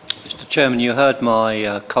 Mr. Chairman, you heard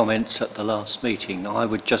my comments at the last meeting. I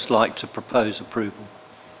would just like to propose approval.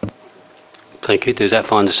 Thank you. Does that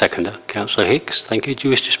find a seconder? Councillor Hicks, thank you. Do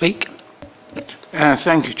you wish to speak?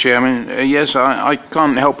 Thank you, Chairman. Yes, I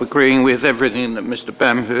can't help agreeing with everything that Mr.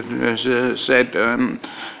 Bamford has said.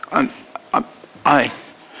 I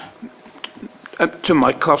to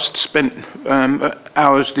my cost, spent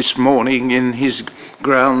hours this morning in his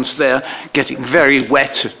grounds there, getting very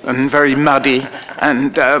wet and very muddy.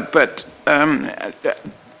 But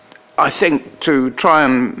I think to try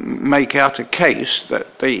and make out a case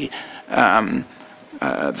that the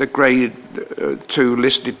Grade 2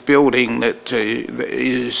 listed building that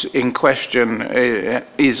is in question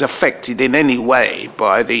is affected in any way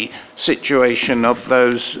by the situation of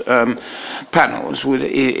those panels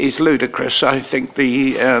is ludicrous. I think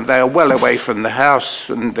they are well away from the house,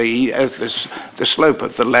 and as the slope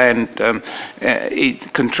of the land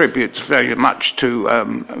it contributes very much to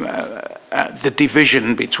the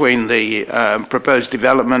division between the proposed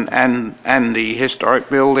development and the historic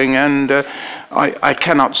building, and I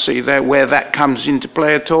cannot see where that comes into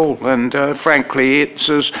play at all. And frankly, it's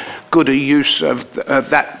as good a use of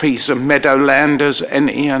that piece of meadowland as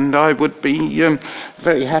any, and I would be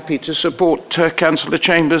very happy to support Councillor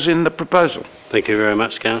Chambers in the proposal. Thank you very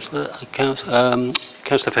much, Councillor. Councillor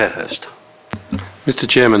Fairhurst. Mr.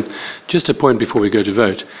 Chairman, just a point before we go to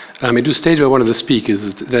vote. It was stated by one of the speakers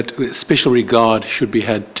that special regard should be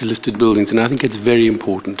had to listed buildings, and I think it's very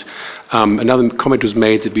important. Another comment was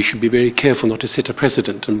made that we should be very careful not to set a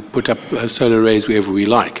precedent and put up solar arrays wherever we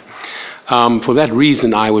like. For that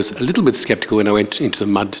reason, I was a little bit sceptical when I went into the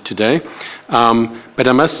mud today. But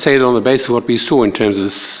I must say that on the basis of what we saw in terms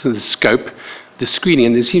of the scope, the screening,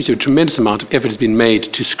 and there seems to be a tremendous amount of effort has been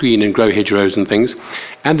made to screen and grow hedgerows and things,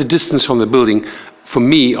 and the distance from the building, for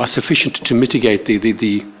me, are sufficient to mitigate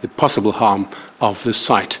the possible harm of the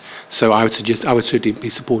site. So I would certainly be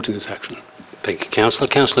supporting this action. Thank you, Councillor.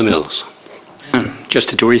 Councillor Mills. Just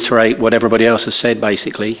to reiterate what everybody else has said,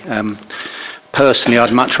 basically. Personally,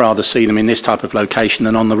 I'd much rather see them in this type of location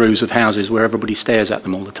than on the roofs of houses where everybody stares at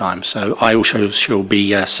them all the time. So I also shall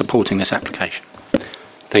be supporting this application.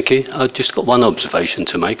 Thank you. I've just got one observation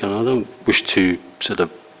to make, and I don't wish to sort of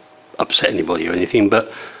upset anybody or anything, but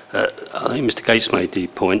I think Mr. Gates made the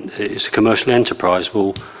point, it's a commercial enterprise.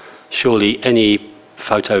 Well, surely any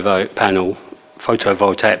photovoltaic panel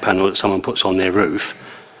that someone puts on their roof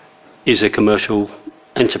is a commercial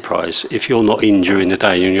enterprise. If you're not in during the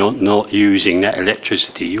day and you're not using that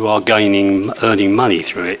electricity, you are earning money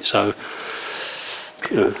through it. So,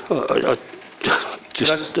 Can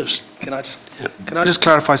I just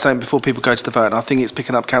clarify something before people go to the vote? I think it's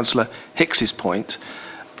picking up Councillor Hicks's point.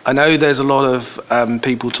 I know there's a lot of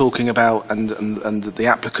people talking about, and the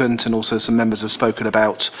applicant and also some members have spoken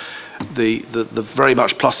about the very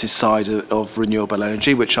much pluses side of renewable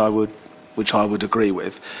energy, which I would agree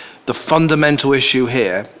with. The fundamental issue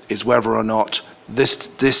here is whether or not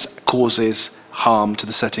this causes harm to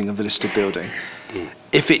the setting of the listed building.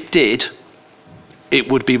 If it did, it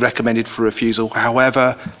would be recommended for refusal,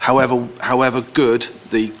 however good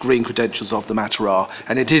the green credentials of the matter are.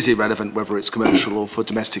 And it is irrelevant whether it's commercial or for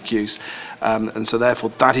domestic use. And so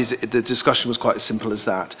therefore, the discussion was quite as simple as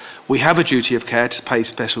that. We have a duty of care to pay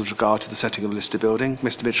special regard to the setting of a listed building.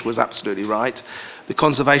 Mr. Mitchell was absolutely right. The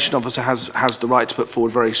conservation officer has the right to put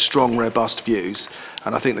forward very strong, robust views.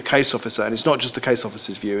 And I think the case officer, and it's not just the case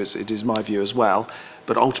officer's view, it is my view as well,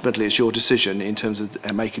 but ultimately it's your decision in terms of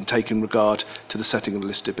taking regard to the setting of a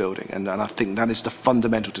listed building. And I think that is the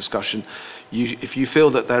fundamental discussion. If you feel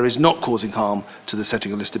that there is not causing harm to the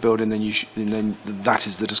setting of a listed building, then that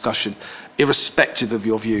is the discussion, irrespective of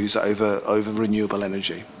your views over renewable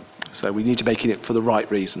energy. So we need to make it for the right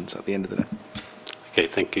reasons at the end of the day. Okay,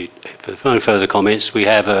 thank you. If no further comments, we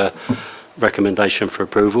have a recommendation for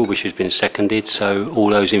approval, which has been seconded. So all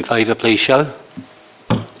those in favour, please show.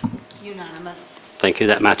 Unanimous. Thank you.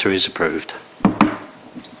 That matter is approved.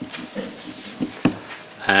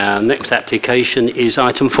 Our next application is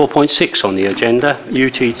item 4.6 on the agenda,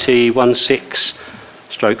 UTT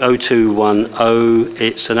 16/0210.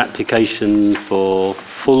 It's an application for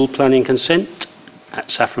full planning consent at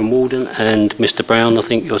Saffron Walden, and Mr. Brown, I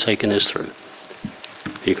think you're taking us through.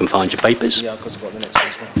 You can find your papers. Yeah, of course I've got the next one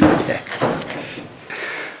as well. Yeah.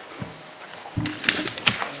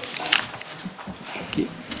 Thank you.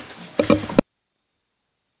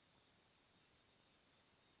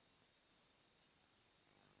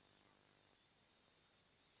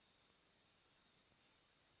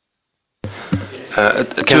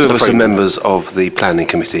 Two of us are members of the planning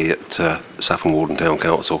committee at Saffron Walden Town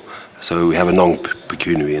Council, so we have a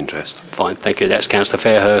non-pecuniary interest. Fine, thank you. That's Councillor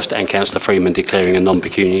Fairhurst and Councillor Freeman declaring a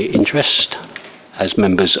non-pecuniary interest as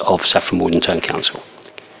members of Saffron Walden Town Council.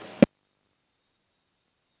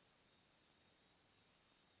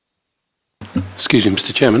 Excuse me,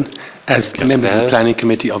 Mr. Chairman, as members of the planning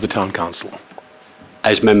committee of the Town Council.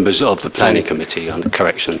 As members of the planning committee, under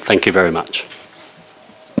correction. Thank you very much.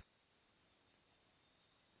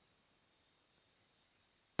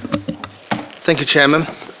 Thank you, Chairman.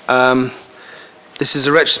 This is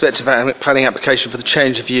a retrospective planning application for the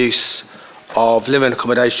change of use of living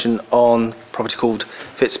accommodation on a property called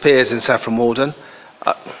Fitzpiers in Saffron Walden.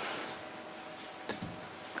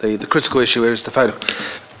 The critical issue here is the photo.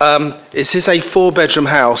 This is a 4-bedroom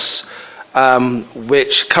house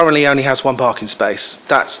which currently only has 1 parking space.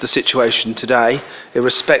 That's the situation today,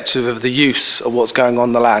 irrespective of the use of what's going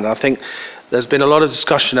on the land. I think there's been a lot of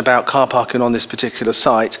discussion about car parking on this particular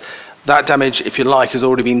site. That damage, if you like, has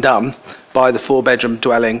already been done by the 4-bedroom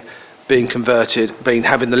dwelling being converted,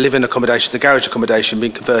 having the living accommodation, the garage accommodation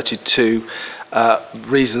being converted to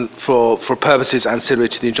for purposes ancillary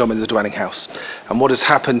to the enjoyment of the dwelling house. And what has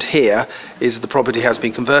happened here is the property has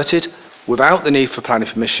been converted without the need for planning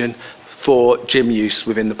permission for gym use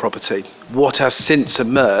within the property. What has since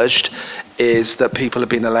emerged is that people have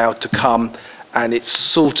been allowed to come, and it's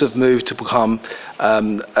sort of moved to become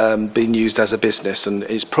being used as a business, and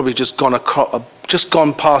it's probably just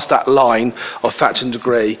gone past that line of fact and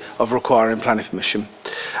degree of requiring planning permission.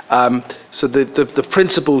 So the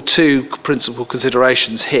principal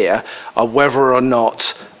considerations here are whether or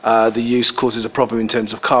not the use causes a problem in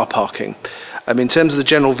terms of car parking. In terms of the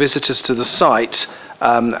general visitors to the site,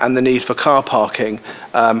 and the need for car parking,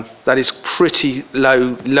 that is pretty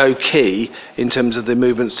low key in terms of the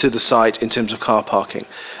movements to the site in terms of car parking.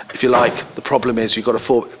 If you like, the problem is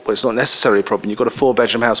it's not necessarily a problem. You've got a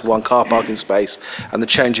 4-bedroom house with 1 car parking space, and the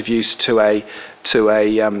change of use to a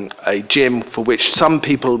gym for which some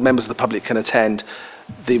people, members of the public, can attend.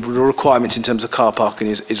 The requirement in terms of car parking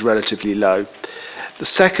is relatively low.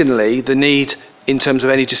 Secondly, the need in terms of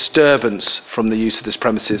any disturbance from the use of this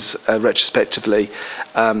premises retrospectively,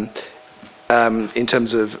 in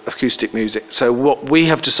terms of acoustic music. So what we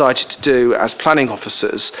have decided to do as planning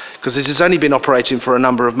officers, because this has only been operating for a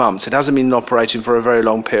number of months, it hasn't been operating for a very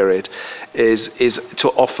long period, is to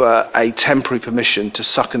offer a temporary permission to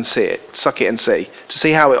suck it and see, to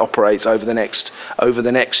see how it operates over the next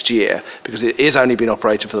year, because it is only been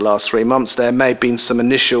operating for the last 3 months. There may have been some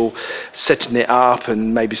initial setting it up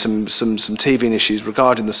and maybe some teething issues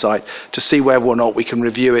regarding the site, to see whether or not we can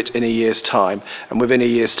review it in a year's time. And within a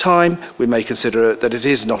year's time, we may consider that it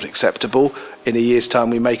is not acceptable. In a year's time,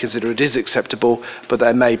 we may consider it is acceptable, but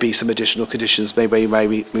there may be some additional conditions we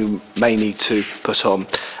may need to put on.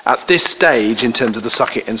 At this stage, in terms of the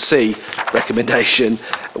suck it and see recommendation,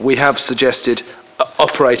 we have suggested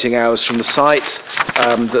operating hours from the site,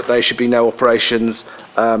 that there should be no operations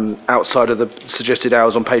outside of the suggested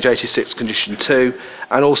hours on page 86, condition 2,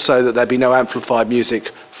 and also that there be no amplified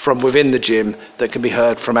music from within the gym that can be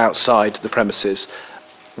heard from outside the premises.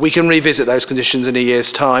 We can revisit those conditions in a year's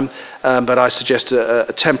time, but I suggest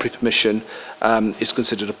a temporary permission is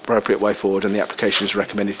considered an appropriate way forward, and the application is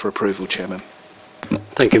recommended for approval, Chairman.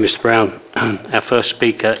 Thank you, Mr. Brown. Our first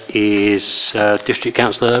speaker is District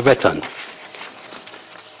Councillor Redfern.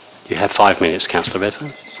 You have 5 minutes, Councillor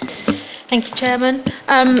Redfern. Thank you, Chairman.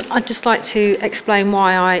 I'd just like to explain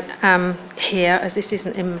why I am here, as this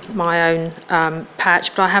isn't in my own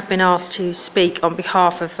patch, but I have been asked to speak on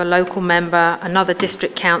behalf of a local member, another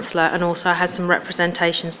district councillor, and also I had some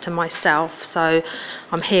representations to myself. So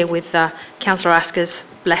I'm here with Councillor Asker's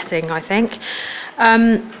blessing, I think.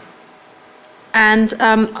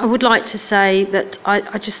 I would like to say that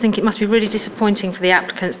I just think it must be really disappointing for the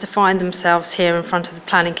applicants to find themselves here in front of the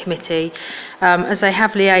planning committee, as they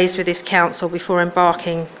have liaised with this council before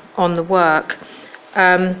embarking on the work.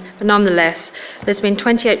 But nonetheless, there's been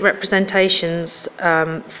 28 representations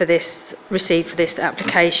received for this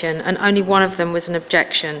application, and only one of them was an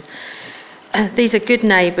objection. These are good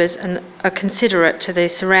neighbours and are considerate to their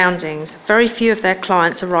surroundings. Very few of their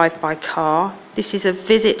clients arrive by car. This is not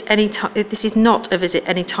a visit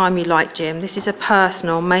any time you like, Jim. This is a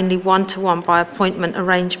personal, mainly one-to-one by appointment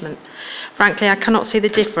arrangement. Frankly, I cannot see the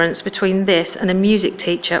difference between this and a music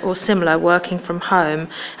teacher or similar working from home,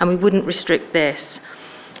 and we wouldn't restrict this.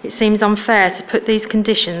 It seems unfair to put these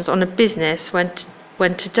conditions on a business when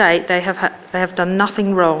to date they have done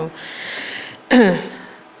nothing wrong.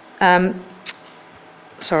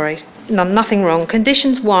 Nothing wrong.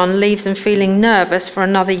 Conditions 1 leaves them feeling nervous for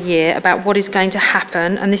another year about what is going to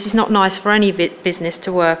happen, and this is not nice for any business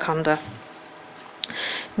to work under.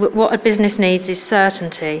 What a business needs is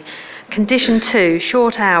certainty. Condition 2,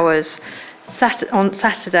 short hours on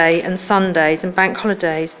Saturday and Sundays and bank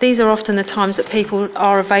holidays. These are often the times that people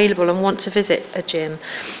are available and want to visit a gym.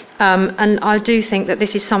 And I do think that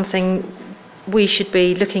this is something we should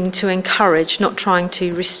be looking to encourage, not trying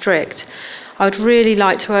to restrict. I would really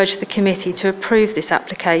like to urge the committee to approve this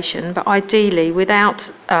application, but ideally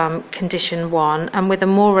without condition 1 and with a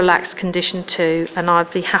more relaxed condition 2, and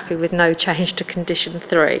I'd be happy with no change to condition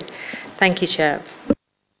 3. Thank you, Chair.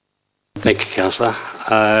 Thank you, Councillor.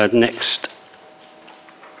 Next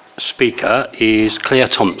speaker is Claire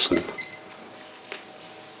Thompson.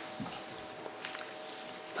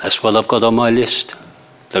 That's what I've got on my list.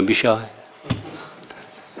 Don't be shy.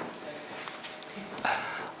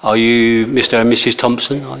 Are you Mr. and Mrs.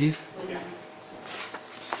 Thompson, are you?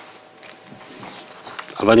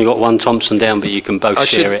 I've only got one Thompson down, but you can both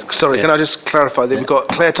share it. Sorry, Yeah. can I just clarify that we've got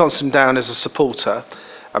Claire Thompson down as a supporter,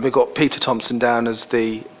 and we've got Peter Thompson down as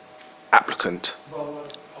the applicant.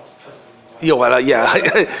 Yeah, well,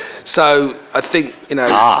 yeah. So I think,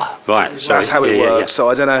 right. Sorry. That's how it works. So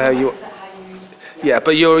I don't know how you... Yeah,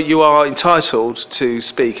 but you are entitled to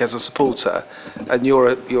speak as a supporter, and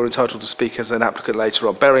you're entitled to speak as an applicant later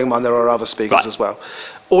on, bearing in mind there are other speakers as well.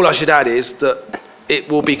 All I should add is that it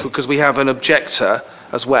will be, because we have an objector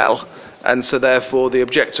as well, and so therefore the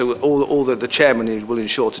objector, all that the chairman will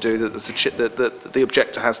ensure to do, that the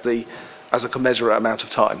objector has as a commensurate amount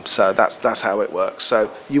of time. So that's how it works.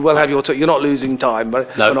 So you will have your you're not losing time,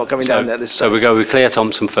 but we're not going down there this time. So we go with Claire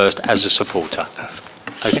Thompson first as a supporter.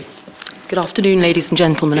 Okay. Good afternoon, ladies and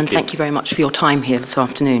gentlemen, and thank you very much for your time here this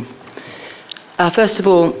afternoon. First of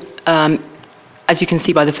all, as you can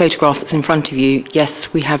see by the photograph that's in front of you, yes,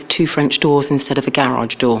 we have 2 French doors instead of a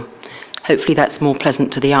garage door. Hopefully that's more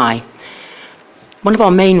pleasant to the eye. One of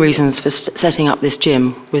our main reasons for setting up this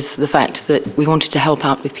gym was the fact that we wanted to help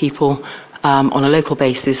out with people on a local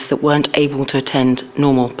basis that weren't able to attend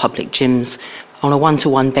normal public gyms on a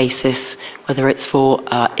one-to-one basis, whether it's for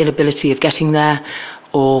inability of getting there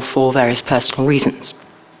or for various personal reasons.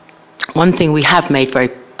 One thing we have made very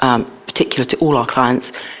particular to all our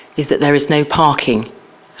clients is that there is no parking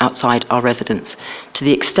outside our residence, to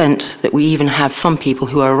the extent that we even have some people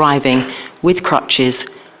who are arriving with crutches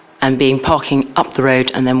and parking up the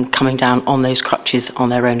road and then coming down on those crutches on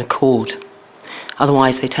their own accord.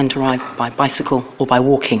 Otherwise, they tend to arrive by bicycle or by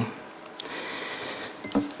walking.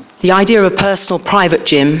 The idea of a personal private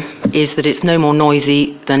gym is that it's no more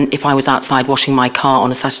noisy than if I was outside washing my car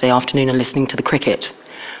on a Saturday afternoon and listening to the cricket.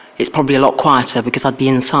 It's probably a lot quieter because I'd be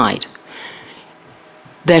inside.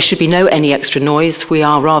 There should be any extra noise. We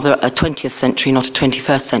are rather a 20th century, not a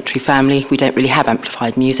 21st century family. We don't really have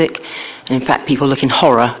amplified music. And in fact, people look in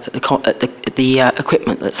horror at the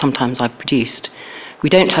equipment that sometimes I've produced.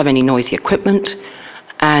 We don't have any noisy equipment.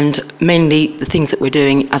 And mainly the things that we're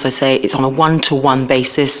doing, as I say, it's on a one-to-one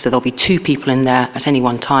basis, so there'll be 2 people in there at any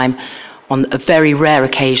one time. On very rare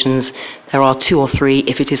occasions, there are 2 or 3,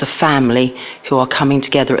 if it is a family, who are coming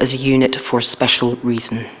together as a unit for a special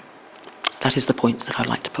reason. That is the points that I'd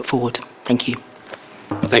like to put forward. Thank you.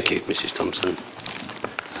 Thank you, Mrs. Thompson.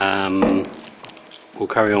 We'll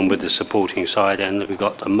carry on with the supporting side, and we've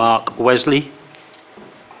got Mark Wesley.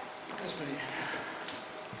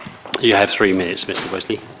 You have 3 minutes, Mr.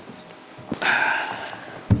 Wesley. I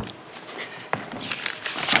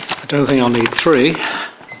don't think I'll need 3.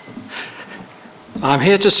 I'm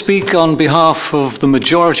here to speak on behalf of the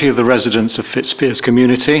majority of the residents of Fitzpiers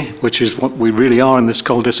community, which is what we really are in this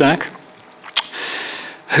cul-de-sac,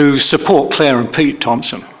 who support Claire and Pete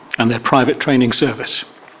Thompson and their private training service.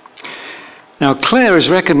 Now, Claire is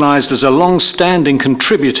recognised as a long-standing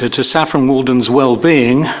contributor to Saffron Walden's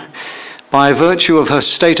well-being by virtue of her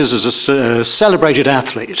status as a celebrated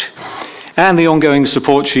athlete and the ongoing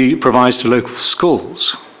support she provides to local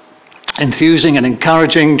schools, enthusing and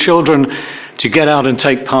encouraging children to get out and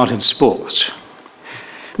take part in sports.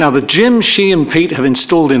 Now, the gym she and Pete have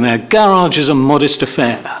installed in their garage is a modest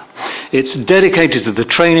affair. It's dedicated to the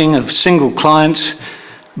training of single clients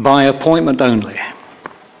by appointment only.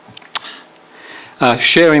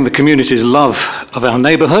 Sharing the community's love of our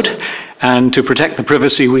neighbourhood and to protect the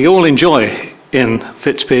privacy we all enjoy in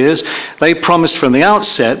Fitzpiers, they promised from the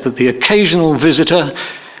outset that the occasional visitor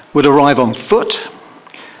would arrive on foot,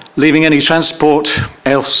 leaving any transport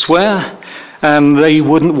elsewhere, and they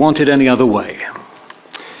wouldn't want it any other way.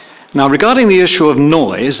 Now, regarding the issue of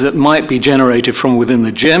noise that might be generated from within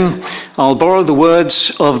the gym, I'll borrow the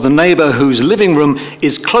words of the neighbour whose living room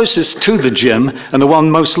is closest to the gym and the one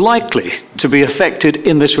most likely to be affected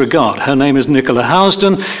in this regard. Her name is Nicola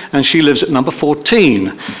Housden, and she lives at number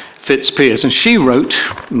 14, Fitzpiers. And she wrote,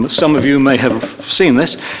 some of you may have seen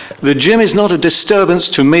this, "The gym is not a disturbance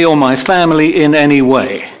to me or my family in any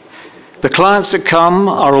way. The clients that come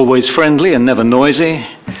are always friendly and never noisy.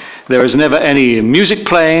 There is never any music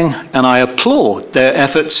playing, and I applaud their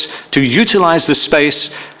efforts to utilize the space,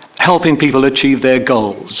 helping people achieve their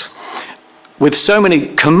goals. With so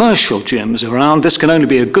many commercial gyms around, this can only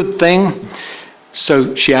be a good thing."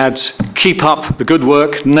 So she adds, "Keep up the good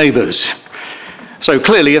work, neighbours." So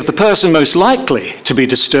clearly, if the person most likely to be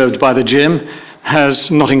disturbed by the gym has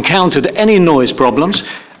not encountered any noise problems,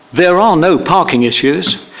 there are no parking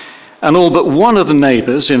issues, and all but one of the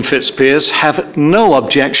neighbours in Fitzpiers have no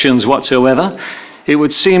objections whatsoever, it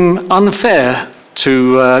would seem unfair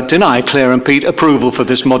to deny Claire and Pete approval for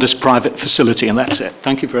this modest private facility, and that's it.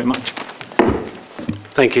 Thank you very much.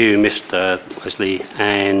 Thank you, Mr. Wesley.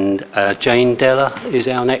 And Jane Deller is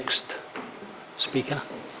our next speaker.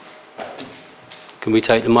 Can we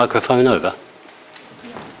take the microphone over,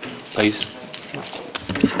 please?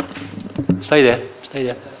 Stay there. Stay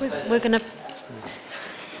there. We're going to...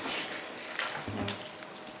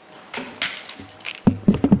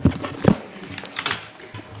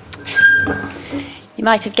 You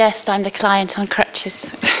might have guessed I'm the client on crutches.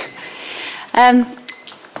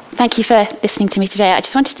 Thank you for listening to me today. I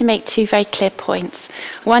just wanted to make two very clear points.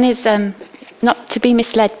 One is not to be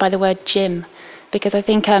misled by the word gym, because I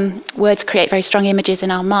think words create very strong images in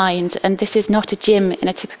our mind, and this is not a gym in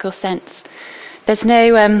a typical sense. There's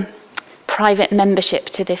no private membership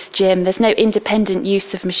to this gym. There's no independent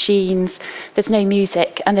use of machines. There's no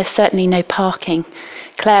music, and there's certainly no parking.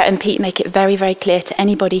 Claire and Pete make it very, very clear to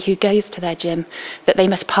anybody who goes to their gym that they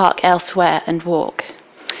must park elsewhere and walk.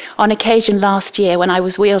 On occasion last year, when I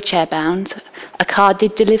was wheelchair bound, a car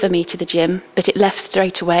did deliver me to the gym, but it left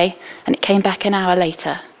straight away and it came back an hour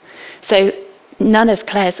later. So none of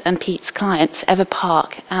Claire's and Pete's clients ever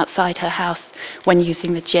park outside her house when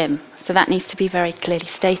using the gym. So that needs to be very clearly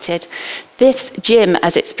stated. This gym,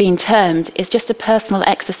 as it's been termed, is just a personal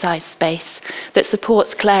exercise space that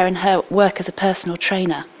supports Claire in her work as a personal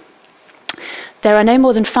trainer. There are no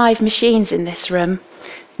more than 5 machines in this room,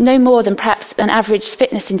 no more than perhaps an average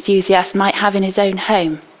fitness enthusiast might have in his own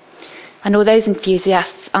home. And all those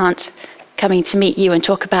enthusiasts aren't coming to meet you and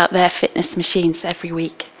talk about their fitness machines every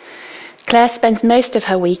week. Claire spends most of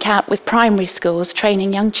her week out with primary schools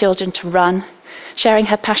training young children to run, sharing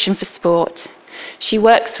her passion for sport. She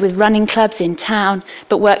works with running clubs in town,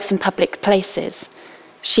 but works in public places.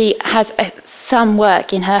 She has some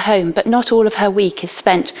work in her home, but not all of her week is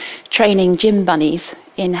spent training gym bunnies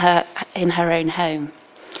in her own home.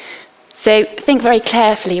 So think very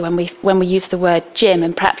carefully when we use the word gym,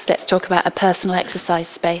 and perhaps let's talk about a personal exercise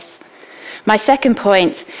space. My second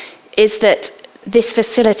point is that this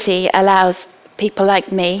facility allows people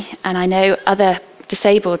like me, and I know other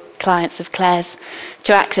disabled clients of Claire's,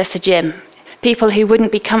 to access a gym. People who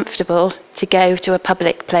wouldn't be comfortable to go to a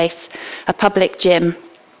public place, a public gym.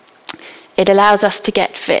 It allows us to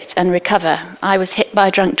get fit and recover. I was hit by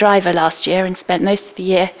a drunk driver last year and spent most of the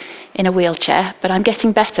year in a wheelchair, but I'm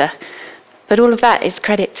getting better. But all of that is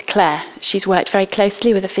credit to Claire. She's worked very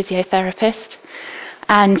closely with a physiotherapist,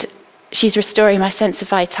 and she's restoring my sense of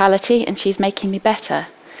vitality, and she's making me better.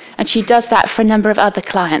 And she does that for a number of other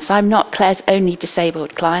clients. I'm not Claire's only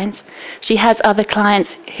disabled client. She has other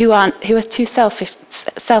clients who are too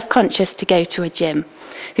self-conscious to go to a gym,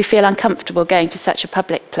 who feel uncomfortable going to such a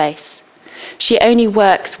public place. She only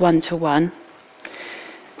works one-to-one.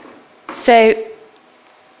 So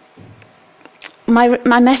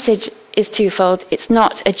my message is twofold. It's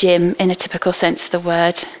not a gym in a typical sense of the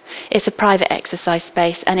word. It's a private exercise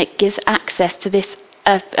space, and it gives access to this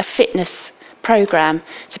a fitness program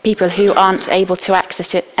to people who aren't able to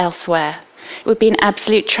access it elsewhere. It would be an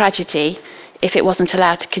absolute tragedy if it wasn't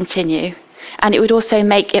allowed to continue, and it would also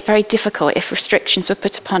make it very difficult if restrictions were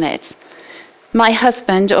put upon it. My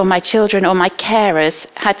husband or my children or my carers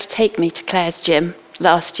had to take me to Claire's gym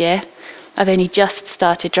last year. I've only just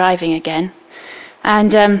started driving again,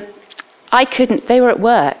 and I couldn't. They were at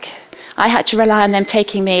work. I had to rely on them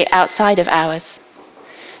taking me outside of hours.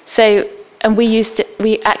 And we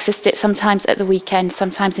accessed it sometimes at the weekend,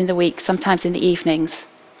 sometimes in the week, sometimes in the evenings.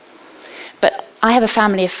 But I have a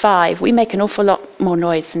family of 5. We make an awful lot more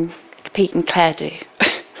noise than Pete and Claire do.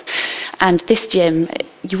 And this gym,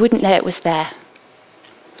 you wouldn't know it was there.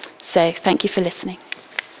 So thank you for listening.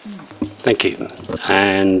 Thank you.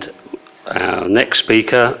 And our next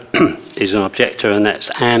speaker is an objector, and that's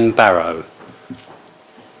Anne Barrow.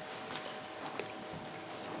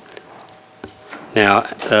 Now,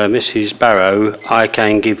 Mrs. Barrow, I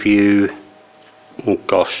can give you,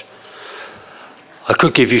 I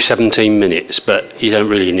could give you 17 minutes, but you don't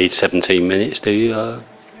really need 17 minutes, do you?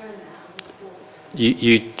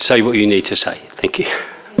 You say what you need to say. Thank you.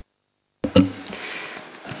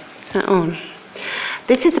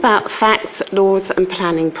 This is about facts, laws and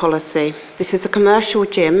planning policy. This is a commercial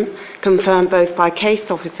gym confirmed both by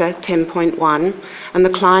case officer 10.1 and the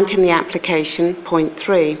client in the application point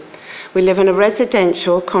 3. We live in a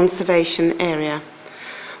residential conservation area.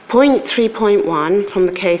 Point 3.1 from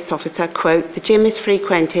the case officer, quote, the gym is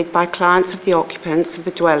frequented by clients of the occupants of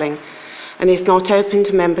the dwelling and is not open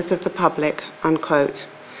to members of the public, unquote.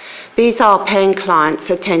 These are paying clients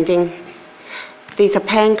attending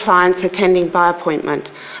by appointment.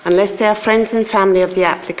 Unless they are friends and family of the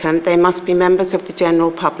applicant, they must be members of the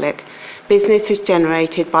general public. Business is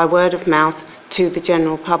generated by word of mouth to the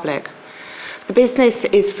general public. The business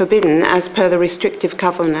is forbidden as per the restrictive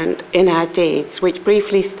covenant in our deeds, which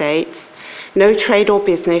briefly states, no trade or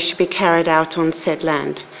business should be carried out on said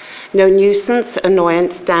land. No nuisance,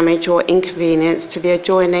 annoyance, damage or inconvenience to the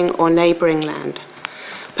adjoining or neighbouring land.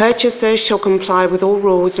 Purchasers shall comply with all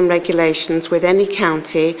rules and regulations with any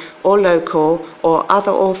county or local or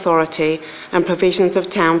other authority and provisions of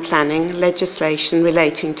town planning legislation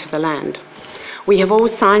relating to the land. We have all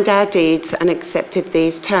signed our deeds and accepted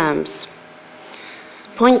these terms.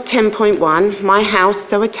 Point 10.1, my house,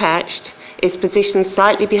 though attached, is positioned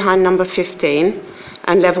slightly behind number 15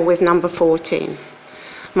 and level with number 14.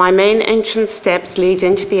 My main entrance steps lead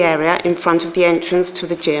into the area in front of the entrance to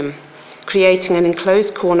the gym, creating an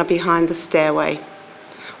enclosed corner behind the stairway.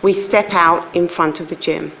 We step out in front of the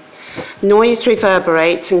gym. Noise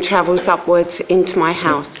reverberates and travels upwards into my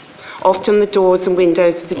house. Often the doors and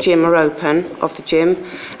windows of the gym are open,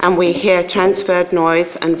 and we hear transferred noise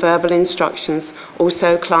and verbal instructions.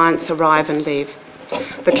 Also, clients arrive and leave.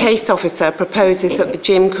 The case officer proposes that the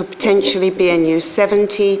gym could potentially be in use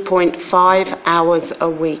 70.5 hours a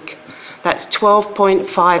week. That's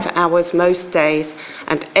 12.5 hours most days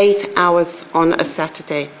and 8 hours on a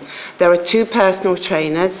Saturday. There are 2 personal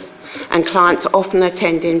trainers, and clients often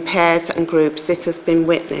attend in pairs and groups. This has been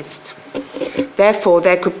witnessed. Therefore,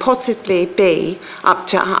 there could possibly be up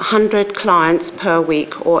to 100 clients per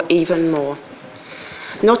week or even more.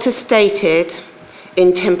 Not as stated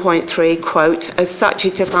in 10.3, quote, as such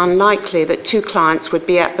it is unlikely that 2 clients would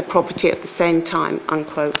be at the property at the same time,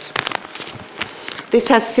 unquote. This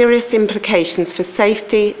has serious implications for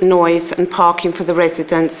safety, noise and parking for the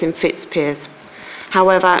residents in Fitzpiers.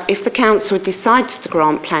 However, if the council decides to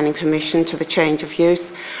grant planning permission to the change of use,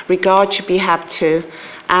 regard should be had to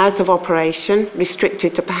hours of operation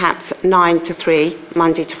restricted to perhaps 9 to 3,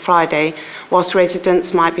 Monday to Friday, whilst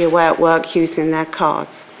residents might be away at work using their cars.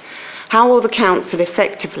 How will the council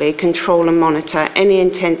effectively control and monitor any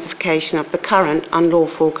intensification of the current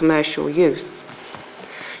unlawful commercial use?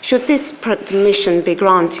 Should this permission be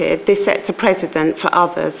granted, this sets a precedent for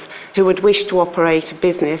others who would wish to operate a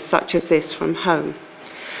business such as this from home.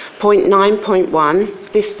 Point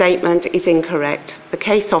 9.1, this statement is incorrect. The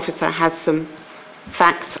case officer has some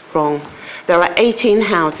facts wrong. There are 18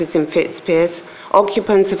 houses in Fitzpiers.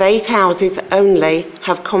 Occupants of 8 houses only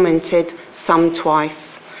have commented, some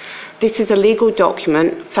twice. This is a legal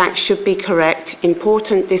document. Facts should be correct.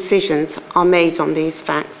 Important decisions are made on these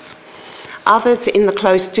facts. Others in the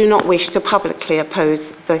close do not wish to publicly oppose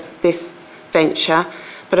this venture,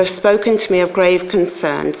 but have spoken to me of grave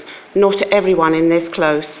concerns. Not everyone in this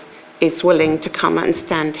close is willing to come and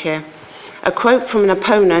stand here. A quote from an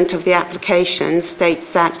opponent of the application states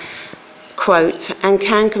that, quote, and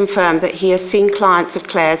can confirm that he has seen clients of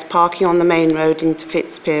Claire's parking on the main road into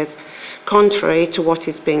Fitzpiers, contrary to what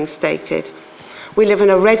is being stated. We live in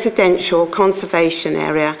a residential conservation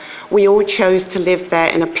area. We all chose to live there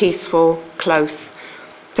in a peaceful close.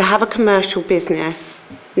 To have a commercial business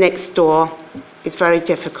next door is very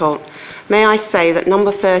difficult. May I say that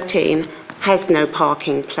number 13 has no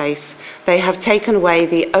parking place. They have taken away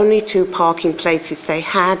the only 2 parking places they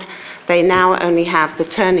had. They now only have the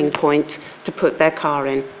turning point to put their car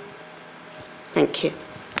in. Thank you.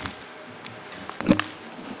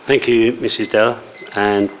 Thank you, Mrs. Dell.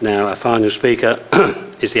 And now our final speaker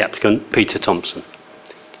is the applicant, Peter Thompson.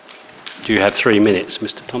 Do you have 3 minutes,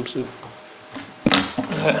 Mr. Thompson?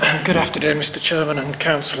 Good afternoon, Mr. Chairman and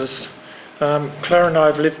councillors. Claire and I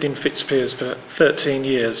have lived in Fitzpiers for 13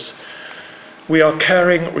 years. We are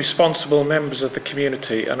caring, responsible members of the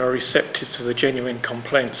community and are receptive to the genuine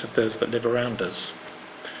complaints of those that live around us.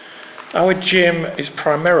 Our gym is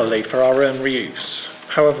primarily for our own use.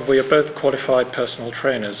 However, we are both qualified personal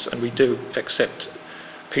trainers and we do accept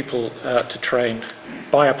people to train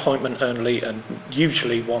by appointment only and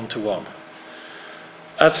usually one-to-one.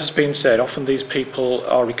 As has been said, often these people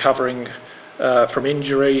are recovering from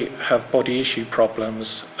injury, have body issue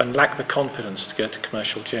problems and lack the confidence to go to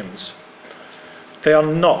commercial gyms. They are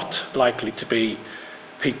not likely to be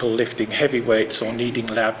people lifting heavy weights or needing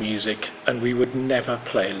loud music, and we would never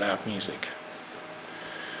play loud music.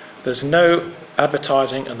 There's no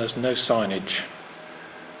advertising and there's no signage.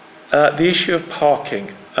 The issue of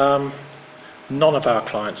parking, none of our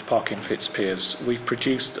clients park in Fitzpiers. We've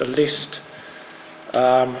produced a list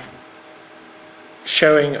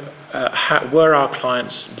showing where our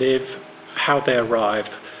clients live, how they arrive.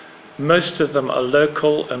 Most of them are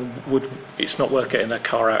local and it's not worth getting their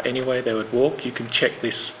car out anyway, they would walk. You can check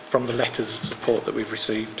this from the letters of support that we've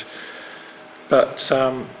received. But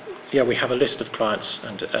we have a list of clients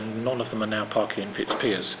and none of them are now parking in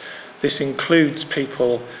Fitzpiers. This includes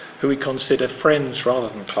people who we consider friends rather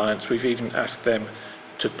than clients. We've even asked them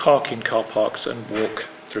to park in car parks and walk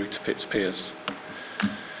through to Fitzpiers.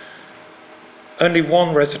 Only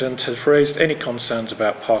one resident has raised any concerns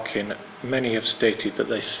about parking. Many have stated that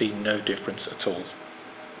they see no difference at all.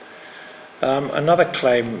 Another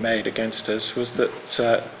claim made against us was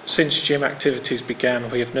that since gym activities began,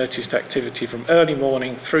 we have noticed activity from early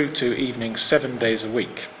morning through to evening 7 days a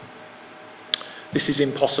week. This is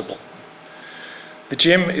impossible. The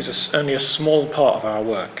gym is only a small part of our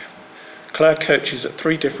work. Claire coaches at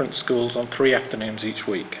 3 different schools on 3 afternoons each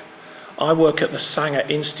week. I work at the Sanger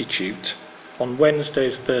Institute on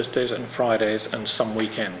Wednesdays, Thursdays and Fridays and some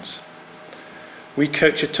weekends. We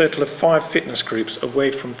coach a total of 5 fitness groups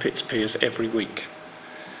away from Fitzpiers every week.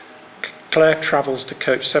 Claire travels to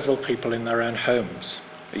coach several people in their own homes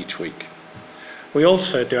each week. We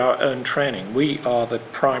also do our own training. We are the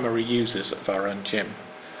primary users of our own gym.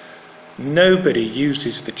 Nobody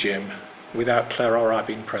uses the gym without Claire or I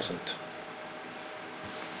being present.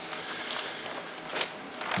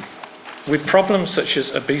 With problems such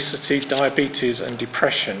as obesity, diabetes and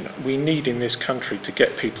depression, we need in this country to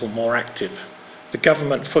get people more active. The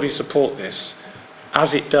government fully support this,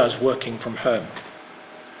 as it does working from home.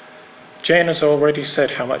 Jane has already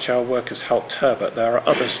said how much our work has helped her, but there are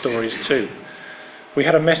other stories too. We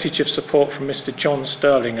had a message of support from Mr. John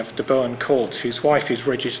Sterling of De Bowen Court, whose wife is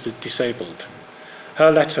registered disabled.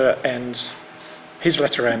 His letter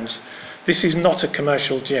ends, "This is not a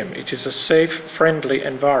commercial gym. It is a safe, friendly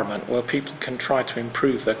environment where people can try to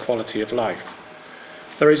improve their quality of life.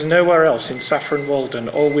 There is nowhere else in Saffron Walden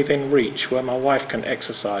or within reach where my wife can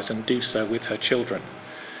exercise and do so with her children.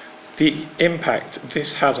 The impact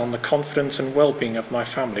this has on the confidence and well-being of my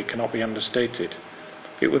family cannot be understated.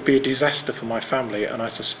 It would be a disaster for my family and I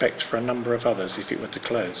suspect for a number of others if it were to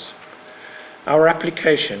close. Our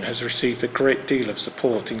application has received a great deal of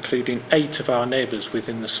support, including 8 of our neighbours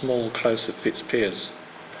within the small close at Fitzpiers.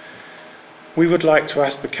 We would like to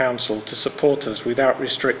ask the Council to support us without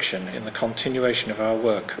restriction in the continuation of our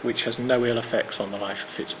work, which has no ill effects on the life of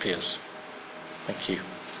Fitzpiers. Thank you."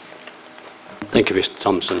 Thank you, Mr.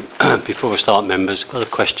 Thompson. Before I start, members, I've got a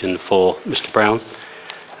question for Mr. Brown.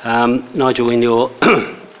 Nigel, in your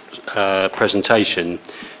presentation,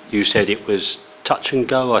 you said it was touch and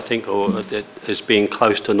go, I think, or as being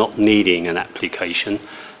close to not needing an application.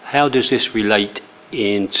 How does this relate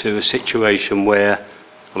into a situation where,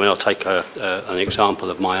 I'll take an example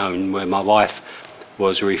of my own, where my wife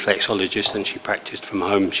was a reflexologist and she practiced from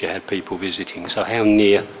home. She had people visiting. So how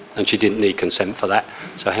near, and she didn't need consent for that,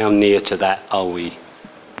 so how near to that are we?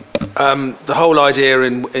 The whole idea,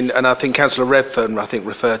 and I think Councillor Redfern,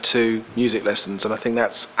 referred to music lessons, and I think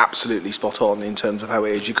that's absolutely spot on in terms of how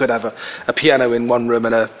it is. You could have a piano in one room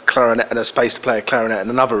and a clarinet and a space to play a clarinet in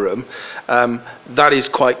another room. That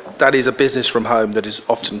is a business from home that is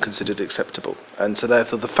often considered acceptable. And so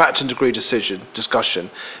therefore the fact and degree discussion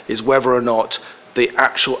is whether or not the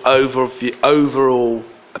actual overall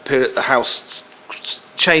appearance of the house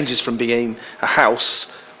changes from being a house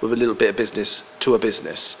with a little bit of business to a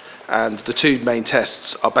business. And the 2 main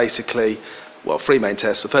tests are basically, 3 main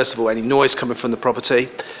tests. So first of all, any noise coming from the property.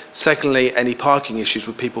 Secondly, any parking issues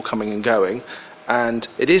with people coming and going. And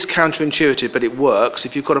it is counterintuitive, but it works.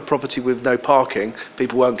 If you've got a property with no parking,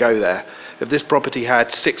 people won't go there. If this property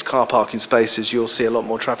had 6 car parking spaces, you'll see a lot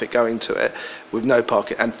more traffic going to it with no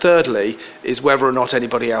parking. And thirdly, is whether or not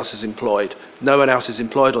anybody else is employed. No one else is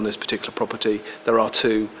employed on this particular property. The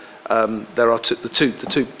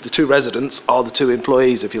 2 residents are the 2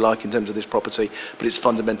 employees, if you like, in terms of this property, but it's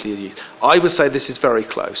fundamentally a use. I would say this is very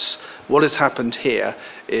close. What has happened here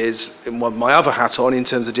is, in my other hat on, in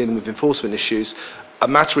terms of dealing with enforcement issues, a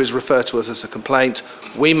matter is referred to us as a complaint.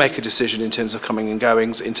 We make a decision in terms of coming and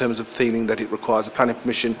goings, in terms of feeling that it requires a planning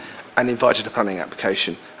permission, and invited a planning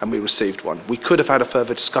application, and we received one. We could have had a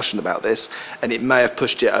further discussion about this, and it may have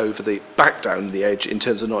pushed it back down the edge in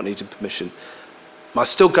terms of not needing permission. My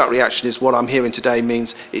still gut reaction is what I'm hearing today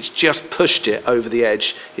means it's just pushed it over the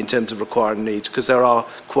edge in terms of requiring needs, because there are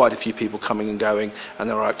quite a few people coming and going and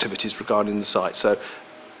there are activities regarding the site. So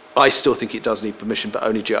I still think it does need permission, but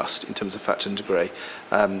only just in terms of fact and degree.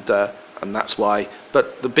 And that's why,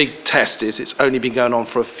 but the big test is it's only been going on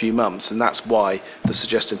for a few months, and that's why the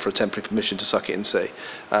suggestion for a temporary permission to suck it and see.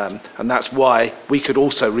 And that's why we could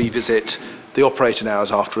also revisit the operating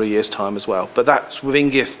hours after a year's time as well. But that's within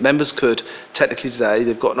GIF. Members could, technically today,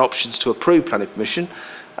 they've got options to approve planning permission,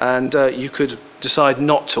 and you could decide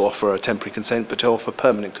not to offer a temporary consent, but to offer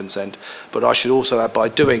permanent consent. But I should also add, by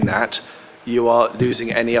doing that, you are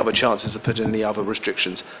losing any other chances of putting any other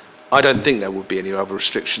restrictions. I don't think there would be any other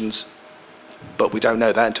restrictions, but we don't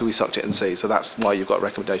know that until we sucked it and see. So that's why you've got a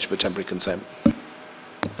recommendation for temporary consent.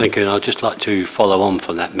 Thank you. And I'd just like to follow on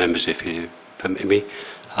from that, members, if you permit me.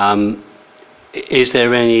 Is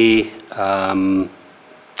there any,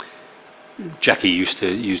 Jackie used to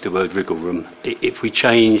use the word wriggle room, if we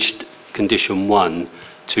changed condition 1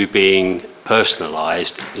 to being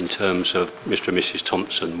personalised in terms of Mr. and Mrs.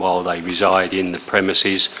 Thompson while they reside in the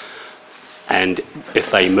premises, and if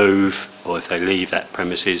they move or if they leave that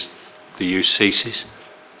premises, the use ceases?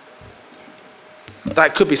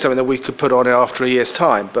 that could be something that we could put on after a year's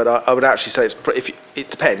time. But I would actually say it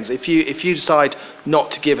depends. If you decide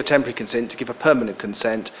not to give a temporary consent, to give a permanent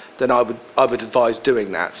consent, then I would advise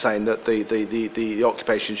doing that, saying that the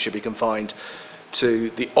occupation should be confined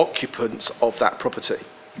to the occupants of that property,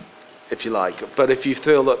 if you like. But if you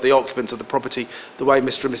feel that the occupants of the property, the way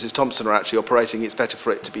Mr. and Mrs. Thompson are actually operating, it's better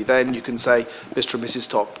for it to be then, you can say Mr. and Mrs.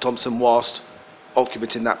 Thompson whilst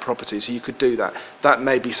occupanting that property. So you could do that. That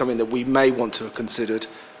may be something that we may want to have considered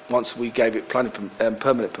once we gave it planning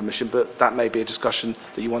permanent permission, but that may be a discussion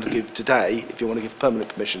that you want to give today if you want to give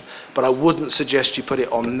permanent permission. But I wouldn't suggest you put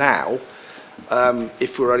it on now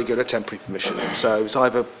if we're only given a temporary permission. So it's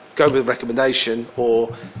either go with a recommendation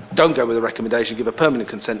or don't go with a recommendation, give a permanent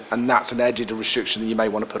consent, and that's an edited restriction that you may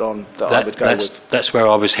want to put on I would go with. That's where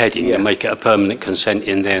I was heading, and make it a permanent consent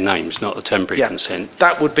in their names, not a temporary consent.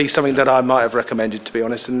 That would be something that I might have recommended, to be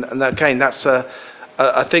honest. And again, that's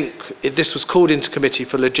I think if this was called into committee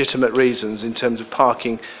for legitimate reasons in terms of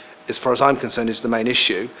parking, as far as I'm concerned, is the main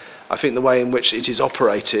issue. I think the way in which it is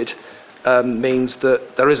operated means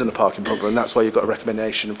that there isn't a parking problem, and that's why you've got a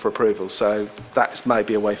recommendation for approval. So that may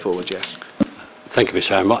be a way forward, yes. Thank you, Mr.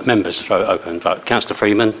 Chairman. Members, throw it open. Vote. Councillor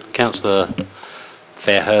Freeman, Councillor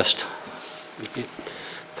Fairhurst.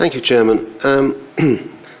 Thank you, Chairman.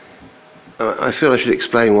 I feel I should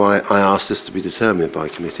explain why I asked this to be determined by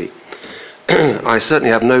committee. I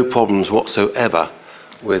certainly have no problems whatsoever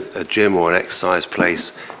with a gym or an exercise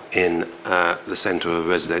place in the centre of a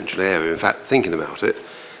residential area. In fact, thinking about it,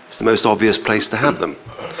 it's the most obvious place to have them.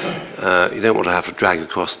 You don't want to have to drag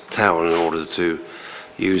across town in order to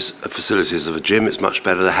use the facilities of a gym. It's much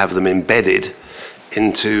better to have them embedded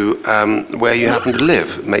into where you happen to live.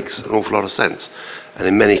 It makes an awful lot of sense. And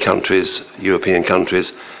in many countries, European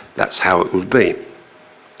countries, that's how it would be.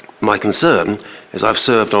 My concern is I've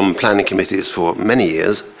served on planning committees for many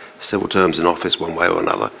years, several terms in office one way or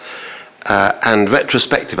another, and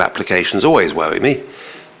retrospective applications always worry me,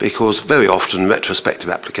 because very often retrospective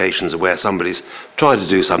applications are where somebody's tried to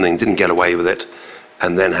do something, didn't get away with it,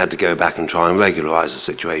 and then had to go back and try and regularise the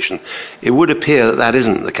situation. It would appear that that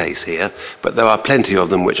isn't the case here, but there are plenty of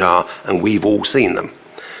them which are, and we've all seen them.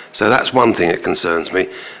 So that's one thing that concerns me.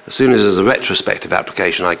 As soon as there's a retrospective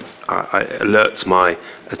application, I alerts my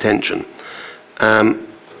attention.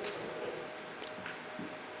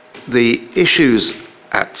 The issues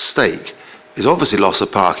at stake is obviously loss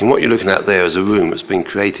of parking. What you're looking at there is a room that's been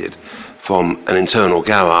created from an internal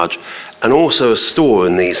garage and also a store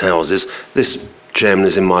in these houses. This, Chairman,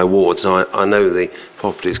 is in my ward, so I know the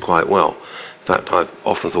properties quite well. In fact, I've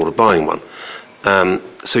often thought of buying one.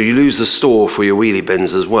 So you lose the store for your wheelie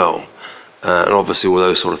bins as well. And obviously all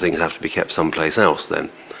those sort of things have to be kept someplace else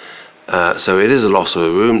then. So it is a loss of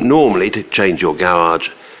a room. Normally, to change your garage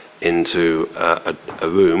into a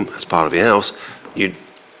room as part of your house,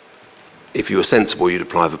 if you were sensible, you'd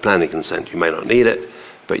apply for planning consent. You may not need it,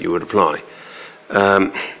 but you would apply.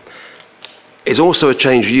 It's also a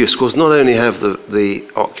change of use. Of course, not only have the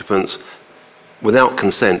occupants, without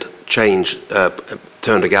consent, turned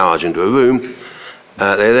a garage into a room,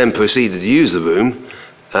 they then proceeded to use the room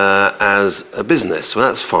as a business. Well,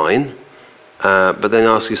 that's fine. But then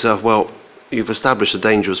ask yourself, well, you've established a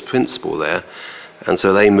dangerous principle there, and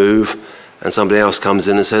so they move, and somebody else comes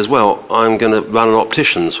in and says, well, I'm going to run an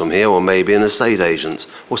opticians from here, or maybe an estate agents,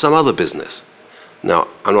 or some other business. Now,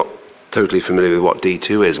 I'm not totally familiar with what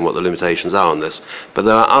D2 is and what the limitations are on this, but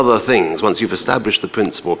there are other things. Once you've established the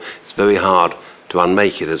principle, it's very hard to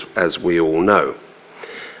unmake it, as we all know.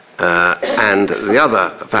 And the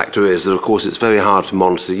other factor is that, of course, it's very hard to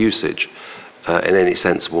monitor usage in any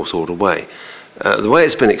sensible sort of way. The way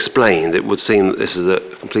it's been explained, it would seem that this is a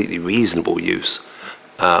completely reasonable use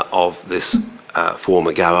of this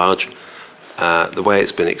former garage. The way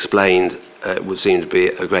it's been explained, it would seem to be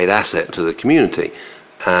a great asset to the community,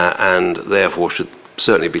 and therefore should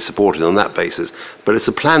certainly be supported on that basis. But it's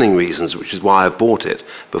the planning reasons, which is why I've brought it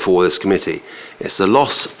before this committee. It's the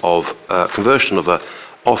loss of conversion of a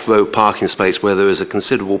off-road parking space where there is a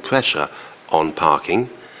considerable pressure on parking,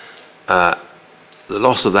 the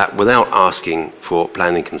loss of that without asking for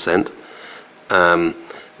planning consent,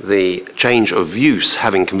 the change of use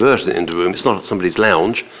having converted it into a room, it's not somebody's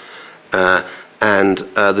lounge, and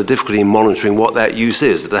the difficulty in monitoring what that use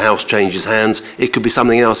is. If the house changes hands, it could be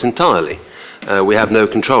something else entirely. We have no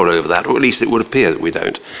control over that, or at least it would appear that we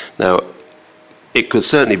don't. Now, it could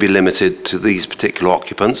certainly be limited to these particular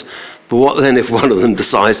occupants, but what then if one of them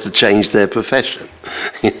decides to change their profession?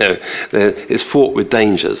 It's fraught with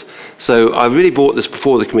dangers. So I really brought this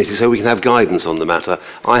before the committee so we can have guidance on the matter.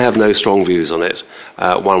 I have no strong views on it,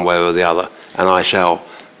 one way or the other, and I shall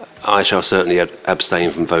certainly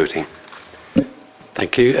abstain from voting.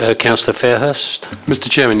 Thank you. Councillor Fairhurst. Mr.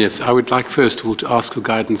 Chairman, yes, I would like first of all to ask for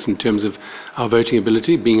guidance in terms of our voting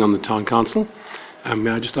ability, being on the Town Council.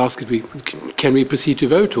 May I just ask if can we proceed to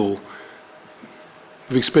vote, or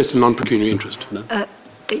have we expressed a non-pecuniary interest? No?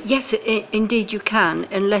 Yes, indeed you can,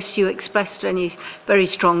 unless you expressed any very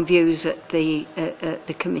strong views at the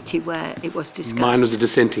committee where it was discussed. Mine was a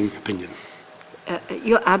dissenting opinion.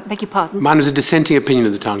 I beg your pardon? Mine was a dissenting opinion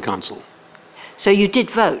of the Town Council. So you did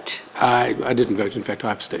vote? I didn't vote. In fact,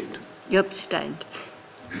 I abstained. You abstained.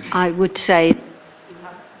 I would say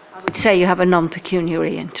you have a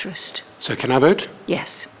non-pecuniary interest. So can I vote?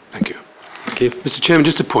 Yes. Thank you. Okay. Mr. Chairman,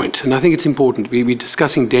 just a point, and I think it's important. We're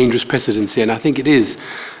discussing dangerous precedents here, and I think it is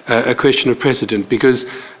a question of precedent, because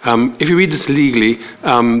if you read this legally,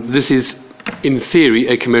 this is, in theory,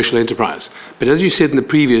 a commercial enterprise. But as you said in the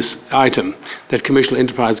previous item, that commercial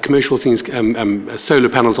enterprise, commercial things, solar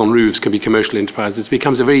panels on roofs can be commercial enterprises. It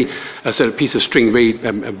becomes a very sort of piece of string, very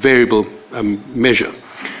variable measure.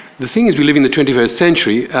 The thing is, we live in the 21st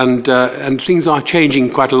century, and things are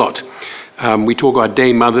changing quite a lot. We talk about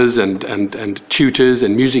day mothers and tutors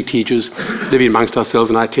and music teachers living amongst ourselves,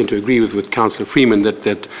 and I tend to agree with Councillor Freeman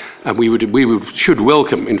that we should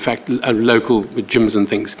welcome, in fact, local gyms and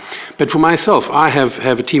things. But for myself, I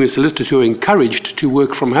have a team of solicitors who are encouraged to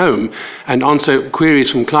work from home and answer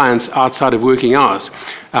queries from clients outside of working hours,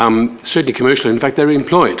 certainly commercial. In fact, they're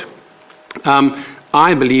employed.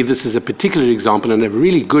 I believe this is a particular example and a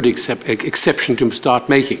really good exception to start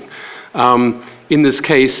making. In this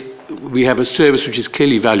case, we have a service which is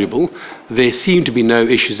clearly valuable. There seem to be no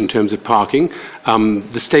issues in terms of parking.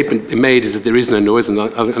 The statement made is that there is no noise, and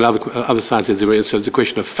other side says there is, so it's a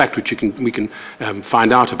question of fact which we can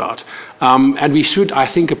find out about. And we should, I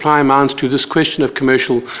think, apply amounts to this question of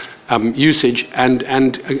commercial usage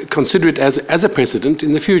and consider it as a precedent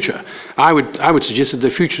in the future. I would suggest that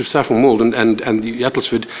the future of Saffron Walden and the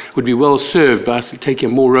Uttlesford would be well served by us taking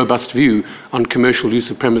a more robust view on commercial use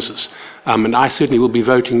of premises. And I certainly will be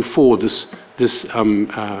voting for this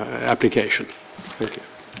application. Thank you.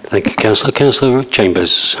 Thank you, Councillor. Councillor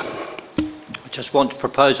Chambers. I just want to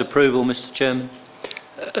propose approval, Mr. Chairman.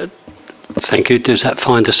 Thank you. Does that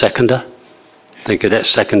find a seconder? Thank you. That's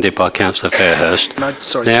seconded by Councillor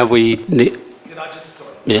Fairhurst. Now we need... Can I just...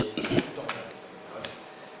 Sorry. Yeah.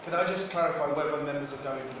 Can I just clarify whether members are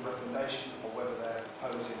going for the recommendation or whether they're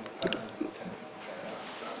opposing...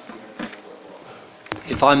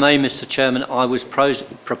 If I may, Mr. Chairman, I was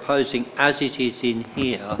proposing as it is in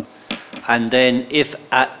here, and then if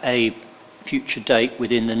at a future date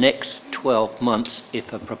within the next 12 months,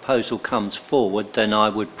 if a proposal comes forward, then I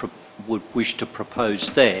would wish to propose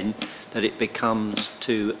then that it becomes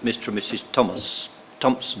to Mr. and Mrs.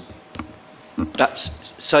 Thompson. That's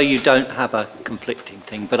so you don't have a conflicting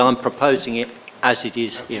thing, but I'm proposing it as it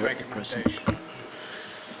is here at the present.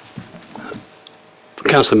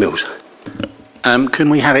 Councillor Mills. Can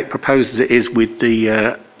we have it proposed as it is with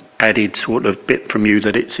the added sort of bit from you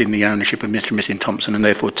that it's in the ownership of Mr. and Mrs. Thompson and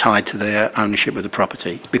therefore tied to their ownership of the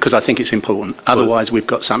property? Because I think it's important. Otherwise, we've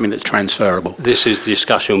got something that's transferable. This is the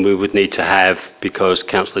discussion we would need to have because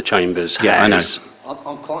Councillor Chambers has... Yeah, I know.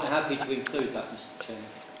 I'm quite happy to include that, Mr. Chairman.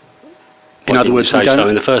 In other words, say so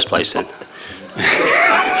in the first place then?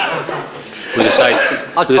 Would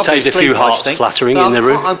it save a few hearts fluttering in the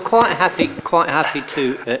room? I'm quite happy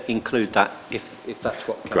to include that if that's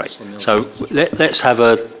what Councillor Mills So let's have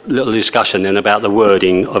a little discussion then about the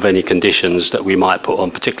wording of any conditions that we might put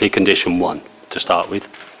on, particularly condition 1 to start with.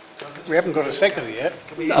 We haven't got a second yet.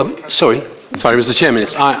 Sorry, Mr. Chairman.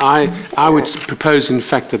 I would propose, in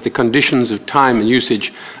fact, that the conditions of time and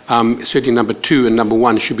usage, certainly number 2 and number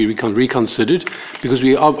 1, should be reconsidered, because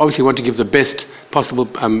we obviously want to give the best possible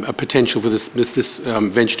potential for this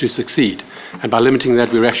venture to succeed. And by limiting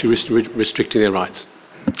that, we're actually restricting their rights.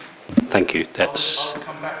 Thank you. I'll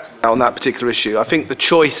come back to on that particular issue. I think the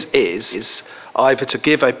choice is either to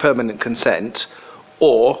give a permanent consent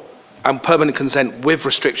or permanent consent with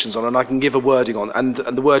restrictions on, and I can give a wording on, and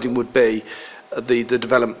the wording would be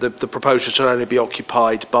the proposal should only be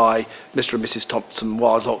occupied by Mr. and Mrs. Thompson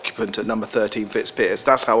whilst occupant at number 13 Fitzpiers.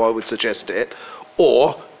 That's how I would suggest it.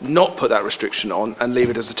 Or not put that restriction on and leave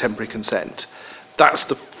it as a temporary consent. That's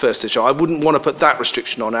the first issue. I wouldn't want to put that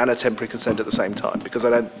restriction on and a temporary consent at the same time, because I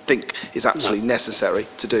don't think it's absolutely necessary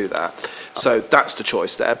to do that. So that's the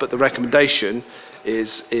choice there. But the recommendation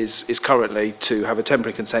is currently to have a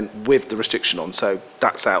temporary consent with the restriction on. So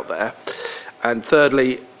that's out there. And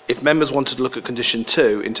thirdly, if members wanted to look at condition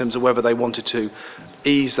 2 in terms of whether they wanted to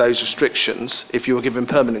ease those restrictions, if you were given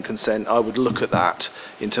permanent consent, I would look at that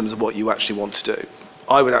in terms of what you actually want to do.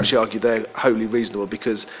 I would actually argue they're wholly reasonable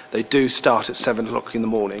because they do start at 7 o'clock in the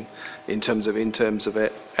morning in terms of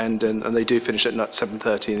it, and they do finish at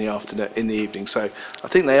 7:30 in the afternoon, in the evening. So I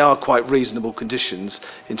think they are quite reasonable conditions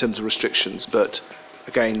in terms of restrictions. But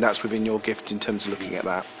again, that's within your gift in terms of looking at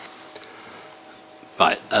that.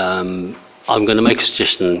 Right. I'm going to make a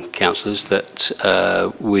suggestion, councillors,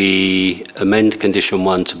 that we amend condition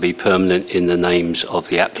 1 to be permanent in the names of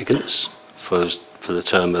the applicants for the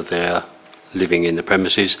term of their living in the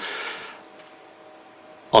premises.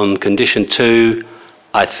 On condition 2,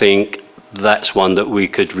 I think that's one that we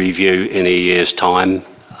could review in a year's time,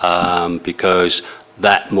 because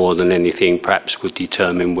that more than anything perhaps would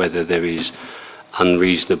determine whether there is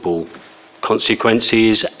unreasonable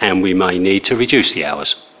consequences and we may need to reduce the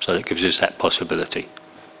hours. So that gives us that possibility.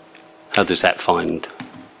 How does that find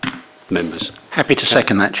members? Happy to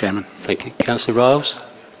second that, Chairman. Thank you. Councillor Riles?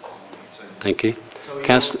 Thank you.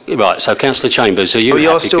 Right, so Councillor Chambers, are you But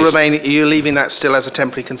you're happy still with- remaining, are you leaving that still as a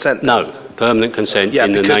temporary consent? No, permanent consent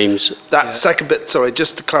in the because names. That second bit, sorry,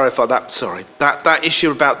 just to clarify that, that issue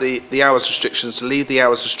about the hours restrictions, to leave the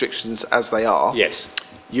hours restrictions as they are. Yes.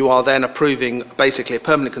 You are then approving basically a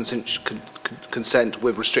permanent consent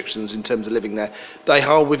with restrictions in terms of living there. They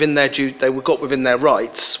are within their got within their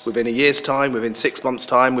rights within a year's time, within 6 months'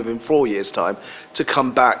 time, within 4 years' time, to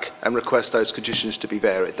come back and request those conditions to be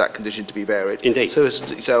varied. That condition to be varied. Indeed.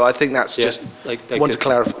 So I think that's just they want to could-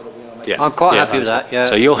 clarify. Yeah. I'm quite happy with that, yeah.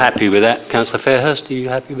 So you're happy with that, Councillor Fairhurst? Are you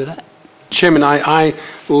happy with that? Chairman,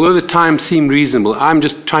 although the time seemed reasonable, I'm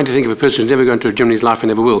just trying to think of a person who's never gone to a gym in his life and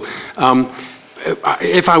never will.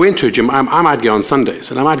 If I went to a gym, I might go on Sundays,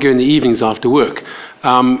 and I might go in the evenings after work.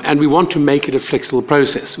 And we want to make it a flexible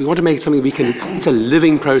process. We want to make it something it's a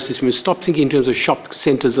living process. We must stop thinking in terms of shop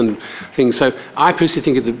centres and things. So I personally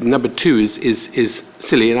think that number 2 is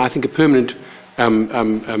silly, and I think a permanent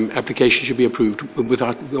application should be approved with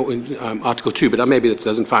Article 2, but maybe that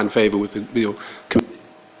doesn't find favour with your committee.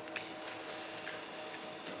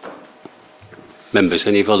 Members,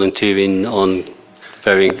 any volunteering on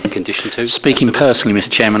varying condition 2? Speaking personally, Mr.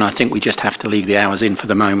 Chairman, I think we just have to leave the hours in for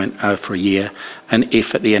the moment for a year. And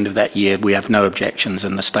if at the end of that year we have no objections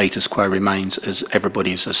and the status quo remains as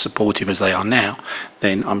everybody is as supportive as they are now,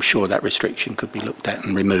 then I'm sure that restriction could be looked at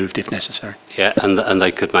and removed if necessary. Yeah, and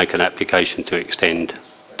they could make an application to extend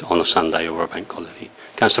on a Sunday or a bank holiday.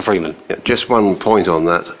 Councillor Freeman. Yeah, just one point on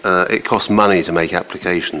that. It costs money to make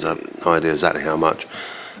applications. I have no idea exactly how much.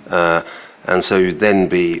 And so you'd then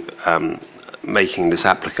be making this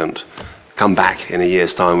applicant come back in a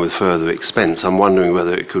year's time with further expense. I'm wondering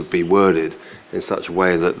whether it could be worded in such a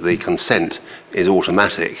way that the consent is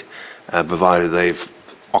automatic, provided they've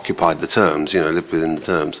occupied the terms, lived within the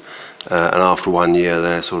terms. And after 1 year,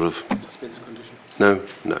 they're sort of... No?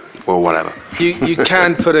 Well, whatever. You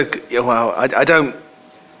can put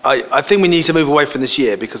I think we need to move away from this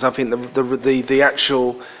year because I think the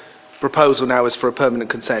actual proposal now is for a permanent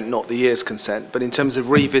consent, not the year's consent. But in terms of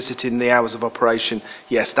revisiting the hours of operation,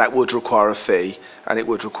 yes, that would require a fee, and it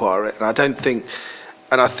would require it. And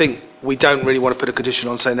I think we don't really want to put a condition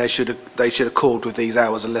on saying they should accord with these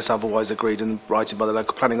hours unless otherwise agreed and writing by the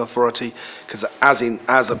local planning authority, because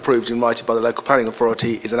as approved and writing by the local planning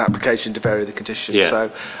authority is an application to vary the condition. Yeah.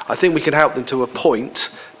 So I think we can help them to a point,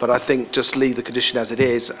 but I think just leave the condition as it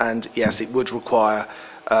is, and yes, it would require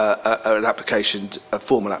a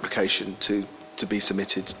formal application to be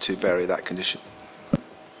submitted to vary that condition.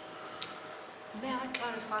 May I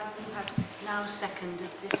clarify that you have now seconded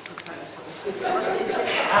this proposal?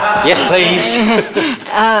 Yes,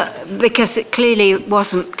 please. Because it clearly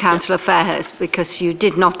wasn't Councillor Fairhurst, because you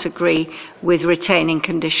did not agree with retaining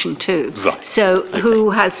condition 2. Right. So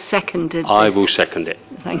who has seconded I this? will second it.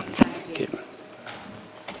 Thank you.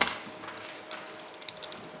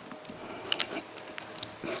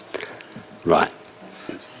 Right.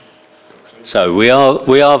 So we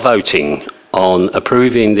are voting on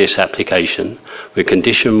approving this application with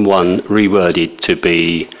condition 1 reworded to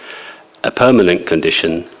be a permanent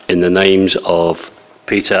condition in the names of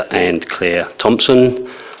Peter and Claire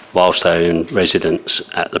Thompson whilst they own residence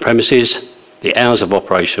at the premises. The hours of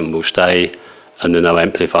operation will stay and the no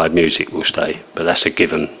amplified music will stay, but that's a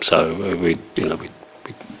given, so we're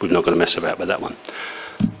not going to mess about with that one.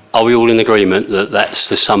 Are we all in agreement that that's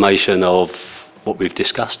the summation of what we've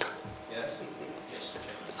discussed? Yes.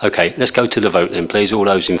 Okay, let's go to the vote then, please. All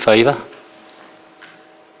those in favour?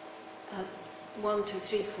 1, 2,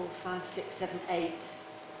 3, 4, 5, 6, 7, 8.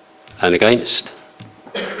 And against?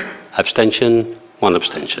 Abstention? 1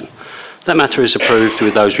 abstention. That matter is approved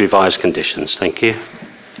with those revised conditions. Thank you.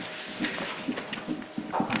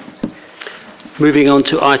 Moving on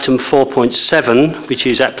to item 4.7, which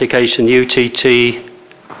is application UTT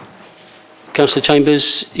Councillor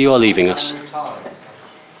Chambers, you are leaving us.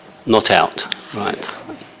 Not out. Right.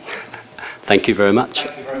 Thank you very much.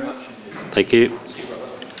 Thank you.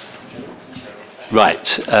 Right.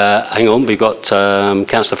 Hang on. We've got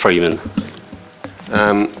Councillor Freeman.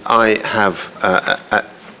 I have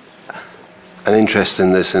an interest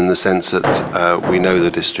in this in the sense that we know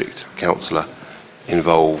the district councillor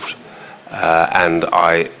involved, and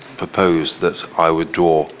I propose that I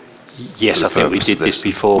withdraw. Yes, I think we did this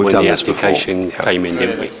before when the application came in,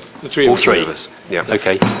 didn't we? All three of us. Yeah.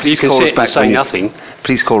 Okay. Please you can call sit us back and say when nothing.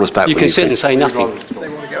 Please call us back. You when can sit and say nothing.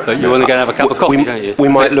 But you want to go and have a cup of coffee, don't you? We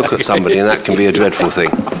might look at somebody, and that can be a dreadful thing.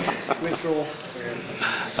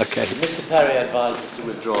 Okay. Mr. Perry advises to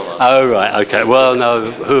withdraw that. Oh, right. Okay. Well,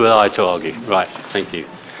 no. Who are I to argue? Right. Thank you.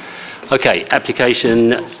 Okay.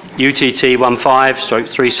 Application UTT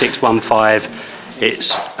 15/3615.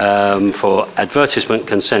 It's for advertisement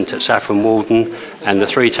consent at Saffron Walden, and the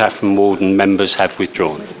 3 Saffron Walden members have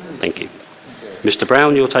withdrawn. Thank you. Mr.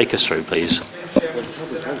 Brown, you'll take us through, please.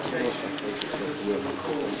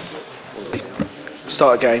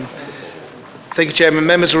 Start again. Thank you, Chairman.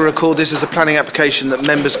 Members will recall this is a planning application that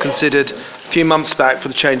members considered a few months back for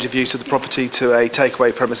the change of use of the property to a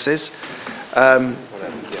takeaway premises.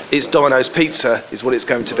 It's Domino's Pizza is what it's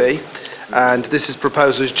going to be, and this is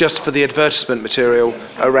proposal is just for the advertisement material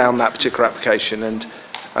around that particular application, and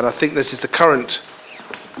I think this is the current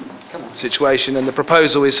situation, and the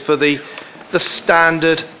proposal is for the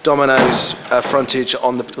standard Domino's frontage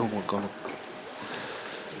on the... Oh my God.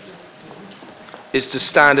 It's the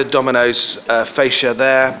standard Domino's fascia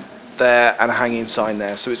there, and a hanging sign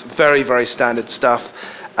there. So it's very, very standard stuff.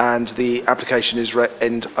 And the application is,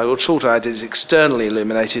 and I will short add, is externally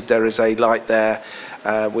illuminated. There is a light there,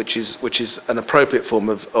 which is an appropriate form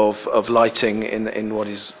of lighting in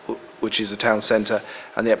which is a town centre.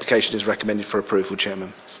 And the application is recommended for approval,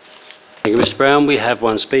 Chairman. Thank you, Mr. Brown. We have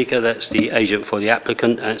one speaker. That's the agent for the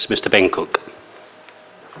applicant, and it's Mr. Ben Cook.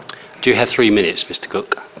 Do you have 3 minutes, Mr.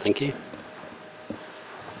 Cook? Thank you.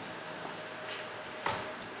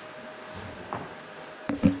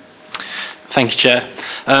 Thank you, Chair.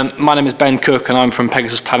 My name is Ben Cook, and I'm from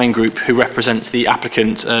Pegasus Planning Group, who represents the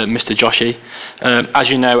applicant, Mr. Joshi. As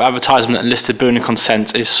you know, advertisement and listed building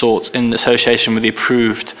consent is sought in association with the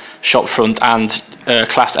approved shopfront and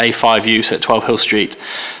Class A5 use at 12 Hill Street.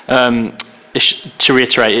 To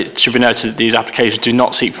reiterate, it should be noted that these applications do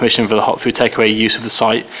not seek permission for the hot food takeaway use of the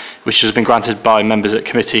site, which has been granted by members at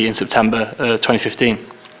committee in September 2015.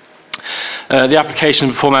 The application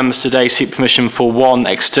before members today seek permission for 1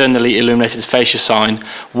 externally illuminated fascia sign,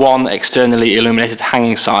 1 externally illuminated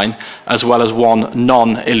hanging sign, as well as 1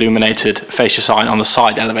 non-illuminated fascia sign on the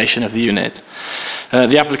side elevation of the unit.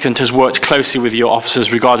 The applicant has worked closely with your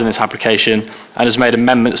officers regarding this application and has made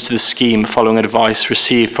amendments to the scheme following advice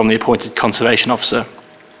received from the appointed conservation officer.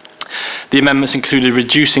 The amendments included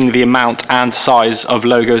reducing the amount and size of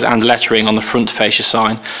logos and lettering on the front fascia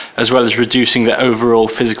sign, as well as reducing the overall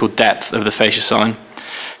physical depth of the fascia sign.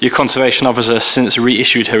 Your conservation officer has since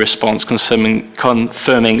reissued her response confirming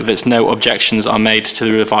that no objections are made to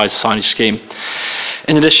the revised signage scheme.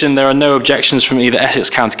 In addition, there are no objections from either Essex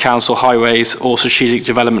County Council Highways or Strategic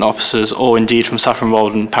Development Officers, or indeed from Saffron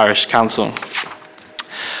Walden Parish Council.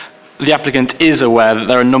 The applicant is aware that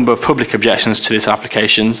there are a number of public objections to this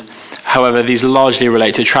application. However, these largely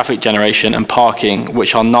relate to traffic generation and parking,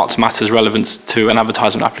 which are not matters relevant to an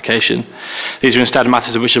advertisement application. These are instead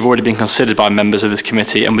matters which have already been considered by members of this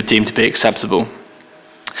committee and were deemed to be acceptable.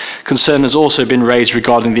 Concern has also been raised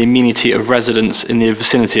regarding the amenity of residents in the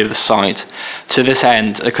vicinity of the site. To this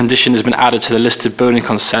end, a condition has been added to the listed building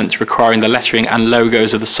consent requiring the lettering and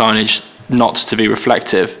logos of the signage not to be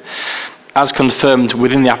reflective. As confirmed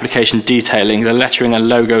within the application detailing, the lettering and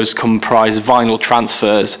logos comprise vinyl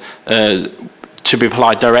transfers to be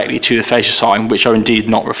applied directly to the fascia sign, which are indeed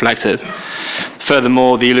not reflective.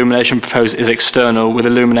 Furthermore, the illumination proposed is external, with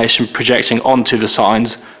illumination projecting onto the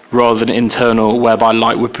signs rather than internal, whereby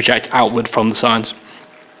light would project outward from the signs.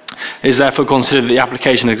 It is therefore considered that the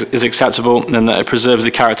application is acceptable and that it preserves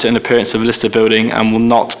the character and appearance of a listed building and will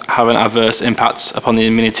not have an adverse impact upon the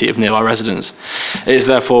amenity of nearby residents. It is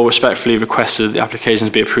therefore respectfully requested that the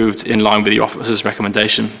application be approved in line with your officer's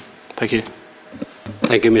recommendation. Thank you.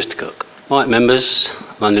 Thank you, Mr. Cook. Right, members,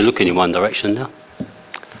 I'm only looking in one direction now.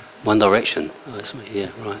 One direction. Oh, that's me,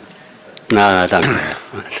 yeah, right. No, don't.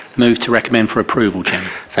 Right. Move to recommend for approval, Chairman.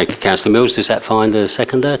 Thank you, Councillor Mills. Does that find a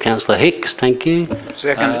seconder? Councillor Hicks, thank you.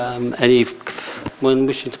 Second. Anyone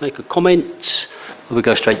wishing to make a comment? Or we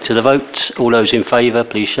go straight to the vote. All those in favour,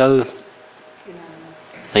 please show.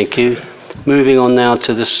 Thank you. Moving on now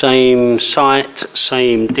to the same site,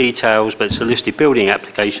 same details, but it's a listed building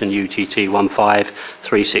application, UTT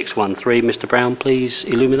 153613. Mr. Brown, please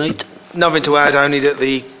illuminate. Nothing to add, only that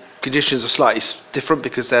the conditions are slightly different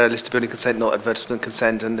because they're a listed building consent, not advertisement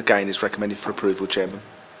consent, and again is recommended for approval, Chairman.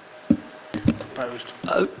 Opposed.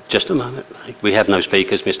 Just a moment. We have no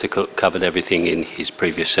speakers. Mr. Cook covered everything in his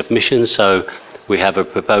previous submission, so we have a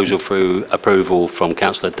proposal for approval from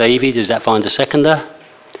Councillor David. Does that find a seconder?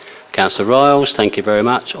 Councillor Riles, thank you very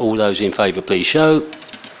much. All those in favour, please show.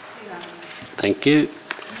 Thank you.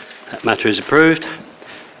 That matter is approved.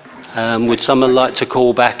 Would someone like to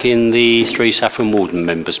call back in the 3 Saffron Walden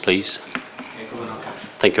members, please?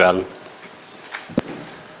 Thank you, Alan.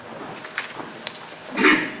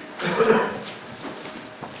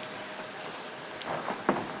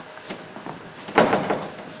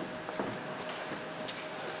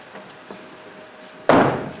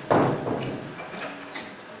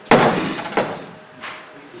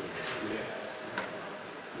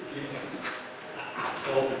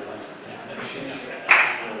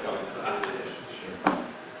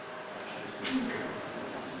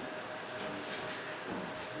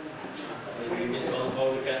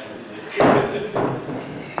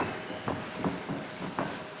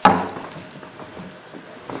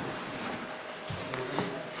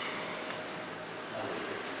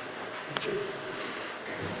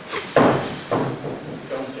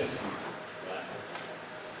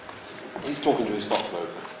 He's talking to his stockbroker.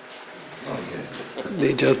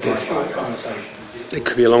 He does this. It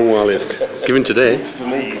could be a long while yet. Given today. For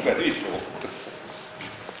me, very short.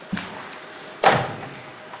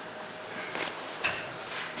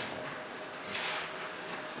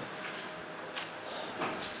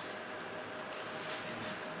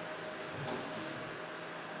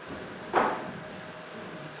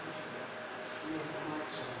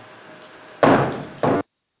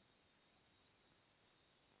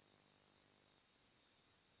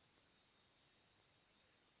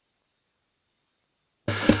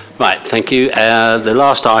 Right, thank you. The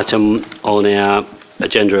last item on our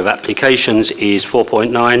agenda of applications is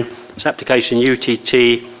 4.9. It's application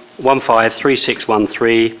UTT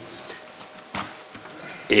 153613.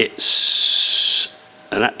 It's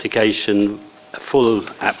an application, a full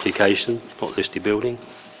application, not listed building,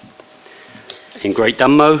 in Great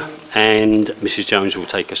Dunmow, and Mrs. Jones will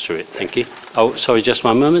take us through it. Thank you. Oh, sorry, just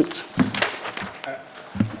one moment.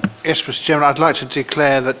 Yes, Mr. Chairman, I'd like to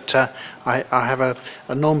declare that I have a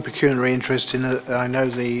non-pecuniary interest in it. I know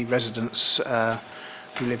the residents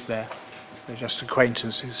who live there. They're just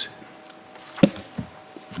acquaintances.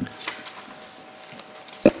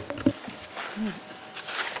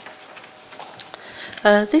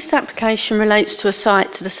 This application relates to a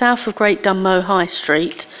site to the south of Great Dunmow High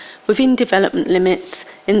Street, within development limits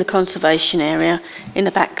in the conservation area, in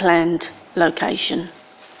a backland location.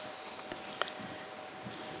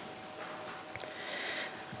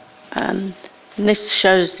 And this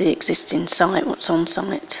shows the existing site, what's on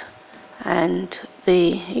site, and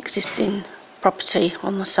the existing property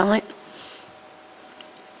on the site.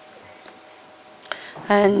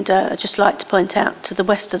 And I'd just like to point out to the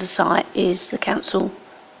west of the site is the council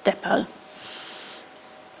depot.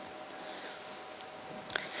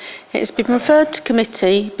 It has been referred to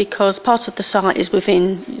committee because part of the site is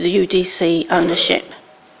within the UDC ownership.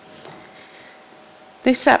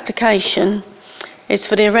 This application is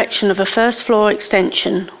for the erection of a first floor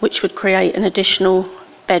extension which would create an additional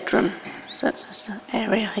bedroom. So that's this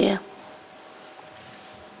area here.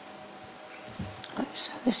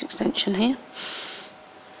 That's this extension here.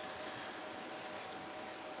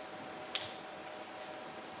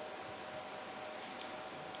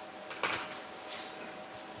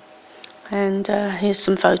 And here's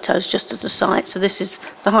some photos just of the site. So this is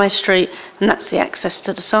the high street, and that's the access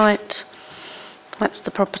to the site. That's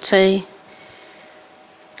the property,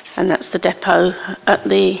 and that's the depot at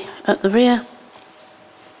the rear.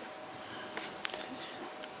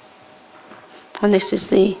 And this is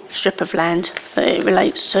the strip of land that it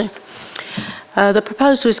relates to. The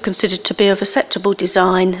proposal is considered to be of acceptable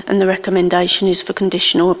design, and the recommendation is for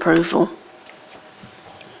conditional approval.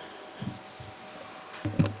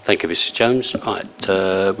 Thank you, Mrs. Jones.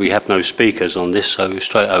 Right, we have no speakers on this, so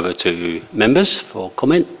straight over to members for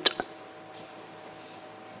comment.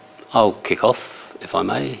 I'll kick off, if I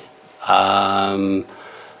may. The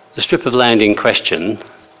strip of land in question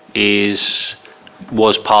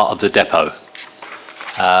was part of the depot.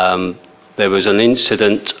 There was an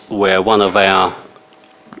incident where one of our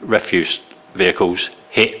refuse vehicles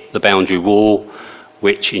hit the boundary wall,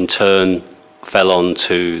 which in turn fell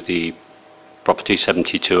onto the property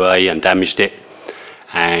 72A and damaged it,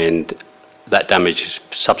 and that damage has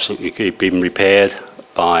subsequently been repaired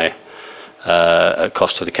by a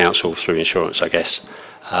cost to the council through insurance, I guess.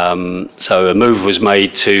 So a move was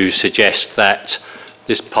made to suggest that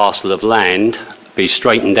this parcel of land be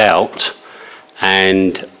straightened out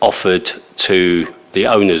and offered to the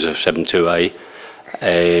owners of 72A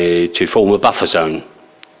to form a buffer zone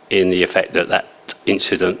in the effect that that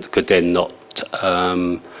incident could then not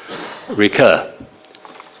recur.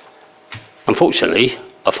 Unfortunately,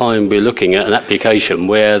 I find we're looking at an application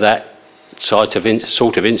where that sort of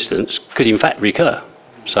incidents could in fact recur.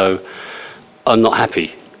 So I'm not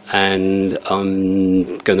happy, and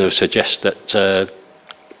I'm going to suggest that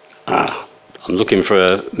I'm looking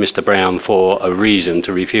for Mr. Brown for a reason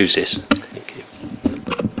to refuse this. Thank you.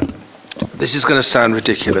 This is going to sound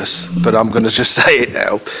ridiculous, but I'm going to just say it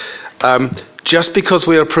now. Just because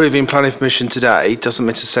we are approving planning permission today doesn't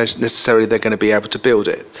mean necessarily they're going to be able to build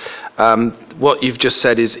it. What you've just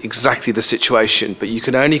said is exactly the situation, but you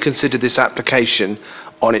can only consider this application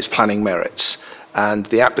on its planning merits. And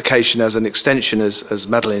the application as an extension, as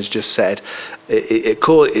Madeline's just said,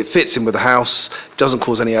 it fits in with the house, doesn't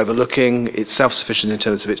cause any overlooking, it's self-sufficient in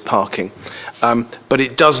terms of its parking. But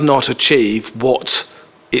it does not achieve what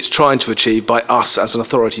it's trying to achieve by us as an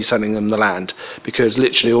authority selling them the land, because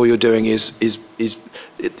literally all you're doing is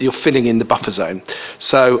you're filling in the buffer zone.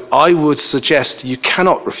 So I would suggest you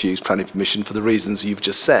cannot refuse planning permission for the reasons you've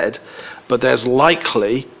just said, but there's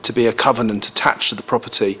likely to be a covenant attached to the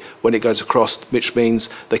property when it goes across, which means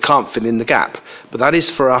they can't fill in the gap. But that is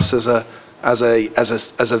for us as a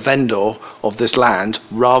vendor of this land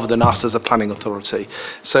rather than us as a planning authority.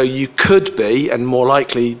 So you could be, and more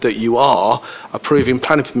likely that you are, approving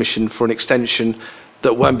planning permission for an extension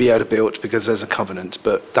that won't be able to build because there's a covenant,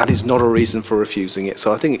 but that is not a reason for refusing it.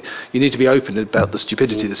 So I think you need to be open about the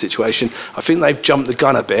stupidity of the situation. I think they've jumped the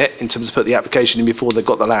gun a bit in terms of put the application in before they've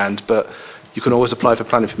got the land, but you can always apply for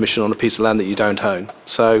planning permission on a piece of land that you don't own.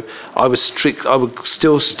 So I would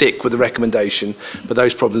still stick with the recommendation, but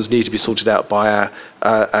those problems need to be sorted out by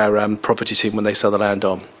our property team when they sell the land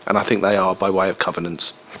on, and I think they are by way of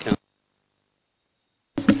covenants.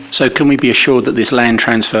 So can we be assured that this land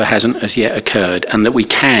transfer hasn't as yet occurred and that we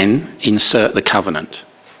can insert the covenant?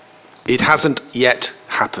 It hasn't yet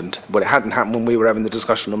happened, but it hadn't happened when we were having the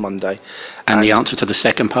discussion on Monday. And the answer to the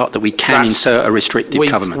second part, that we can insert a restrictive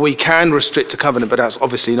covenant? We can restrict a covenant, but that's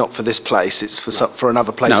obviously not for this place. It's for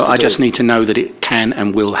another place. No, I just need to know that it can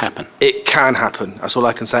and will happen. It can happen. That's all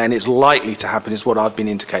I can say, and it's likely to happen is what I've been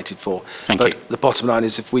indicated for. Thank you. The bottom line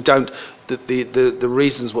is if we don't, the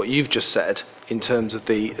reasons what you've just said in terms of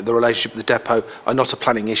the relationship with the depot are not a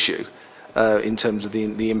planning issue. In terms of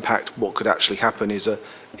the impact, what could actually happen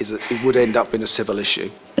it would end up in a civil issue.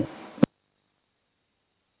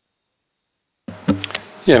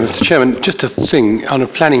 Yeah, Mr. Chairman, just a thing on a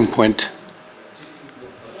planning point.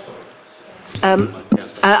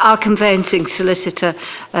 Our conveyancing solicitor,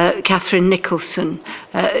 Catherine Nicholson,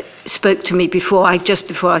 spoke to me just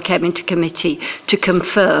before I came into committee to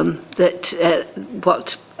confirm that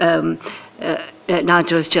what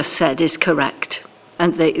Nigel has just said is correct.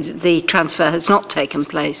 And the transfer has not taken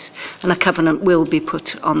place, and a covenant will be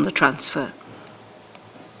put on the transfer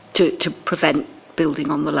to prevent building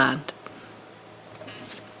on the land.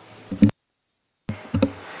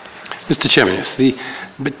 Mr. Chairman,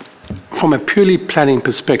 but from a purely planning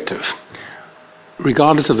perspective,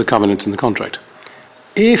 regardless of the covenant and the contract,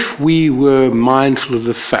 if we were mindful of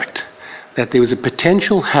the fact that there was a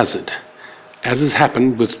potential hazard, as has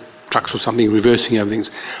happened with trucks or something reversing over things,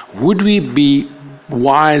 would we be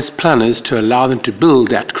wise planners to allow them to build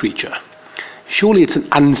that creature? Surely it's an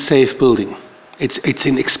unsafe building. It's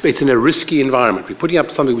in a risky environment. We're putting up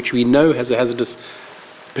something which we know has a hazardous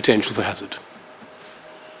potential for hazard.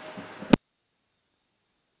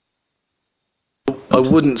 I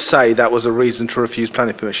wouldn't say that was a reason to refuse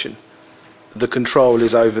planning permission. The control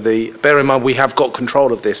is over the... Bear in mind, we have got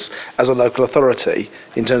control of this as a local authority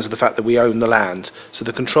in terms of the fact that we own the land. So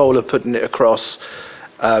the control of putting it across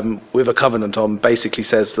with a covenant on basically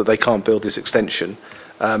says that they can't build this extension.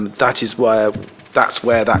 That's where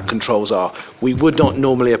that controls are. We would not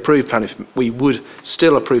normally approve planning. We would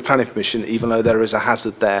still approve planning permission, even though there is a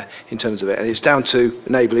hazard there in terms of it. And it's down to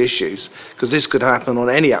enabling issues, because this could happen on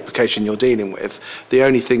any application you're dealing with. The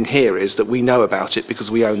only thing here is that we know about it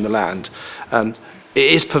because we own the land. It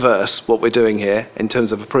is perverse what we're doing here in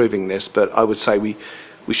terms of approving this, but I would say we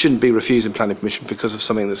shouldn't be refusing planning permission because of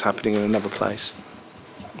something that's happening in another place.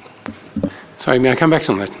 Sorry, may I come back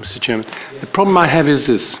on that, Mr. Chairman? The problem I have is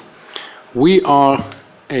this. We are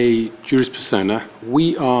a juris persona.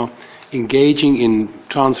 We are engaging in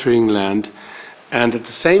transferring land, and at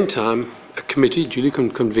the same time, a committee duly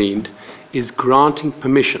convened is granting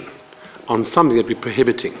permission on something that we're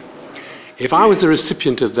prohibiting. If I was the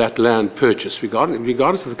recipient of that land purchase,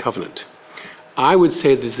 regardless of the covenant, I would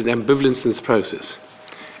say there's an ambivalence in this process.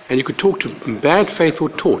 And you could talk to bad faith or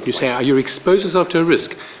taunt. You say, you expose yourself to a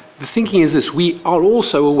risk. The thinking is this: we are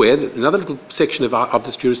also aware that another little section of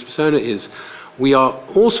this juris persona is we are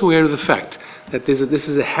also aware of the fact that this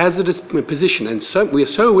is a hazardous position, and we are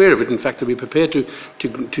so aware of it, in fact, that we're prepared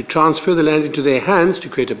to transfer the land into their hands to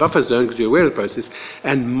create a buffer zone because we're aware of the process,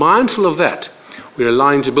 and mindful of that, we're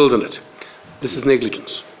aligned to build on it. This is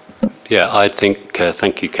negligence. Yeah, I think,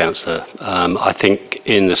 thank you, Councillor. I think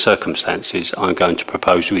in the circumstances, I'm going to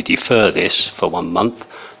propose we defer this for 1 month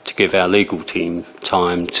to give our legal team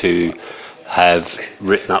time to have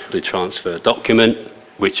written up the transfer document,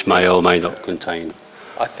 which may or may not contain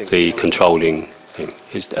the controlling thing.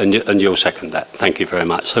 And you'll second that. Thank you very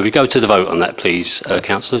much. So we go to the vote on that, please,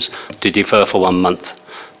 councillors, to defer for 1 month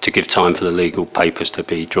to give time for the legal papers to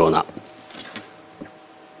be drawn up.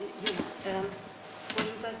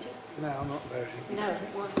 No, I'm not voting. No,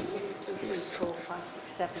 1, 2, 3, 4, 5,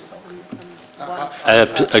 6, 7,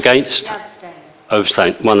 1. Against?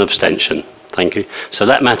 Abstain. One abstention. Thank you. So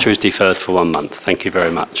that matter is deferred for 1 month. Thank you very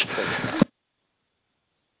much.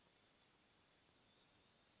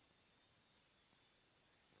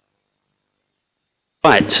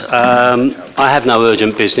 Right. I have no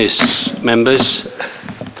urgent business, members.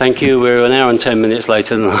 Thank you. We're an hour and 10 minutes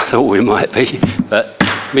later than I thought we might be. But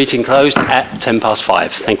meeting closed at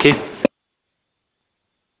 5:10. Thank you.